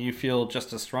 Apparently you feel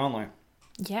just as strongly.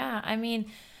 Yeah, I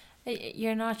mean,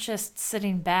 you're not just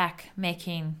sitting back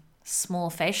making small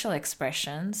facial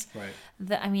expressions.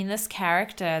 Right. I mean, this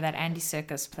character that Andy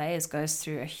Serkis plays goes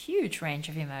through a huge range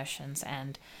of emotions,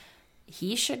 and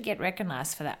he should get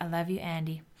recognized for that. I love you,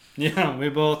 Andy. Yeah, we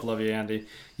both love you, Andy.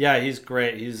 Yeah, he's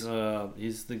great. He's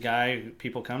the guy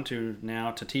people come to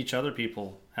now to teach other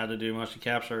people how to do motion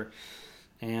capture.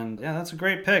 And yeah, that's a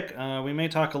great pick. We may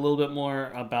talk a little bit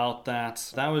more about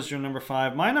that. That was your number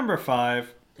 5. My number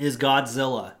 5 is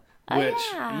Godzilla. Which,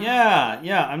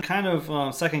 yeah, I'm kind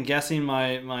of second guessing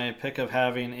my pick of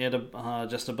having it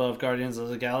just above Guardians of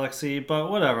the Galaxy, but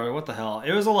whatever, what the hell.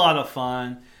 It was a lot of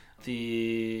fun.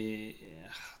 They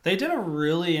did a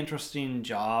really interesting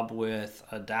job with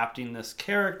adapting this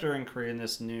character and creating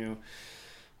this new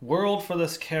world for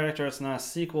this character. It's not a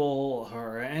sequel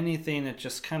or anything. It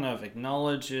just kind of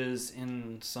acknowledges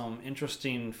in some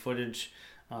interesting footage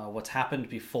what's happened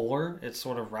before. It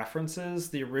sort of references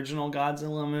the original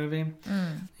Godzilla movie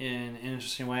in an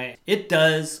interesting way. It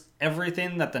does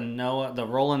everything that the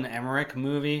Roland Emmerich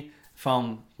movie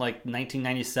from like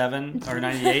 1997 or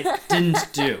 98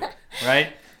 didn't do,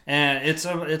 right? And it's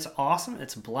awesome.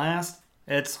 It's a blast.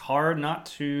 It's hard not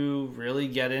to really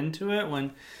get into it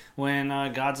when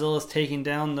Godzilla's taking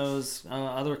down those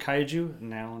other kaiju,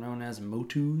 now known as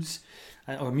Motus,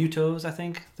 or Mutos, I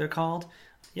think they're called.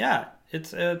 Yeah,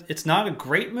 it's not a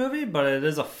great movie, but it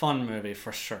is a fun movie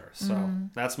for sure. So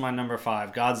that's my number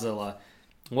 5, Godzilla.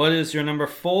 What is your number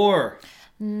 4?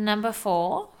 Number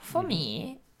 4 for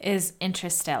me is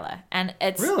Interstellar, and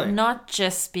it's really? Not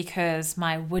just because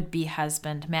my would-be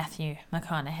husband Matthew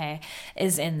McConaughey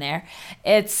is in there.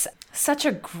 It's such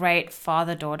a great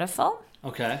father-daughter film.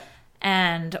 Okay.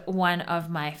 And one of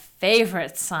my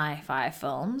favorite sci-fi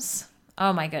films.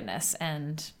 Oh my goodness.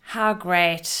 And how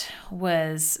great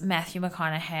was Matthew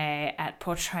McConaughey at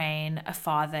portraying a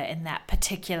father in that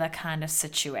particular kind of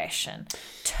situation.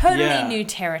 Totally new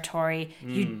territory.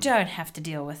 You don't have to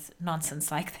deal with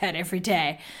nonsense like that every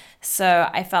day. So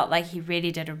I felt like he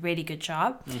really did a really good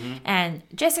job. And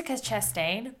Jessica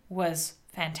Chastain was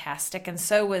fantastic, and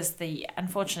so was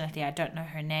unfortunately I don't know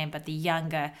her name, but the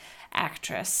younger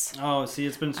actress. Oh, see,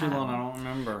 it's been too long, I don't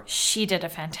remember. She did a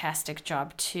fantastic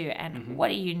job too, and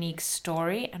what a unique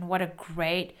story, and what a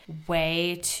great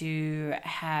way to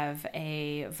have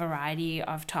a variety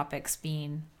of topics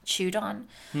being chewed on.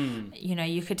 You know,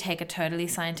 you could take a totally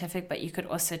scientific, but you could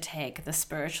also take the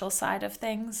spiritual side of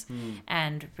things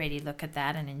and really look at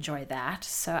that and enjoy that.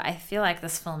 So I feel like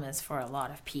this film is for a lot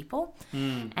of people.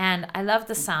 And I love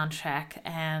the soundtrack,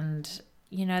 and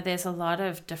you know, there's a lot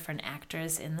of different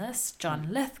actors in this. John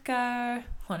Lithgow,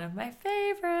 one of my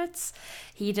favorites.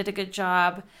 He did a good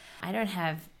job. I don't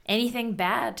have anything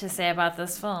bad to say about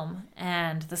this film.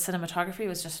 And the cinematography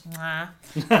was just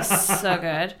so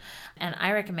good. And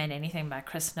I recommend anything by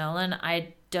Chris Nolan.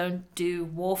 I don't do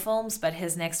war films, but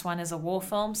his next one is a war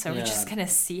film. So we're just going to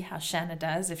see how Shanna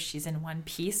does if she's in one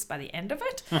piece by the end of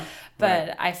it.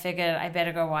 But I figured I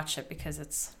better go watch it because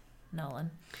it's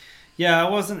Nolan. Yeah, I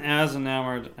wasn't as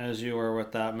enamored as you were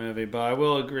with that movie, but I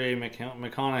will agree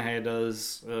McConaughey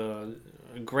does a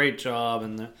great job,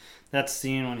 and that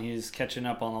scene when he's catching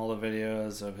up on all the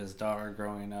videos of his daughter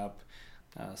growing up,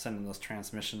 sending those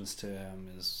transmissions to him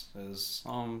is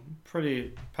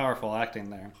pretty powerful acting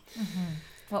there. Mm-hmm.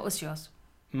 What was yours?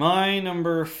 My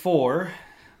number 4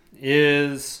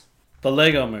 is the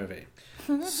Lego Movie.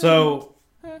 So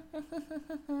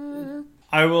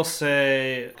I will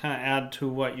say, kind of add to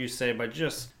what you say by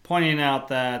just pointing out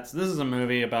that this is a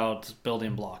movie about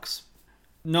building blocks.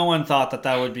 No one thought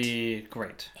that would be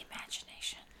great.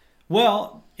 Imagination.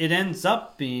 Well, it ends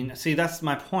up being... See, that's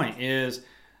my point, is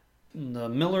the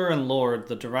Miller and Lord,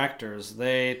 the directors,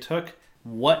 they took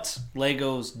what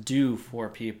Legos do for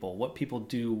people, what people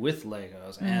do with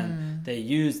Legos, and they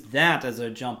used that as a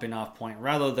jumping off point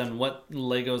rather than what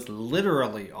Legos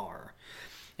literally are.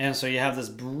 And so you have this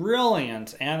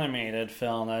brilliant animated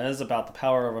film that is about the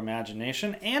power of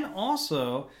imagination, and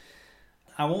also,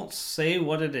 I won't say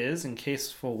what it is in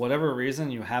case for whatever reason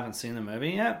you haven't seen the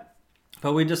movie yet,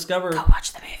 but we discover... Go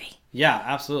watch the movie. Yeah,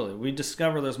 absolutely. We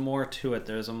discover there's more to it.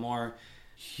 There's a more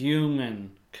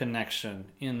human connection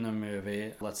in the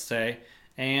movie, let's say.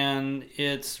 And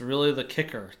it's really the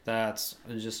kicker that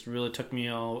just really took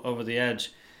me over the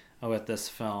edge with this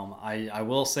film. I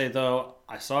will say, though,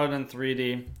 I saw it in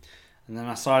 3D, and then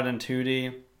I saw it in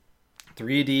 2D.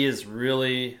 3D is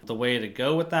really the way to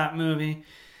go with that movie,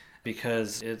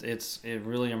 because it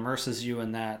really immerses you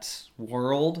in that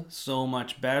world so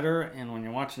much better. And when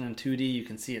you're watching in 2D, you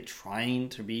can see it trying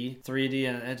to be 3D,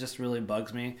 and it just really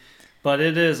bugs me. But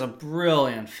it is a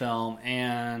brilliant film,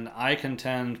 and I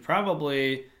contend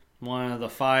probably one of the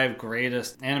 5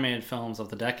 greatest animated films of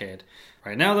the decade.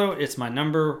 Right now, though, it's my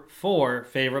number 4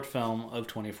 favorite film of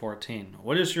 2014.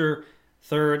 What is your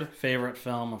third favorite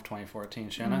film of 2014,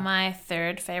 Shanna? My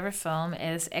third favorite film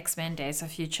is X-Men Days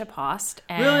of Future Past.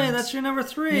 And really? That's your number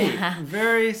 3? Yeah.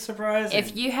 Very surprising.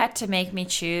 If you had to make me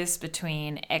choose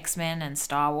between X-Men and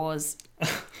Star Wars,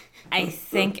 I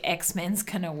think X-Men's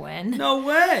gonna win. No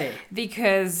way!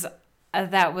 Because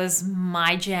that was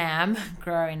my jam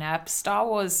growing up. Star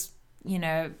Wars,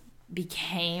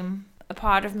 became a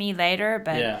part of me later,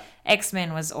 but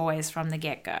X-Men was always from the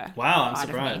get-go. Wow, I'm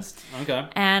surprised. Okay.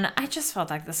 And I just felt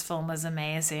like this film was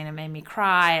amazing. It made me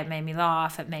cry, it made me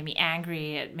laugh, it made me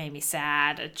angry, it made me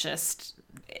sad. It just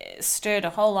stirred a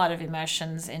whole lot of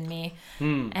emotions in me.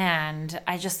 And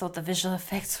I just thought the visual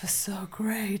effects were so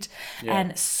great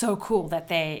and so cool that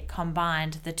they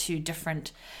combined the two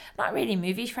different, not really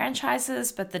movie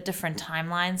franchises, but the different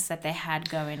timelines that they had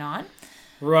going on.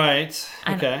 Right.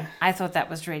 Okay. And I thought that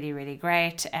was really, really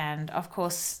great. And of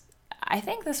course, I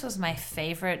think this was my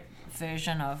favorite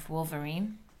version of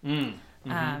Wolverine. I'm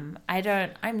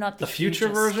not the future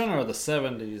hugest... version or the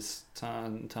 70s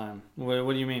time?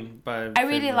 What do you mean by... I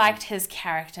really liked his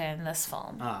character in this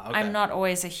film. Okay. I'm not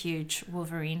always a huge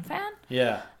Wolverine fan.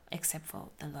 Yeah. Except for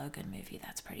the Logan movie.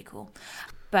 That's pretty cool.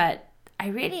 But I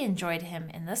really enjoyed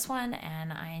him in this one,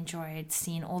 and I enjoyed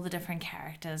seeing all the different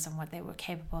characters and what they were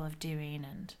capable of doing,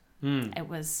 and it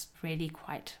was really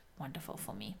quite wonderful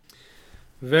for me.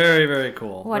 Very, very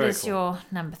cool. What very is cool. your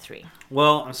number 3?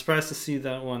 Well, I'm surprised to see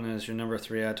that one as your number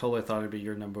 3. I totally thought it'd be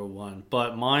your number 1.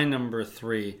 But my number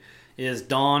 3 is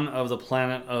Dawn of the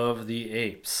Planet of the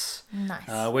Apes.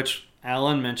 Nice. Which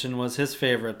Alan mentioned was his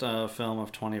favorite film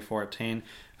of 2014.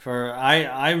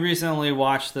 I recently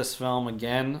watched this film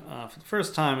again for the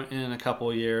first time in a couple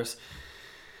of years.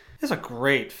 It's a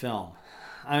great film.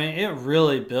 I mean, it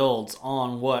really builds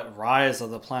on what Rise of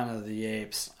the Planet of the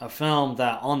Apes, a film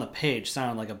that on the page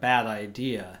sounded like a bad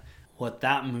idea, what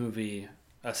that movie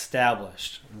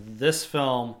established. This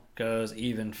film goes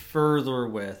even further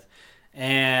with,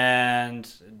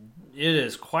 and it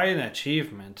is quite an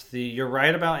achievement. You're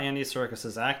right about Andy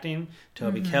Serkis's acting,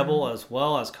 Toby Kebbell as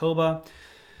well as Koba.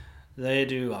 They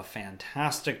do a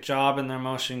fantastic job in their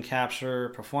motion capture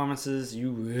performances.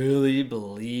 You really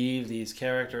believe these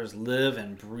characters live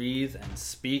and breathe and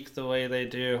speak the way they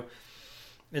do.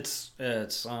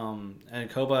 And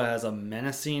Koba has a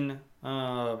menacing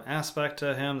aspect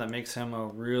to him that makes him a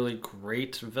really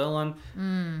great villain.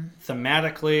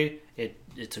 Thematically,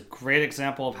 it's a great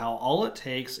example of how all it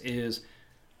takes is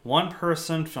one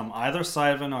person from either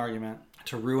side of an argument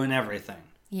to ruin everything.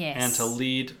 Yes. And to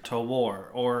lead to war,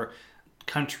 or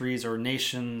countries or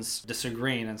nations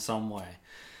disagreeing in some way.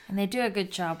 And they do a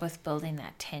good job with building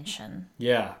that tension.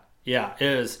 Yeah, it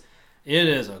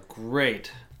is a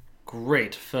great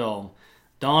film.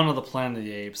 Dawn of the Planet of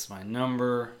the Apes, my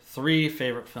number 3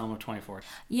 favorite film of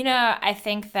 2014. I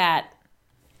think that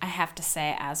I have to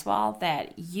say as well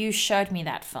that you showed me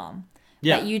that film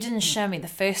Yeah. But you didn't show me the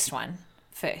first one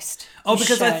first. Oh, You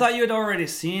because I showed- thought you had already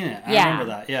seen it. I Yeah. remember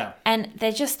that. Yeah. And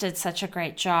they just did such a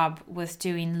great job with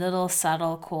doing little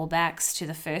subtle callbacks to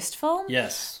the first film.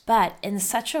 Yes. But in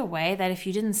such a way that if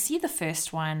you didn't see the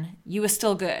first one, you were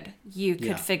still good. You could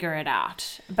Yeah. figure it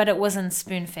out. But it wasn't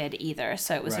spoon-fed either.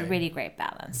 So it was a Right. really great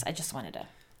balance. I just wanted to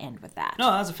end with that.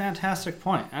 No, that's a fantastic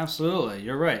point. Absolutely.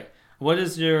 You're right. What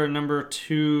is your number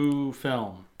 2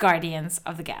 film? Guardians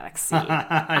of the Galaxy.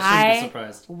 I shouldn't be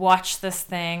surprised. Watched this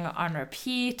thing on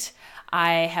repeat.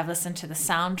 I have listened to the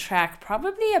soundtrack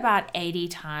probably about 80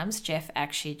 times. Jeff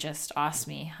actually just asked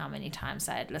me how many times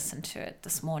I had listened to it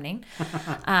this morning.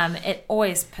 It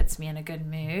always puts me in a good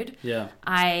mood. Yeah.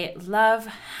 I love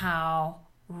how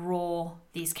raw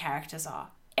these characters are.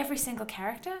 Every single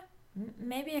character,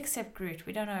 maybe except Groot.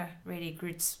 We don't know really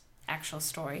Groot's actual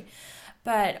story.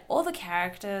 But all the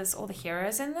characters, all the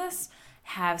heroes in this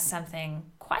have something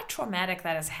quite traumatic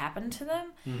that has happened to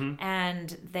them.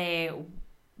 And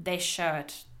they show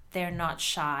it. They're not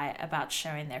shy about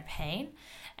showing their pain.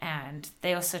 And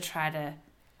they also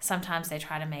sometimes they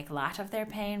try to make light of their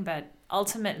pain, but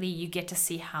ultimately you get to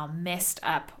see how messed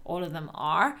up all of them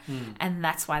are. And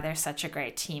that's why they're such a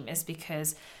great team, is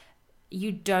because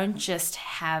you don't just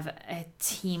have a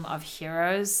team of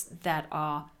heroes that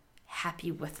are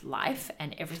happy with life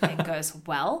and everything goes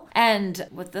well. And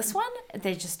with this one,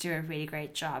 they just do a really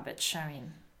great job at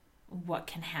showing what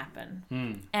can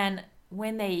happen. And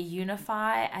when they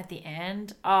unify at the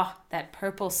end, that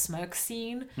purple smoke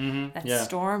scene, that yeah.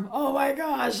 storm, oh my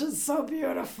gosh, it's so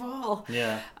beautiful.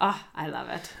 Yeah. I love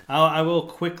it. I will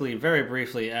quickly, very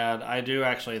briefly add, I do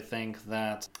actually think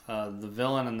that the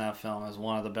villain in that film is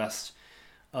one of the best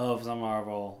of the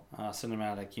Marvel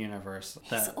Cinematic Universe.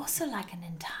 He's also like an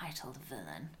entitled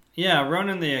villain. Yeah,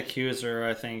 Ronan the Accuser,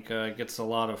 I think, gets a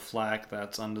lot of flack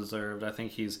that's undeserved. I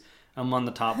think he's among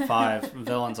the top 5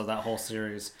 villains of that whole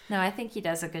series. No, I think he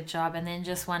does a good job. And then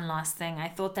just one last thing. I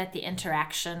thought that the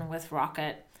interaction with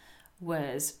Rocket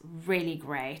was really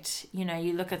great. You know,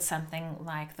 you look at something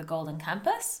like the Golden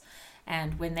Compass,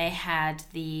 and when they had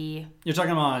the... You're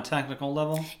talking about on a technical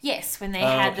level? Yes, when they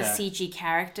had the okay. CG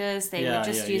characters, they Yeah, were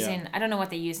just yeah, using... yeah. I don't know what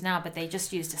they use now, but they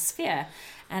just used a sphere.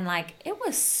 And, like, it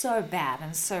was so bad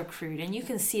and so crude. And you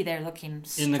can see they're looking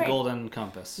straight... In the Golden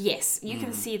Compass. Yes, you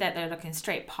can see that they're looking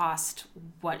straight past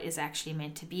what is actually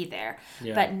meant to be there.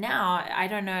 Yeah. But now, I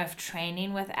don't know if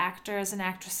training with actors and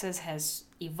actresses has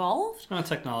evolved. Well,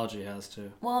 technology has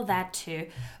too. Well, that too.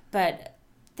 But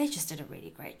they just did a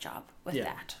really great job with Yeah.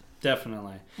 that.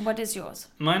 Definitely. What is yours?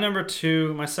 My number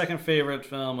 2, my second favorite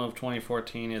film of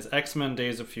 2014 is X-Men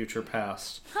Days of Future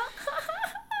Past.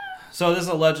 So this is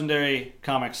a legendary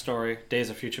comic story, Days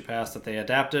of Future Past, that they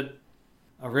adapted.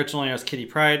 Originally it was Kitty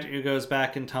Pryde who goes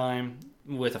back in time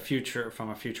with a future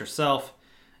self.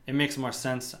 It makes more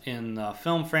sense in the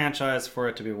film franchise for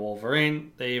it to be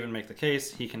Wolverine. They even make the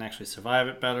case he can actually survive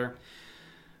it better.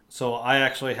 So I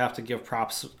actually have to give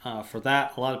props for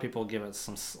that. A lot of people give it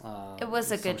some It was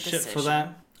a good shit for decision.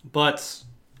 that. But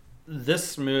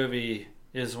this movie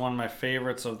is one of my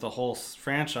favorites of the whole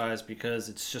franchise because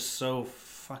it's just so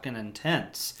fucking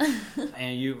intense.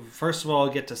 And you, first of all,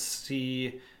 get to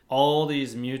see all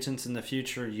these mutants in the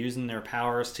future using their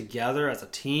powers together as a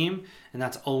team, and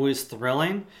that's always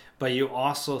thrilling. But you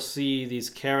also see these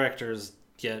characters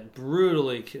get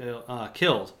brutally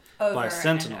killed by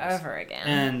Sentinels. And over again.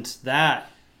 And that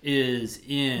is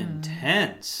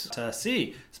intense to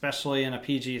see, especially in a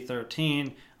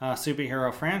PG-13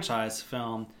 superhero franchise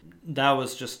film. That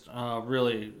was just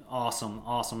really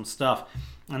awesome stuff.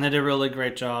 And they did a really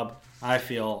great job, I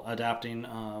feel, adapting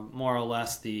more or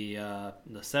less the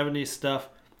 70s stuff.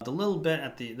 A little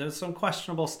bit there's some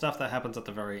questionable stuff that happens at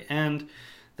the very end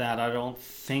that I don't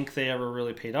think they ever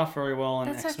really paid off very well in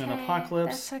X-Men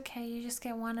Apocalypse. That's okay. You just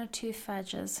get 1 or 2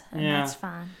 fudges, and Yeah. that's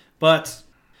fine. But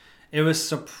it was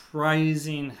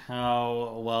surprising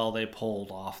how well they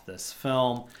pulled off this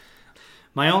film.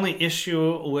 My only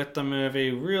issue with the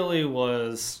movie really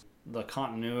was the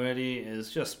continuity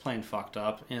is just plain fucked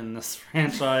up in this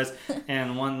franchise.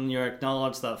 And when you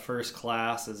acknowledge that First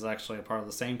Class is actually a part of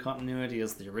the same continuity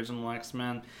as the original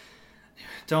X-Men,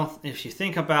 if you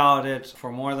think about it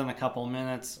for more than a couple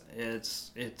minutes,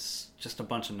 it's just a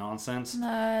bunch of nonsense.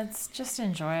 No, just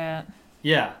enjoy it.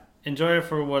 Yeah, enjoy it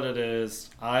for what it is.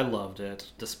 I loved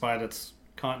it, despite its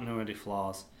continuity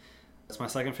flaws. It's my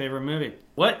second favorite movie.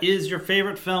 What is your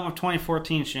favorite film of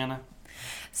 2014, Shanna?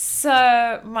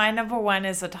 So my number 1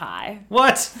 is a tie.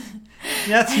 What?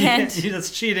 That's And-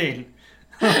 that's cheating.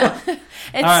 It's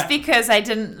right. because I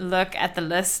didn't look at the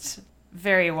list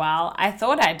very well. I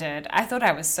thought I did. I thought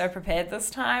I was so prepared this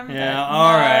time. Yeah, but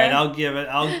all no. right. I'll give it.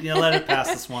 I'll let it pass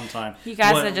this one time. You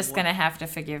guys are just going to have to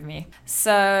forgive me.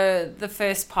 So the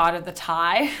first part of the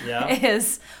tie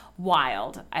is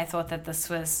wild. I thought that this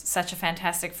was such a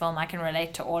fantastic film. I can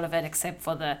relate to all of it except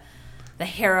for the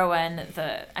heroin,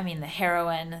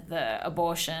 the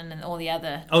abortion, and all the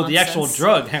other Oh, the actual nonsense.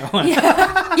 drug, heroin.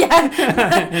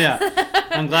 Yeah. Yeah.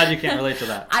 I'm glad you can't relate to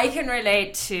that. I can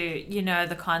relate to,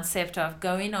 the concept of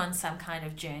going on some kind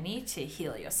of journey to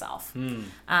heal yourself.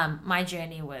 My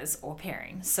journey was au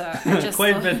pairing, so I just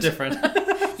Quite a bit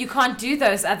different. you can't do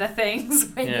those other things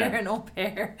when Yeah. you're an au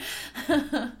pair.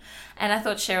 And I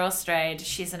thought Cheryl Strayed,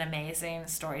 she's an amazing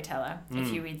storyteller.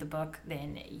 If you read the book,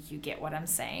 then you get what I'm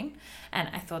saying. And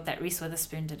I thought that Reese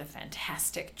Witherspoon did a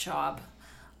fantastic job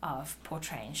of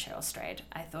portraying Cheryl Strayed.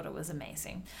 I thought it was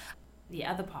amazing. The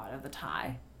other part of the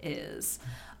tie is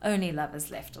Only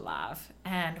Lovers Left Alive.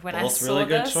 And when I Both saw really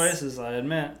good this, choices, I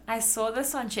admit. I saw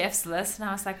this on Jeff's list and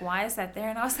I was like, why is that there?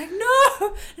 And I was like, no,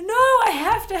 I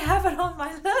have to have it on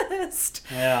my list.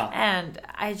 Yeah. And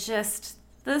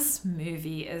this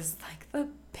movie is like the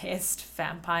best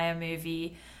vampire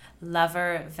movie,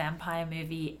 lover vampire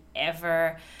movie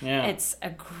ever. Yeah. It's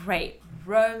a great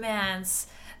romance.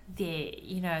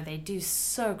 They do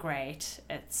so great.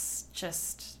 It's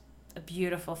just a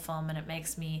beautiful film and it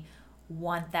makes me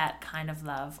want that kind of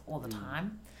love all the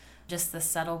time. Just the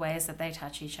subtle ways that they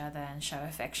touch each other and show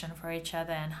affection for each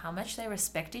other and how much they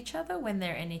respect each other when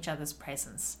they're in each other's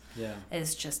presence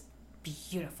is just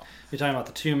beautiful. You're talking about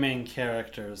the two main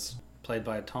characters, played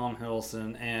by Tom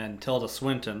Hiddleston and Tilda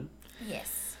Swinton.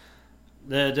 Yes.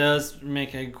 That does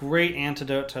make a great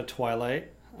antidote to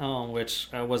Twilight, which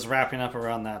was wrapping up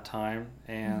around that time.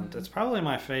 And it's probably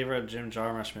my favorite Jim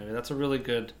Jarmusch movie. That's a really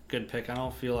good pick. I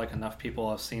don't feel like enough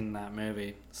people have seen that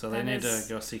movie, so they need to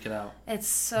go seek it out. It's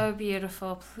so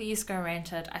beautiful. Please go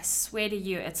rent it. I swear to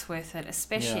you, it's worth it,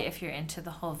 especially if you're into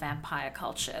the whole vampire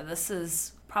culture. This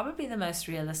is probably the most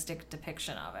realistic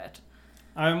depiction of it.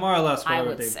 I more or less I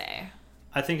would say.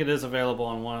 I think it is available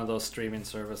on one of those streaming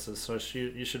services, so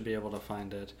you should be able to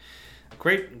find it.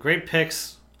 Great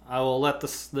picks. I will let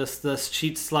this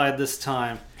cheat slide this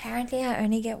time. Apparently, I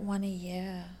only get one a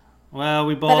year. Well,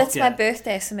 we both But it's get... my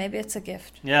birthday, so maybe it's a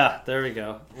gift. Yeah, there we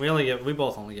go. We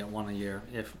both only get one a year,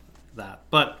 if that.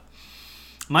 But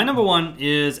my number one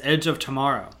is Edge of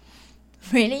Tomorrow.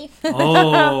 Really?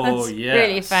 Oh, That's yes.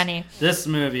 really funny. This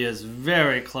movie is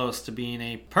very close to being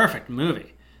a perfect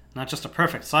movie. Not just a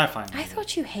perfect sci-fi movie. I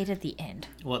thought you hated the end.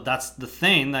 Well, that's the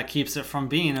thing that keeps it from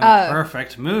being a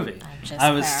perfect movie.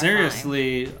 I was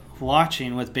seriously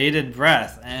watching with bated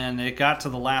breath, and it got to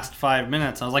the last 5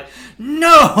 minutes. I was like,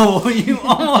 no, you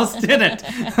almost did it.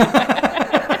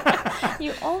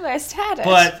 You almost had it.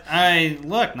 But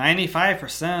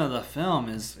 95% of the film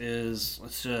is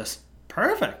it's just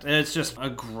perfect. It's just a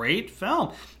great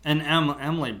film. And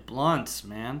Emily Blunt,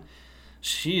 man,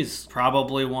 she's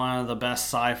probably one of the best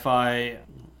sci-fi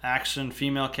action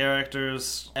female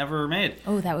characters ever made.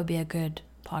 Oh, that would be a good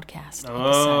podcast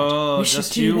Oh, episode.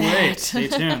 just you wait. Stay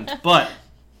tuned. But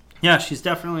yeah, she's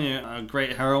definitely a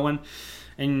great heroine.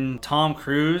 And Tom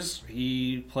Cruise,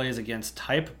 he plays against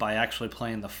type by actually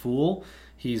playing the fool.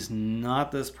 He's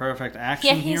not this perfect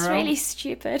action hero. Yeah, he's really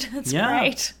stupid. It's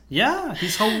great. Yeah,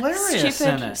 he's hilarious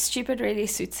in it. Stupid really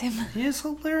suits him. He is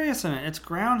hilarious in it. It's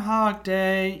Groundhog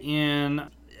Day in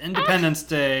Independence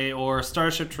Day or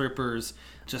Starship Troopers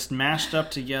just mashed up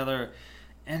together.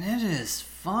 And it is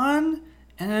fun,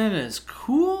 and it is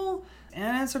cool,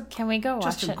 and it's Can we go watch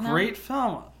just it a now? great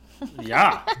film.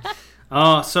 Yeah.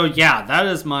 So yeah, that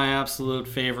is my absolute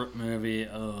favorite movie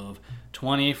of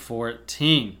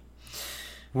 2014.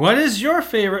 What is your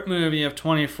favorite movie of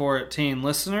 2014?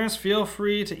 Listeners, feel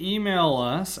free to email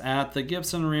us at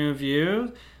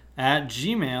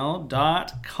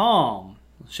thegibsonreview@gmail.com.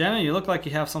 Shannon, you look like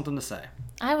you have something to say.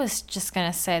 I was just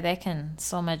going to say they can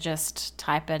just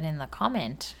type it in the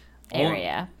comment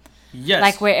area. Yes.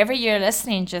 Like wherever you're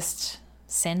listening, just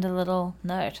send a little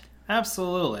note.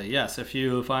 Absolutely, yes. If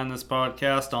you find this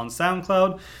podcast on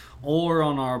SoundCloud or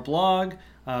on our blog,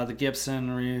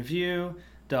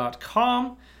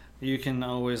 thegibsonreview.com, you can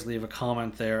always leave a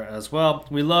comment there as well.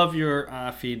 We love your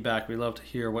feedback. We love to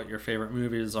hear what your favorite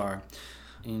movies are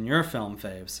in your film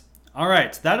faves. All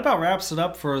right, that about wraps it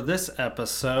up for this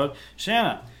episode.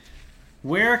 Shanna,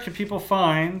 where can people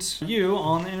find you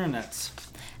on the internets?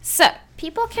 So,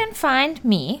 people can find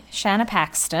me, Shanna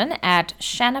Paxton, at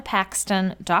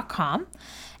shannapaxton.com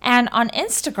and on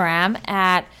Instagram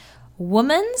at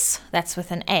womans, that's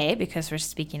with an A because we're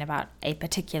speaking about a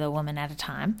particular woman at a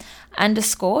time,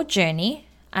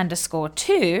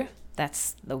 _journey_2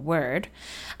 that's the word,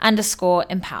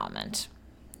 _empowerment.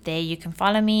 There you can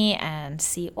follow me and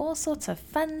see all sorts of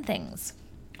fun things.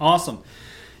 Awesome.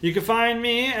 You can find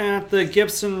me at the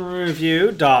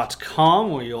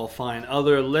GibsonReview.com, where you'll find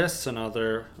other lists and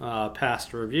other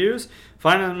past reviews.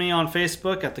 Find me on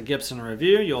Facebook at the Gibson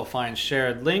Review. You'll find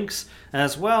shared links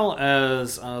as well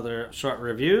as other short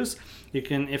reviews. You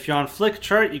can, if you're on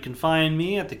Flickchart, you can find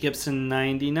me at the Gibson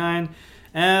 99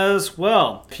 as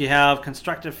well. If you have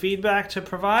constructive feedback to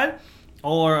provide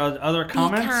or other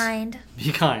comments,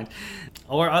 be kind.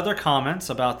 Or other comments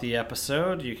about the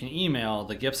episode, you can email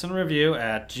the Gibson Review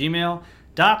at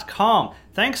gmail.com.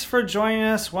 Thanks for joining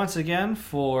us once again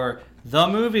for The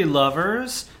Movie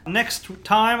Lovers. Next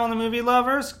time on The Movie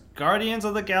Lovers, Guardians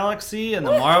of the Galaxy and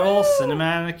the Marvel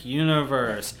Cinematic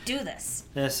Universe. Do this.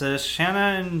 This is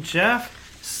Shanna and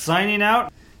Jeff signing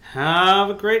out. Have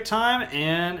a great time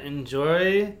and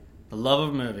enjoy the love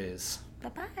of movies.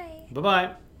 Bye-bye.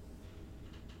 Bye-bye.